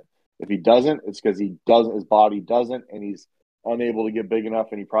offensive lineman. If he doesn't, it's because his body doesn't, and he's unable to get big enough,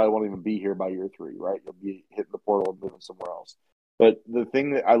 and he probably won't even be here by year 3, right? He'll be hitting the portal and moving somewhere else. But the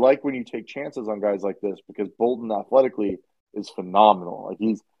thing that I like when you take chances on guys like this, because Bolton athletically is phenomenal.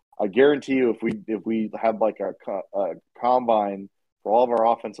 I guarantee you, if we had like a combine for all of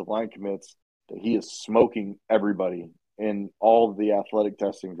our offensive line commits, that he is smoking everybody in all of the athletic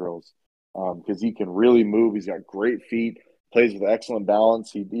testing drills, because he can really move. He's got great feet, plays with excellent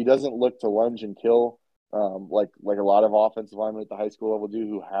balance. He doesn't look to lunge and kill like a lot of offensive linemen at the high school level do,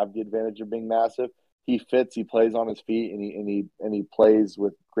 who have the advantage of being massive. He fits, he plays on his feet, and he plays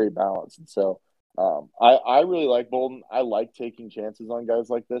with great balance. And so I really like Bolden. I like taking chances on guys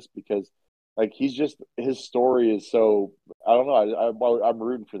like this because like his story is so, I don't know. I'm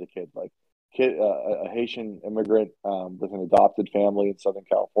rooting for the kid. Like a Haitian immigrant with an adopted family in Southern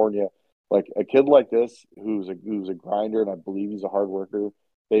California. Like a kid like this who's a grinder, and I believe he's a hard worker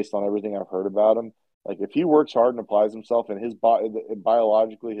based on everything I've heard about him. Like if he works hard and applies himself, and his body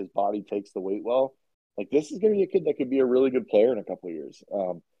biologically his body takes the weight well, like this is going to be a kid that could be a really good player in a couple of years.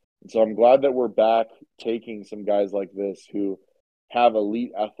 And so I'm glad that we're back taking some guys like this who have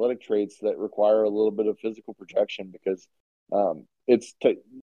elite athletic traits that require a little bit of physical projection, because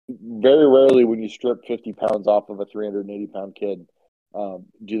very rarely when you strip 50 pounds off of a 380-pound kid,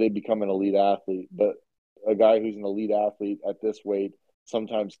 do they become an elite athlete. But a guy who's an elite athlete at this weight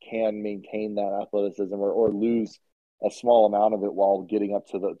sometimes can maintain that athleticism or lose a small amount of it while getting up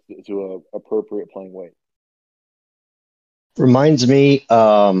to a appropriate playing weight. Reminds me,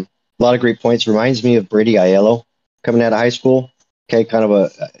 a lot of great points. Reminds me of Brady Aiello coming out of high school. Okay,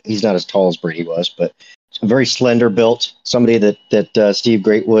 he's not as tall as Brady was, but a very slender built, somebody that Steve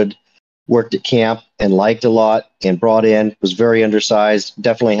Greatwood worked at camp and liked a lot and brought in, was very undersized,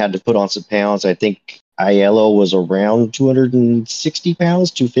 definitely had to put on some pounds. I think Aiello was around 260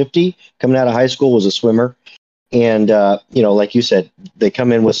 pounds, 250, coming out of high school, was a swimmer. And, like you said, they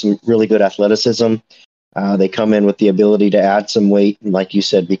come in with some really good athleticism. They come in with the ability to add some weight, and like you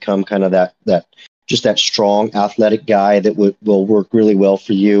said, become kind of that strong athletic guy that will work really well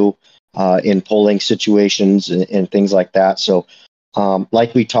for you in polling situations and things like that. So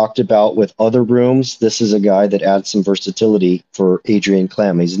Like we talked about with other rooms, this is a guy that adds some versatility for Adrian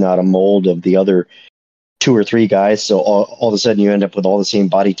Clem. He's not a mold of the other two or three guys. So all of a sudden you end up with all the same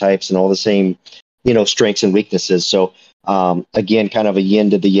body types and all the same, strengths and weaknesses. So again, kind of a yin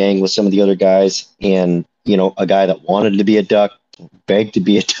to the yang with some of the other guys, and a guy that wanted to be a Duck, begged to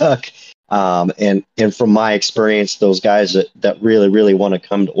be a Duck. And from my experience, those guys that really, really want to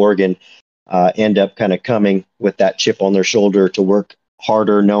come to Oregon end up kind of coming with that chip on their shoulder to work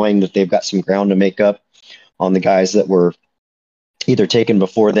harder, knowing that they've got some ground to make up on the guys that were either taken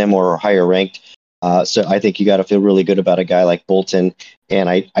before them or higher ranked. So I think you got to feel really good about a guy like Bolton. And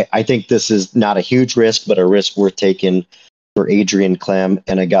I think this is not a huge risk, but a risk worth taking for Adrian Clem,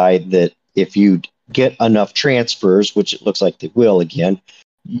 and a guy that if you get enough transfers, which it looks like they will again,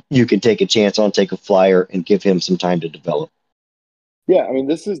 you can take a chance on, take a flyer, and give him some time to develop. Yeah, I mean,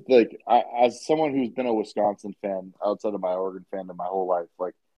 this is like, as someone who's been a Wisconsin fan outside of my Oregon fandom my whole life,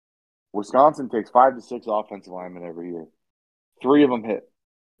 like Wisconsin takes 5 to 6 offensive linemen every year. 3 of them hit,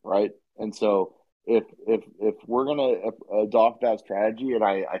 right? And so if we're gonna adopt that strategy, and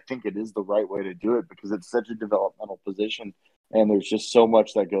I think it is the right way to do it because it's such a developmental position, and there's just so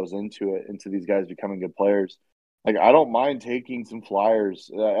much that goes into it, into these guys becoming good players. Like I don't mind taking some flyers.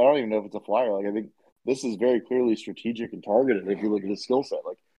 I don't even know if it's a flyer. Like I think this is very clearly strategic and targeted. If you look at his skill set,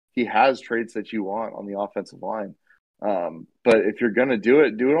 like he has traits that you want on the offensive line. But if you're gonna do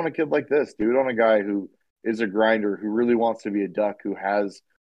it on a kid like this. Do it on a guy who is a grinder, who really wants to be a Duck, who has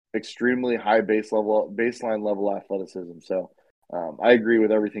extremely high baseline level athleticism. So I agree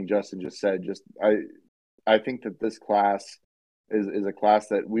with everything Justin just said. I think that this class is a class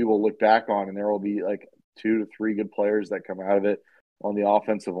that we will look back on, and there will be like 2 to 3 good players that come out of it on the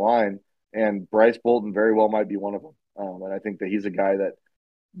offensive line. And Bryce Bolton very well might be one of them. And I think that he's a guy that,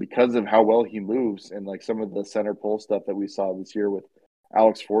 because of how well he moves and like some of the center pull stuff that we saw this year with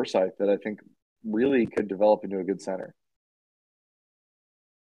Alex Forsyth, that I think really could develop into a good center.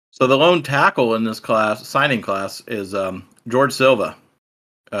 So the lone tackle in this signing class, is George Silva,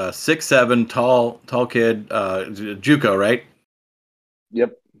 6'7", tall kid, JUCO, right?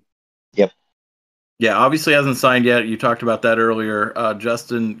 Yep. Yeah, obviously hasn't signed yet. You talked about that earlier.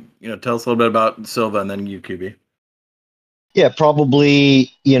 Justin, tell us a little bit about Silva, and then you, QB. Yeah,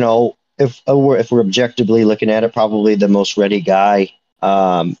 probably, if we're objectively looking at it, probably the most ready guy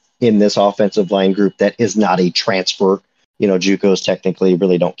in this offensive line group that is not a transfer. JUCOs technically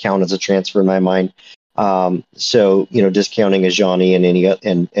really don't count as a transfer in my mind. So, discounting Ajani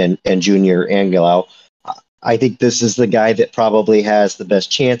and and Junior Angelau, I think this is the guy that probably has the best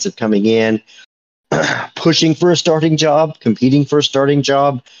chance of coming in, pushing for a starting job, competing for a starting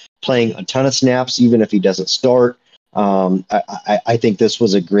job, playing a ton of snaps, even if he doesn't start. I think this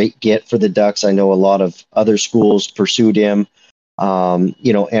was a great get for the Ducks. I know a lot of other schools pursued him,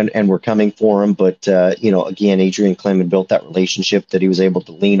 and were coming for him. But, again, Adrian Clem had built that relationship that he was able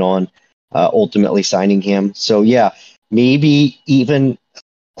to lean on, ultimately signing him. So, yeah, maybe even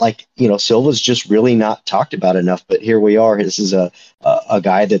Silva's just really not talked about enough, but here we are. This is a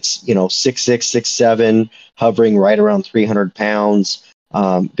guy that's, 6'6", 6'7", hovering right around 300 pounds.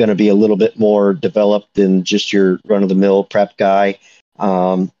 Going to be a little bit more developed than just your run-of-the-mill prep guy.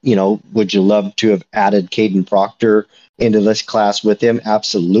 Would you love to have added Caden Proctor into this class with him?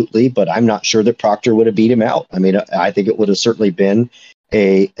 Absolutely, but I'm not sure that Proctor would have beat him out. I mean, I think it would have certainly been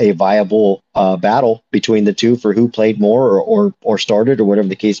a viable battle between the two for who played more or started or whatever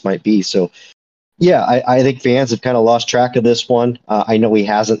the case might be. So, yeah, I think fans have kind of lost track of this one. I know he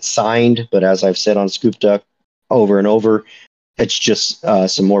hasn't signed, but as I've said on Scoop Duck over and over, it's just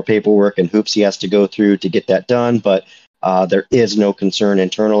some more paperwork and hoops he has to go through to get that done. But there is no concern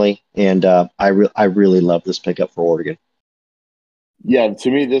internally, and I really love this pickup for Oregon. Yeah, to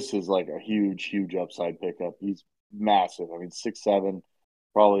me, this is like a huge upside pickup. He's massive. I mean, 6'7",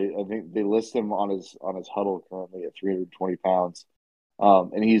 probably. I think they list him on his huddle currently at 320 pounds,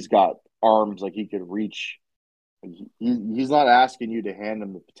 and he's got arms like he could reach. He's not asking you to hand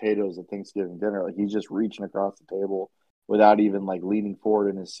him the potatoes at Thanksgiving dinner. Like he's just reaching across the table without even like leaning forward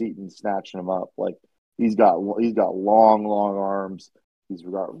in his seat and snatching him up. Like he's got long arms. He's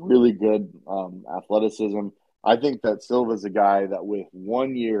got really good athleticism. I think that Silva's a guy that with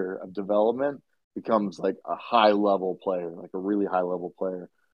 1 year of development becomes like a high level player, like a really high level player.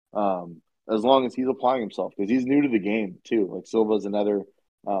 As long as he's applying himself, because he's new to the game too. Like Silva's another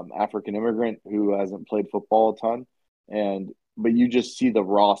African immigrant who hasn't played football a ton, but you just see the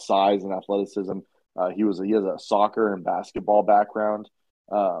raw size and athleticism. He has a soccer and basketball background,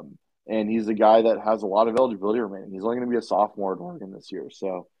 and he's a guy that has a lot of eligibility remaining. He's only going to be a sophomore at Oregon this year,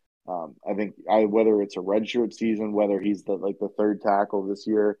 so I think whether it's a redshirt season, whether he's the third tackle this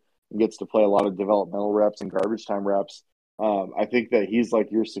year and gets to play a lot of developmental reps and garbage time reps, I think that he's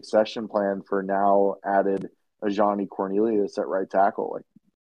like your succession plan for now added Ajani Cornelius at right tackle. Like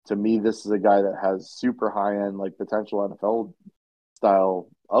to me, this is a guy that has super high end like potential NFL style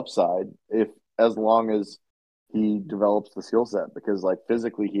upside if as long as he develops the skill set because like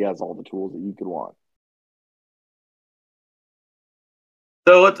physically he has all the tools that you could want.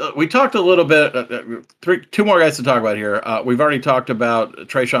 So we talked a little bit. Two more guys to talk about here. We've already talked about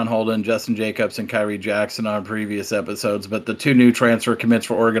Trayshawn Holden, Justin Jacobs, and Kyrie Jackson on previous episodes, but the two new transfer commits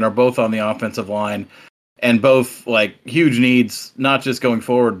for Oregon are both on the offensive line, and both like huge needs, not just going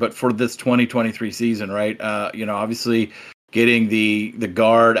forward, but for this 2023 season, right? Obviously getting the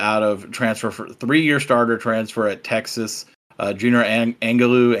guard out of transfer for 3-year starter transfer at Texas, Junior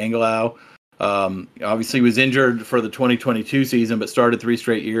Angelau. Obviously was injured for the 2022 season, but started 3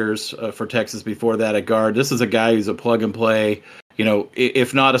 straight years for Texas before that at guard. This is a guy who's a plug and play,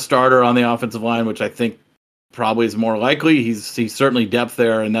 if not a starter on the offensive line, which I think probably is more likely. He's certainly depth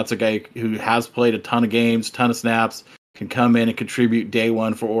there, and that's a guy who has played a ton of games, ton of snaps, can come in and contribute day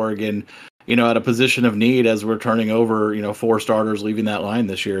one for Oregon, at a position of need as we're turning over, 4 starters leaving that line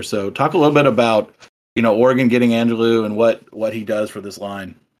this year. So talk a little bit about, Oregon getting Angelou and what he does for this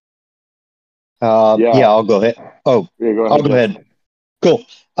line. Yeah, I'll go ahead. Oh, Yeah, go ahead, I'll go ahead. Cool.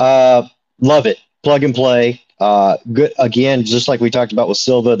 Love it. Plug and play. Good. Again, just like we talked about with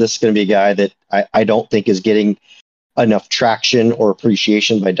Silva, this is going to be a guy that I don't think is getting enough traction or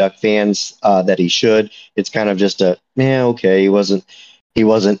appreciation by Duck fans that he should. It's kind of just okay. He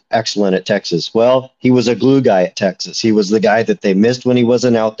wasn't excellent at Texas. Well, he was a glue guy at Texas. He was the guy that they missed when he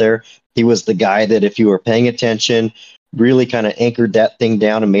wasn't out there. He was the guy that if you were paying attention, really kind of anchored that thing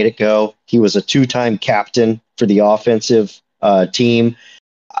down and made it go. He was a 2-time captain for the offensive team.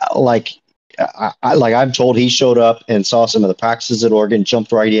 I'm told he showed up and saw some of the practices at Oregon,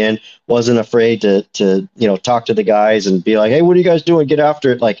 jumped right in, wasn't afraid to talk to the guys and be like, hey, what are you guys doing? Get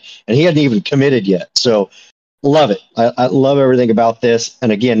after it. And he hadn't even committed yet. So love it. I love everything about this.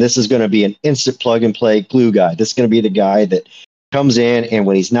 And again, this is going to be an instant plug and play glue guy. This is going to be the guy that comes in, and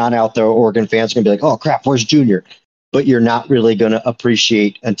when he's not out there, Oregon fans are going to be like, oh crap, where's Junior? But you're not really going to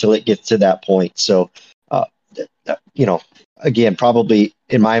appreciate until it gets to that point. So, again, probably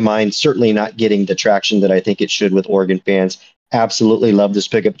in my mind, certainly not getting the traction that I think it should with Oregon fans. Absolutely love this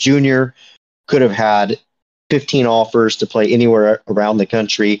pickup. Junior could have had 15 offers to play anywhere around the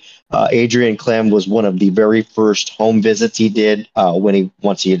country. Adrian Clem was one of the very first home visits he did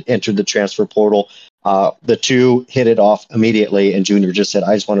once he had entered the transfer portal. The two hit it off immediately, and Junior just said,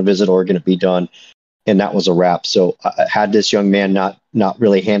 I just want to visit Oregon and be done. And that was a wrap. So had this young man not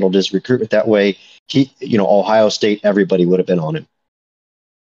really handled his recruitment that way, Ohio State, everybody would have been on him.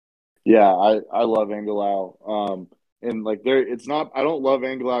 Yeah, I love Angelau. And it's not. I don't love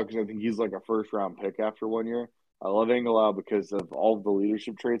Angelau because I think he's like a first round pick after 1 year. I love Angelau because of all of the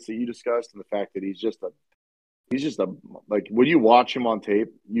leadership traits that you discussed and the fact that he's just like when you watch him on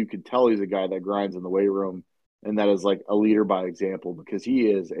tape, you could tell he's a guy that grinds in the weight room and that is like a leader by example because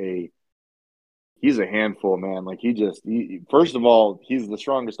he's a handful, man. Like first of all, he's the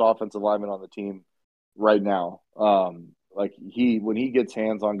strongest offensive lineman on the team right now. When he gets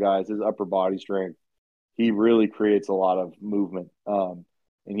hands on guys, his upper body strength, he really creates a lot of movement.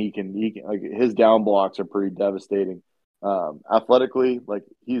 And he can like his down blocks are pretty devastating. Athletically, like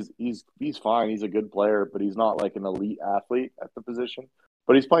he's fine. He's a good player, but he's not like an elite athlete at the position.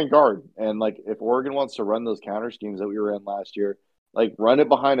 But he's playing guard, and like if Oregon wants to run those counter schemes that we were in last year, like run it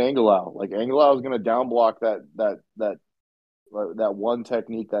behind Angelau. Like Angelau is going to down block that one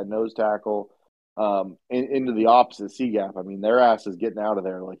technique, that nose tackle, into the opposite C gap. I mean, their ass is getting out of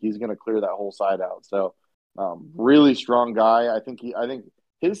there. Like he's going to clear that whole side out. So, really strong guy. I think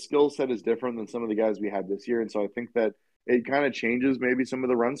his skill set is different than some of the guys we had this year, and so I think that it kind of changes maybe some of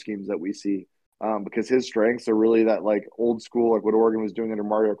the run schemes that we see. Because his strengths are really that like old school, like what Oregon was doing under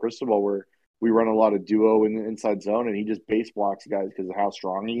Mario Cristobal, where we run a lot of duo in the inside zone, and he just base blocks guys because of how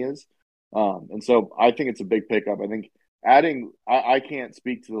strong he is. And so I think it's a big pickup. I think I can't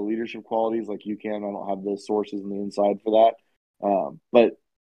speak to the leadership qualities like you can. I don't have those sources on the inside for that. But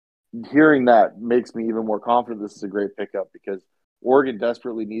hearing that makes me even more confident this is a great pickup because Oregon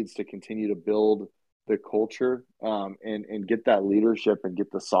desperately needs to continue to build the culture and get that leadership and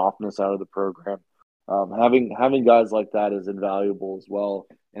get the softness out of the program. Having guys like that is invaluable as well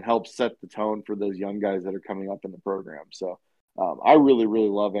and helps set the tone for those young guys that are coming up in the program. So I really, really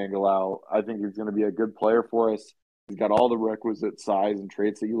love Angelau. I think he's going to be a good player for us. He's got all the requisite size and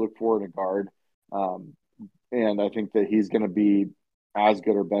traits that you look for in a guard. And I think that he's going to be as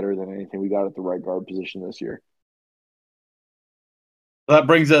good or better than anything we got at the right guard position this year. That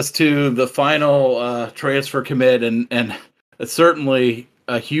brings us to the final transfer commit, and it's certainly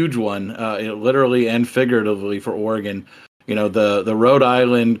a huge one, literally and figuratively for Oregon. The Rhode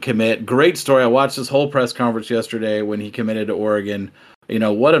Island commit, great story. I watched this whole press conference yesterday when he committed to Oregon.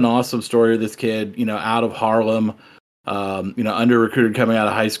 What an awesome story of this kid, out of Harlem, under recruited coming out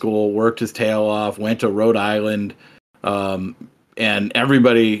of high school, worked his tail off, went to Rhode Island. And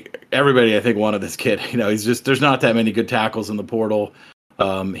everybody, I think, wanted this kid. There's not that many good tackles in the portal.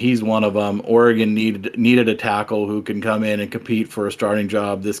 He's one of them. Oregon needed a tackle who can come in and compete for a starting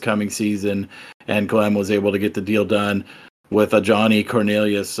job this coming season, and Clem was able to get the deal done with Johnny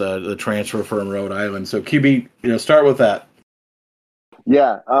Cornelius, the transfer from Rhode Island. So QB, start with that.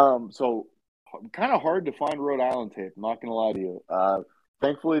 Yeah. So kind of hard to find Rhode Island tape. I'm not going to lie to you.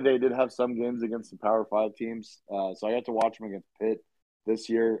 Thankfully, they did have some games against the Power 5 teams. So I got to watch them against Pitt this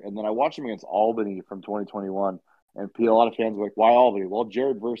year, and then I watched them against Albany from 2021. And a lot of fans were like, why Albany? Well,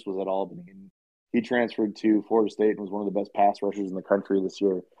 Jared Verse was at Albany, and he transferred to Florida State and was one of the best pass rushers in the country this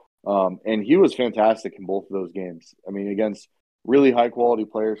year. And he was fantastic in both of those games. I mean, against really high-quality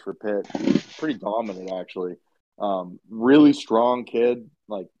players for Pitt, pretty dominant, actually. Really strong kid.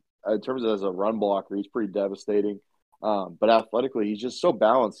 Like, in terms of as a run blocker, he's pretty devastating. But athletically, he's just so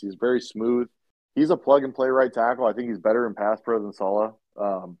balanced. He's very smooth. He's a plug-and-play right tackle. I think he's better in pass pro than Sala.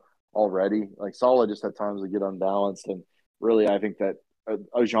 Already. Like Sala just had times to get unbalanced, and really I think that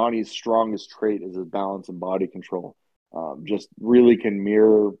Ajani's strongest trait is his balance and body control. Just really can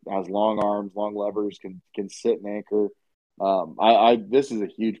mirror, has long arms, long levers, can sit and anchor. This is a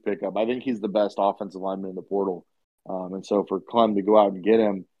huge pickup. I think he's the best offensive lineman in the portal. And so for Clem to go out and get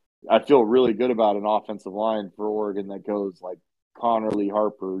him, I feel really good about an offensive line for Oregon that goes like Connerly,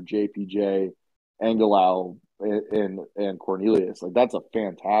 Harper, JPJ, Angelau, and Cornelius. Like that's a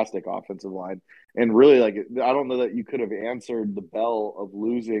fantastic offensive line. And really, like I don't know that you could have answered the bell of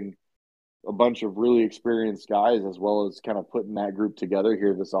losing a bunch of really experienced guys as well as kind of putting that group together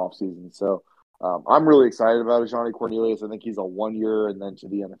here this offseason. So I'm really excited about Johnny Cornelius. I think he's a 1 year and then to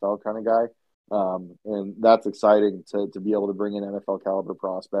the NFL kind of guy. And that's exciting to be able to bring in NFL caliber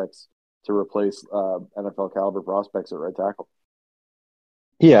prospects to replace NFL caliber prospects at right tackle.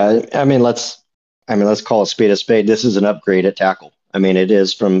 Yeah, I mean, let's call a spade a spade. This is an upgrade at tackle. I mean, it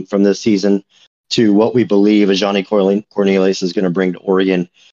is from this season to what we believe Johnny Cornelius is going to bring to Oregon.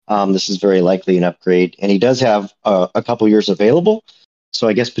 This is very likely an upgrade, and he does have a couple years available. So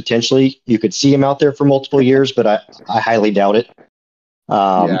I guess potentially you could see him out there for multiple years, but I highly doubt it.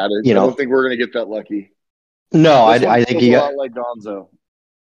 I don't think we're going to get that lucky. No, I think he got like Gonzo.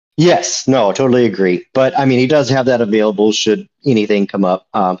 Yes, no, totally agree. But I mean, he does have that available should anything come up.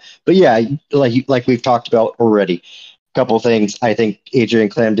 But yeah, like we've talked about already, a couple of things. I think Adrian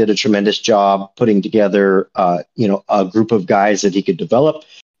Clem did a tremendous job putting together, a group of guys that he could develop,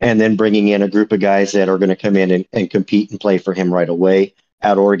 and then bringing in a group of guys that are going to come in and compete and play for him right away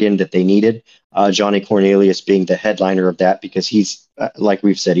at Oregon that they needed. Johnny Cornelius being the headliner of that because he's, like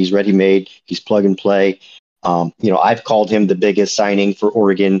we've said, he's ready-made. He's plug and play. I've called him the biggest signing for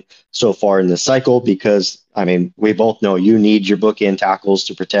Oregon so far in this cycle because, I mean, we both know you need your bookend tackles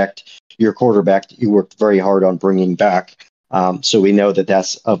to protect your quarterback that you worked very hard on bringing back. So we know that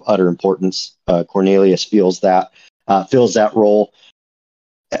that's of utter importance. Cornelius fills that role.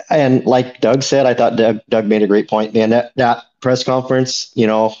 And like Doug said, I thought Doug made a great point, man. That press conference,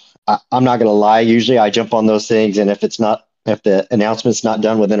 I'm not going to lie. Usually I jump on those things, and if the announcement's not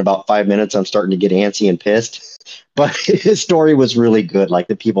done within about 5 minutes, I'm starting to get antsy and pissed. But his story was really good. Like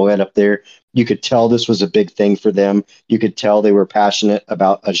the people went up there, you could tell this was a big thing for them. You could tell they were passionate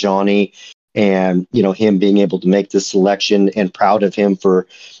about Ajani and, him being able to make this selection and proud of him for,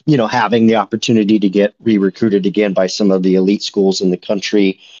 having the opportunity to get re-recruited again by some of the elite schools in the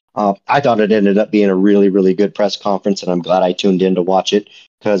country. I thought it ended up being a really, really good press conference, and I'm glad I tuned in to watch it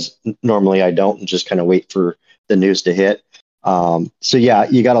because normally I don't and just kind of wait for the news to hit. So yeah,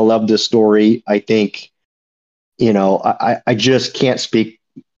 you got to love this story. I think, I just can't speak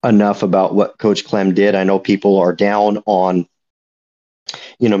enough about what Coach Clem did. I know people are down on,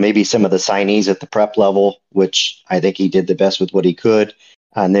 maybe some of the signees at the prep level, which I think he did the best with what he could.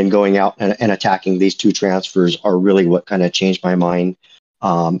 And then going out and attacking these two transfers are really what kind of changed my mind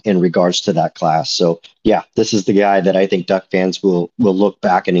in regards to that class. So yeah, this is the guy that I think Duck fans will look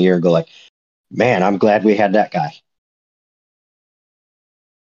back in a year and go like, man, I'm glad we had that guy.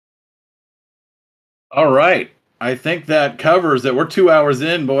 All right. I think that covers it. We're 2 hours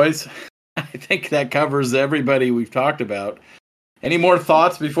in, boys. I think that covers everybody we've talked about. Any more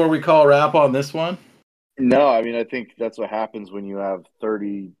thoughts before we call a wrap on this one? No, I mean, I think that's what happens when you have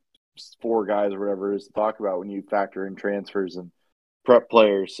 34 guys or whatever it is to talk about when you factor in transfers and prep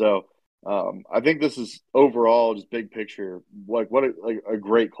players. So I think this is overall just big picture, like a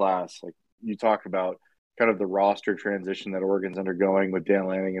great class. Like you talk about kind of the roster transition that Oregon's undergoing with Dan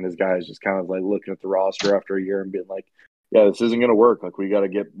Lanning and his guys just kind of like looking at the roster after a year and being like, yeah, this isn't going to work. Like we got to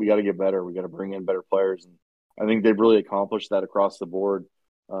get better. We got to bring in better players. And I think they've really accomplished that across the board.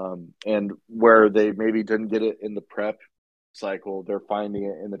 And where they maybe didn't get it in the prep cycle, they're finding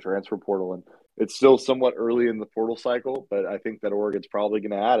it in the transfer portal. And it's still somewhat early in the portal cycle, but I think that Oregon's probably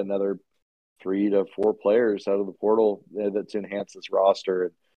going to add another 3 to 4 players out of the portal to enhance this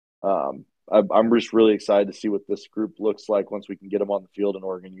roster. I'm just really excited to see what this group looks like once we can get them on the field in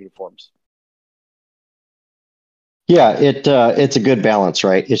Oregon uniforms. Yeah, it's a good balance,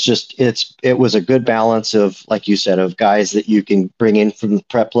 right? It was a good balance of, like you said, of guys that you can bring in from the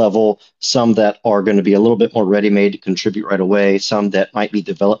prep level, some that are going to be a little bit more ready-made to contribute right away, some that might be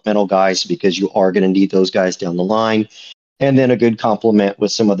developmental guys because you are going to need those guys down the line, and then a good complement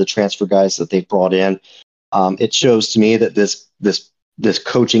with some of the transfer guys that they brought in. It shows to me that this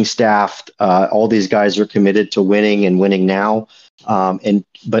coaching staff, all these guys are committed to winning and winning now, and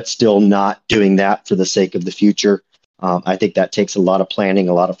but still not doing that for the sake of the future. I think that takes a lot of planning,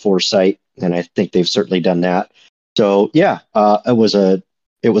 a lot of foresight, and I think they've certainly done that. So yeah, it was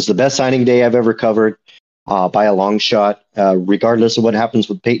the best signing day I've ever covered by a long shot. Regardless of what happens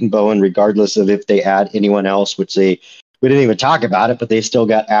with Peyton Bowen, regardless of if they add anyone else, which we didn't even talk about it, but they still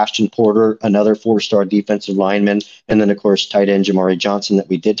got Ashton Porter, another 4-star defensive lineman, and then of course tight end Jamari Johnson that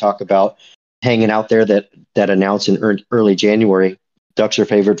we did talk about hanging out there that announced in early January. Ducks are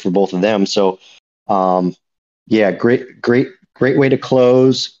favored for both of them. So yeah, great way to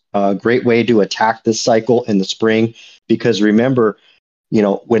close. Great way to attack this cycle in the spring. Because remember,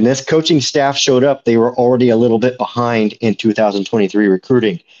 when this coaching staff showed up, they were already a little bit behind in 2023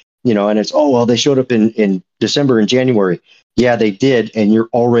 recruiting. And it's, oh, well, they showed up in December and January. Yeah, they did. And you're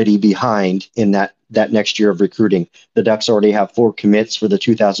already behind in that next year of recruiting. The Ducks already have 4 commits for the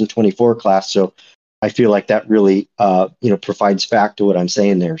 2024 class. So I feel like that really, provides fact to what I'm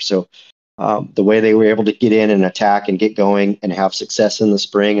saying there. So the way they were able to get in and attack and get going and have success in the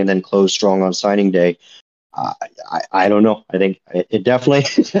spring and then close strong on signing day. I don't know. I think it definitely,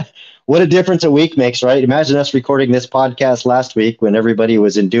 what a difference a week makes, right? Imagine us recording this podcast last week when everybody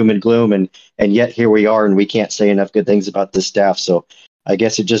was in doom and gloom, and yet here we are, and we can't say enough good things about this staff. So I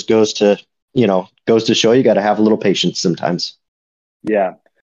guess it just goes to show you got to have a little patience sometimes. Yeah.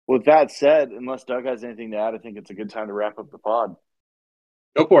 With that said, unless Doug has anything to add, I think it's a good time to wrap up the pod.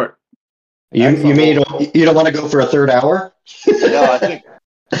 Go for it. You don't want to go for a third hour? No, I think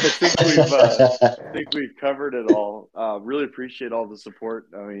we've covered it all. Really appreciate all the support.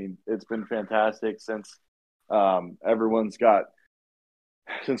 I mean, it's been fantastic since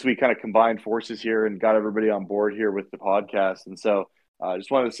since we kind of combined forces here and got everybody on board here with the podcast. And so I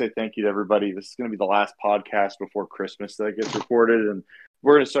just wanted to say thank you to everybody. This is going to be the last podcast before Christmas that gets recorded, and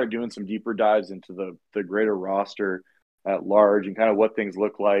we're going to start doing some deeper dives into the greater roster at large and kind of what things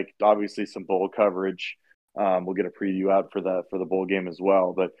look like. Obviously, some bowl coverage. We'll get a preview out for the bowl game as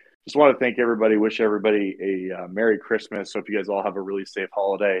well. But just want to thank everybody. Wish everybody a Merry Christmas. Hope you guys all have a really safe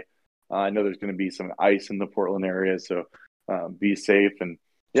holiday. I know there's going to be some ice in the Portland area, so be safe and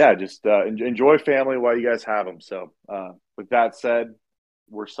yeah, just enjoy family while you guys have them. So with that said,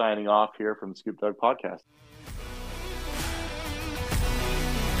 we're signing off here from the Scoop Dog Podcast.